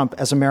Donald Trump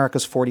as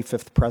America's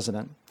 45th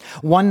president.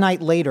 One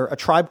night later, A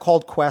Tribe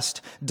Called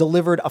Quest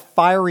delivered a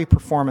fiery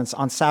performance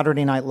on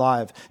Saturday Night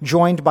Live,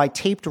 joined by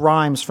taped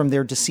rhymes from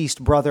their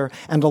deceased brother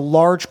and a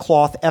large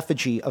cloth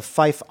effigy of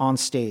Phife on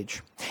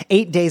stage.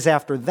 8 days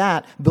after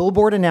that,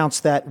 Billboard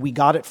announced that We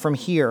Got It From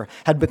Here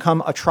had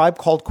become A Tribe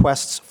Called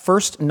Quest's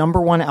first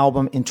 #1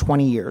 album in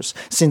 20 years,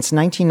 since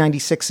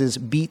 1996's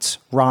Beats,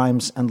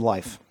 Rhymes, and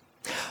Life.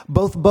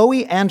 Both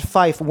Bowie and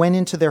Phife went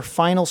into their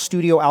final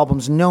studio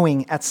albums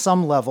knowing, at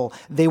some level,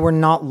 they were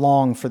not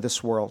long for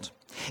this world.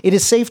 It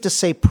is safe to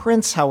say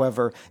Prince,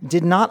 however,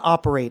 did not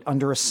operate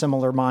under a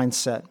similar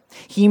mindset.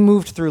 He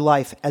moved through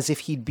life as if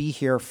he'd be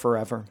here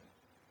forever.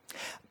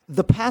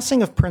 The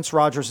passing of Prince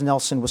Rogers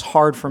Nelson was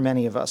hard for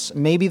many of us,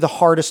 maybe the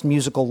hardest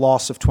musical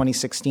loss of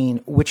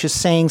 2016, which is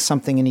saying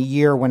something in a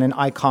year when an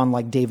icon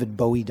like David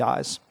Bowie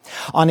dies.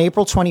 On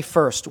April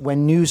 21st,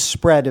 when news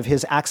spread of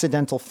his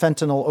accidental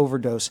fentanyl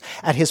overdose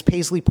at his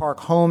Paisley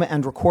Park home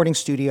and recording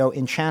studio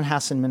in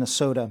Chanhassen,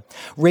 Minnesota,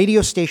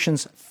 radio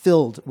stations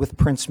filled with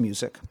Prince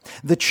music.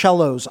 The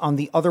cellos on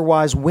the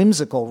otherwise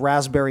whimsical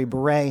Raspberry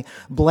Beret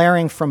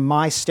blaring from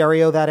my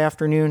stereo that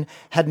afternoon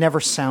had never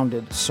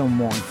sounded so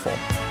mournful.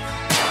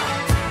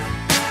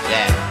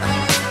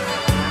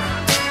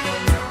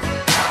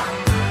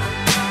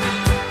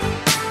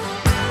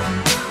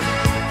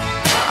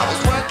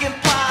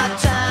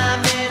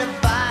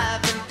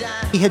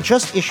 He had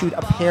just issued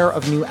a pair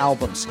of new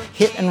albums,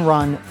 Hit and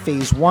Run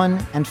Phase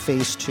 1 and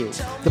Phase 2,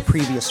 the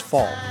previous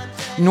fall.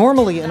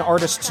 Normally, an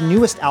artist's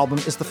newest album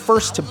is the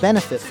first to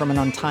benefit from an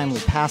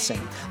untimely passing,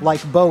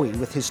 like Bowie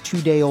with his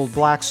 2-day-old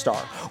Black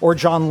Star, or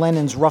John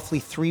Lennon's roughly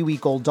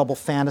 3-week-old Double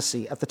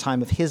Fantasy at the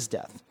time of his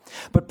death.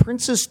 But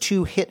Prince's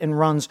 2 hit and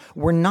runs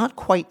were not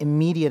quite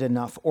immediate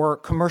enough or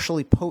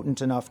commercially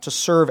potent enough to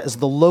serve as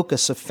the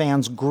locus of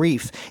fans'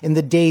 grief in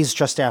the days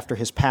just after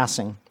his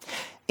passing.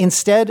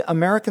 Instead,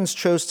 Americans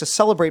chose to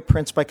celebrate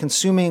Prince by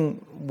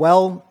consuming,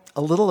 well,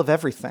 a little of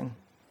everything.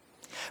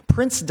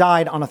 Prince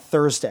died on a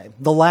Thursday,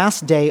 the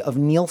last day of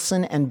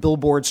Nielsen and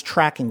Billboard's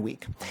tracking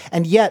week.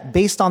 And yet,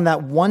 based on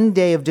that one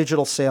day of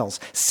digital sales,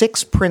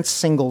 6 Prince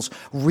singles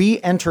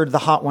re-entered the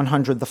Hot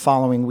 100 the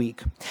following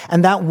week.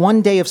 And that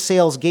one day of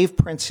sales gave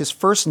Prince his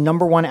first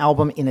 #1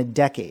 album in a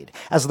decade,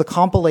 as the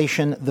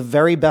compilation The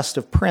Very Best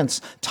of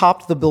Prince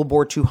topped the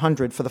Billboard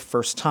 200 for the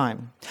first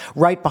time.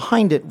 Right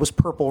behind it was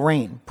Purple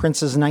Rain,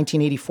 Prince's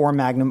 1984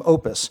 magnum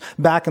opus,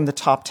 back in the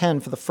top 10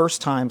 for the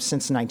first time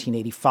since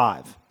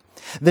 1985.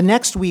 The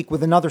next week,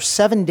 with another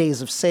 7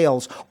 days of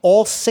sales,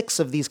 all 6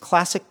 of these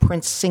classic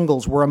Prince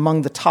singles were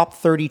among the top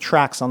 30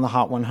 tracks on the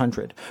Hot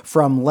 100,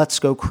 from Let's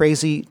Go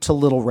Crazy to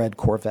Little Red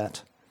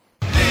Corvette.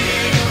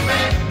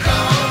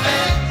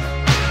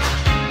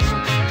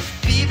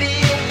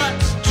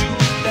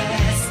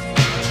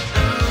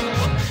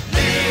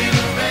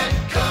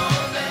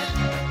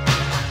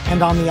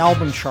 And on the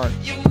album chart,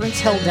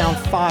 Prince held down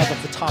 5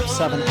 of the top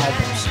 7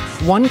 albums.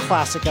 One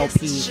classic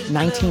LP,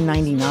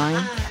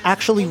 1999,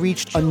 actually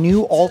reached a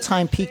new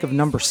all-time peak of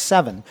number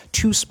 7,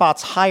 2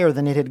 spots higher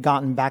than it had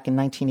gotten back in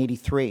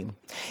 1983.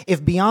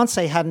 If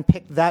Beyoncé hadn't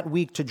picked that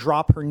week to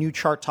drop her new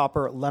chart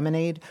topper,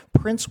 Lemonade,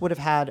 Prince would have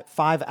had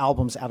 5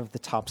 albums out of the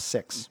top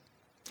 6.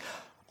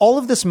 All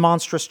of this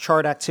monstrous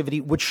chart activity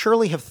would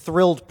surely have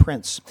thrilled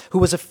Prince, who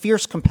was a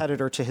fierce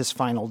competitor to his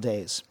final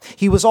days.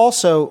 He was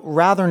also,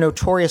 rather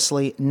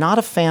notoriously, not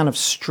a fan of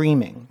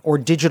streaming or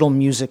digital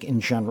music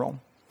in general.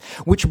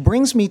 Which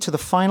brings me to the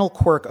final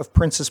quirk of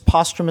Prince's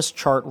posthumous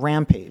chart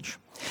rampage.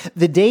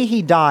 The day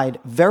he died,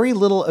 very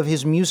little of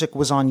his music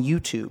was on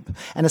YouTube,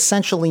 and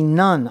essentially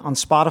none on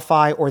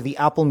Spotify or the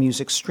Apple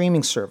Music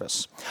streaming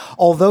service.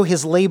 Although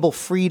his label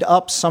freed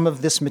up some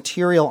of this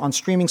material on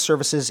streaming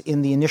services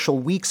in the initial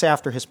weeks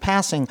after his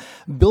passing,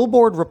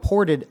 Billboard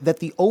reported that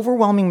the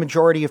overwhelming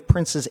majority of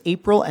Prince's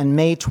April and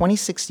May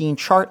 2016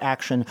 chart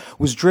action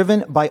was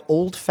driven by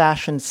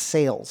old-fashioned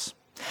sales.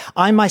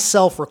 I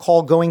myself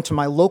recall going to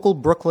my local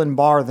Brooklyn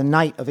bar the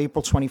night of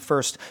April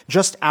 21st,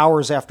 just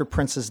hours after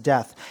Prince's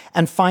death,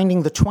 and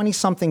finding the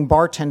 20-something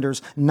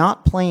bartenders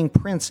not playing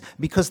Prince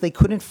because they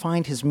couldn't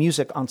find his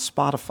music on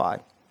Spotify.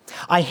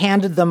 I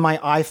handed them my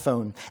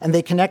iPhone, and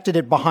they connected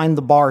it behind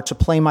the bar to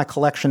play my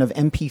collection of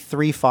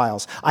MP3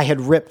 files I had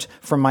ripped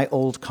from my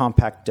old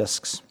compact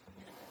discs.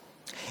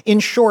 In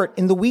short,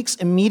 in the weeks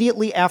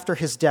immediately after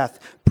his death,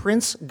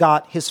 Prince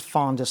got his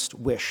fondest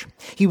wish.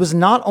 He was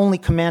not only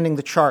commanding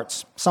the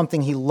charts,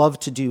 something he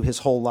loved to do his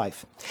whole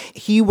life.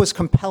 He was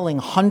compelling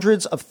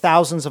hundreds of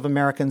thousands of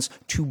Americans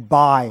to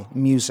buy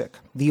music,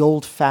 the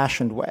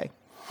old-fashioned way.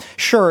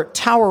 Sure,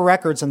 Tower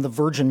Records and the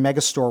Virgin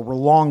Megastore were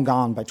long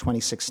gone by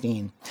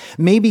 2016.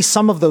 Maybe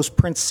some of those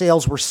Prince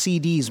sales were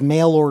CDs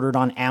mail-ordered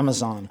on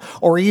Amazon,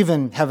 or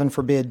even, heaven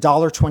forbid,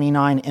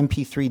 $1.29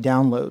 MP3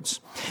 downloads.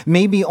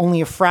 Maybe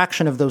only a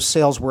fraction of those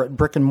sales were at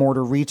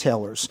brick-and-mortar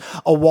retailers,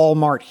 a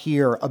Walmart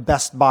here, a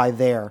Best Buy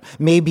there,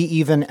 maybe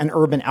even an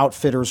Urban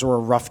Outfitters or a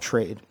Rough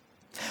Trade.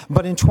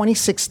 But in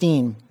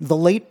 2016, the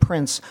late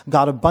Prince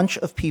got a bunch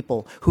of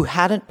people who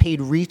hadn't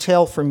paid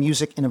retail for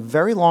music in a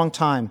very long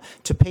time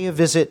to pay a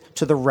visit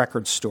to the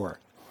record store.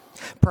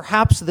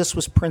 Perhaps this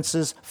was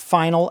Prince's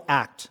final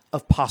act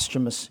of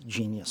posthumous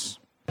genius.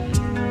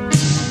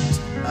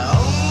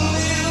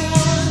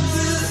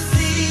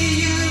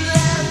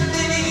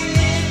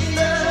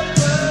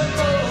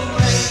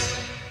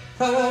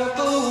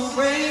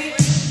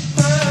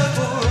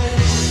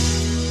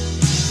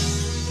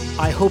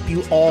 I hope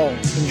you all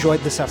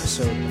enjoyed this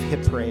episode of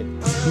Hit Parade.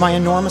 My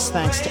enormous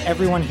thanks to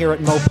everyone here at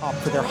Mopop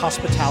for their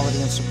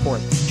hospitality and support.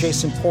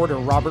 Jason Porter,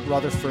 Robert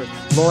Rutherford,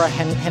 Laura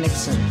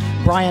Henningsen,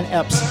 Brian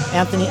Epps,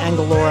 Anthony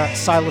Angelora,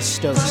 Silas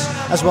Stokes,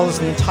 as well as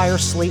the entire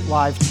Slate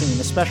Live team,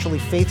 especially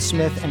Faith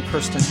Smith and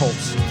Kirsten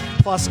Holtz.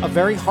 Plus, a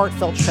very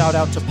heartfelt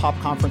shout-out to Pop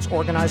Conference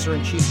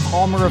Organizer-in-Chief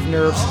Calmer of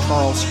Nerves,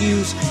 Charles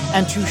Hughes,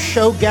 and to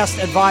show guest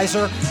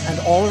advisor and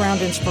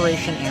all-around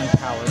inspiration, Ann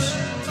Powers.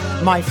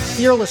 My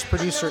fearless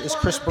producer is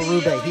Chris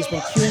Berube. He's been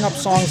queuing up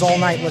songs all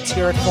night. Let's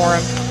hear it for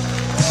him.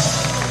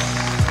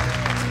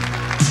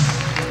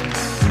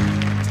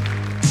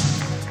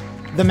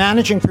 The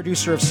managing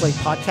producer of Slate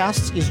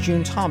Podcasts is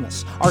June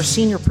Thomas. Our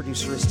senior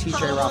producer is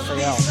TJ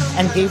Raphael.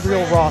 And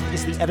Gabriel Roth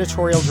is the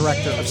editorial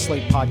director of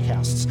Slate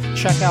Podcasts.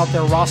 Check out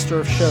their roster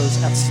of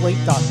shows at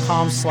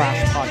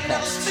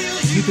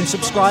slate.com/podcasts. You can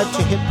subscribe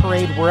to Hit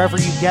Parade wherever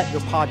you get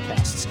your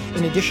podcasts,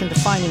 in addition to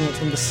finding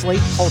it in the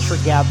Slate Culture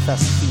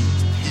Gabfest feed.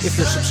 If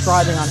you're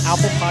subscribing on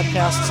Apple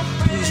Podcasts,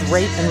 please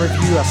rate and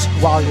review us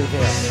while you're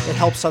there. It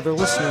helps other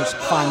listeners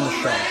find the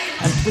show.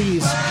 And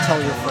please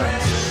tell your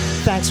friends.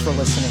 Thanks for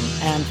listening,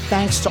 and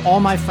thanks to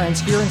all my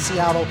friends here in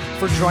Seattle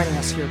for joining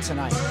us here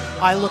tonight.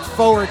 I look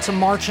forward to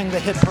marching the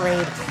Hit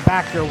Parade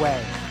back your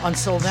way.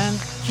 Until then,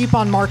 keep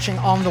on marching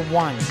on the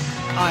one.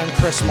 I'm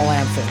Chris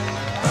Melaniphy.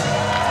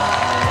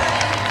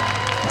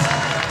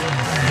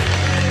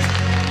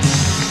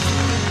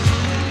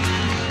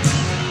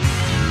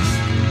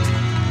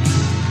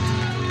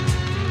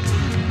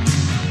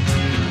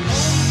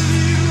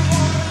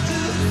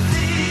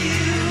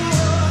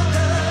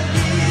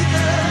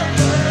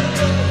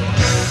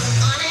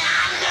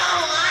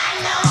 I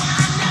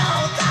know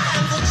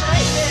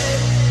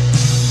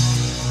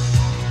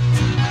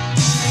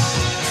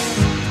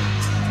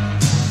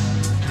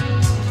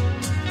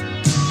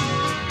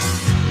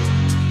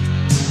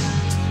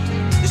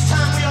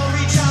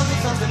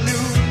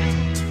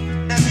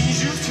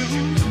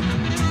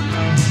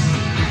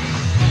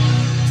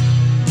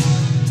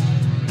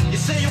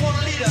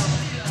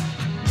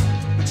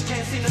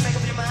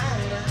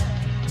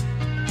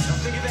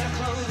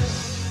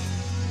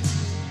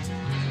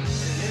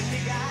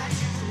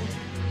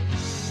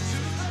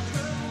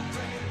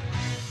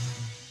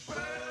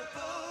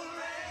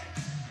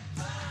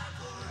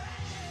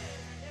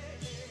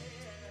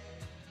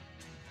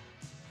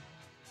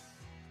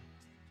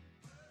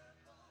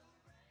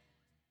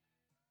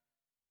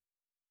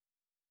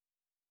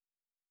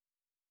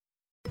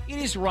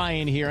is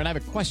Ryan here, and I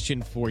have a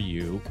question for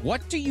you.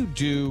 What do you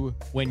do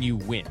when you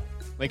win?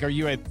 Like, are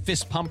you a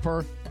fist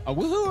pumper, a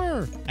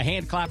woohooer, a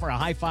hand clapper, a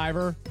high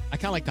fiver? I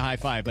kind of like the high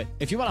five, but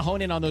if you want to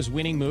hone in on those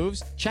winning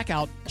moves, check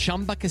out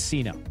Chumba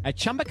Casino. At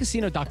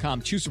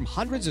ChumbaCasino.com, choose from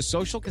hundreds of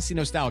social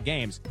casino style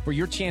games for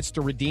your chance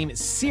to redeem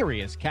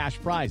serious cash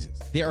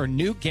prizes. There are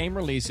new game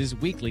releases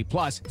weekly,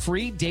 plus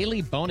free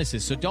daily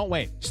bonuses. So don't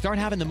wait. Start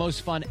having the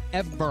most fun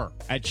ever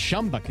at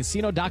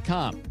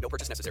ChumbaCasino.com. No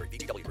purchase necessary.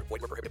 VGW Group.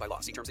 Void where prohibited by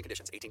law. See terms and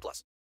conditions.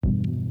 18+.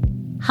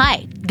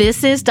 Hi,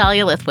 this is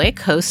Dahlia Lithwick,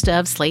 host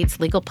of Slate's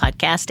legal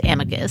podcast,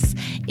 Amicus.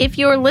 If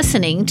you're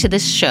listening to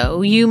this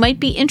show, you might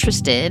be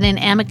interested in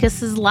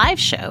Amicus's live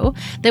show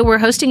that we're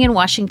hosting in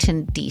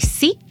Washington,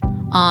 D.C.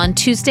 on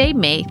Tuesday,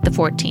 May the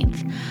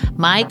 14th.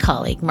 My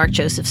colleague, Mark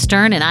Joseph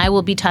Stern, and I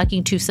will be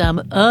talking to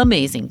some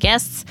amazing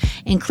guests,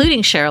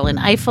 including Sherrilyn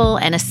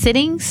Ifill and a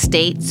sitting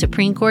state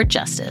Supreme Court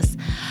justice,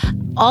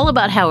 all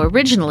about how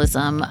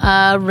originalism,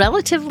 a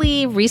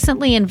relatively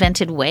recently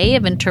invented way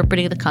of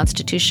interpreting the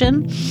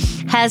Constitution,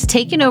 has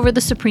taken over the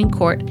Supreme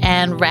Court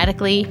and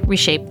radically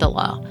reshaped the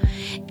law.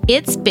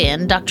 It's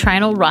been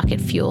doctrinal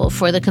rocket fuel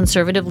for the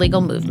conservative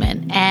legal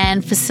movement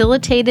and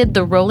facilitated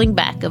the rolling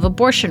back of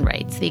abortion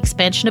rights, the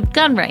expansion of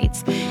gun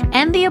rights,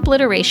 and the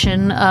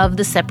obliteration of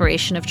the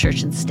separation of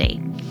church and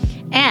state.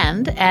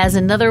 And as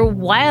another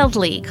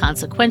wildly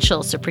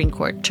consequential Supreme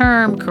Court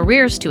term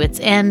careers to its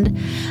end,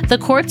 the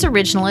court's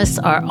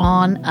originalists are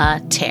on a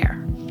tear.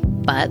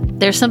 But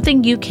there's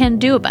something you can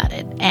do about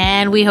it,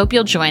 and we hope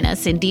you'll join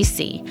us in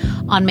D.C.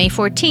 on May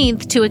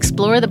 14th to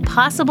explore the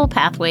possible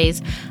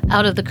pathways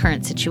out of the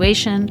current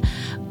situation.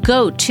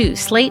 Go to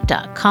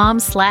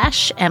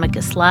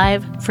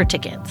slate.com/amicuslive for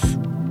tickets.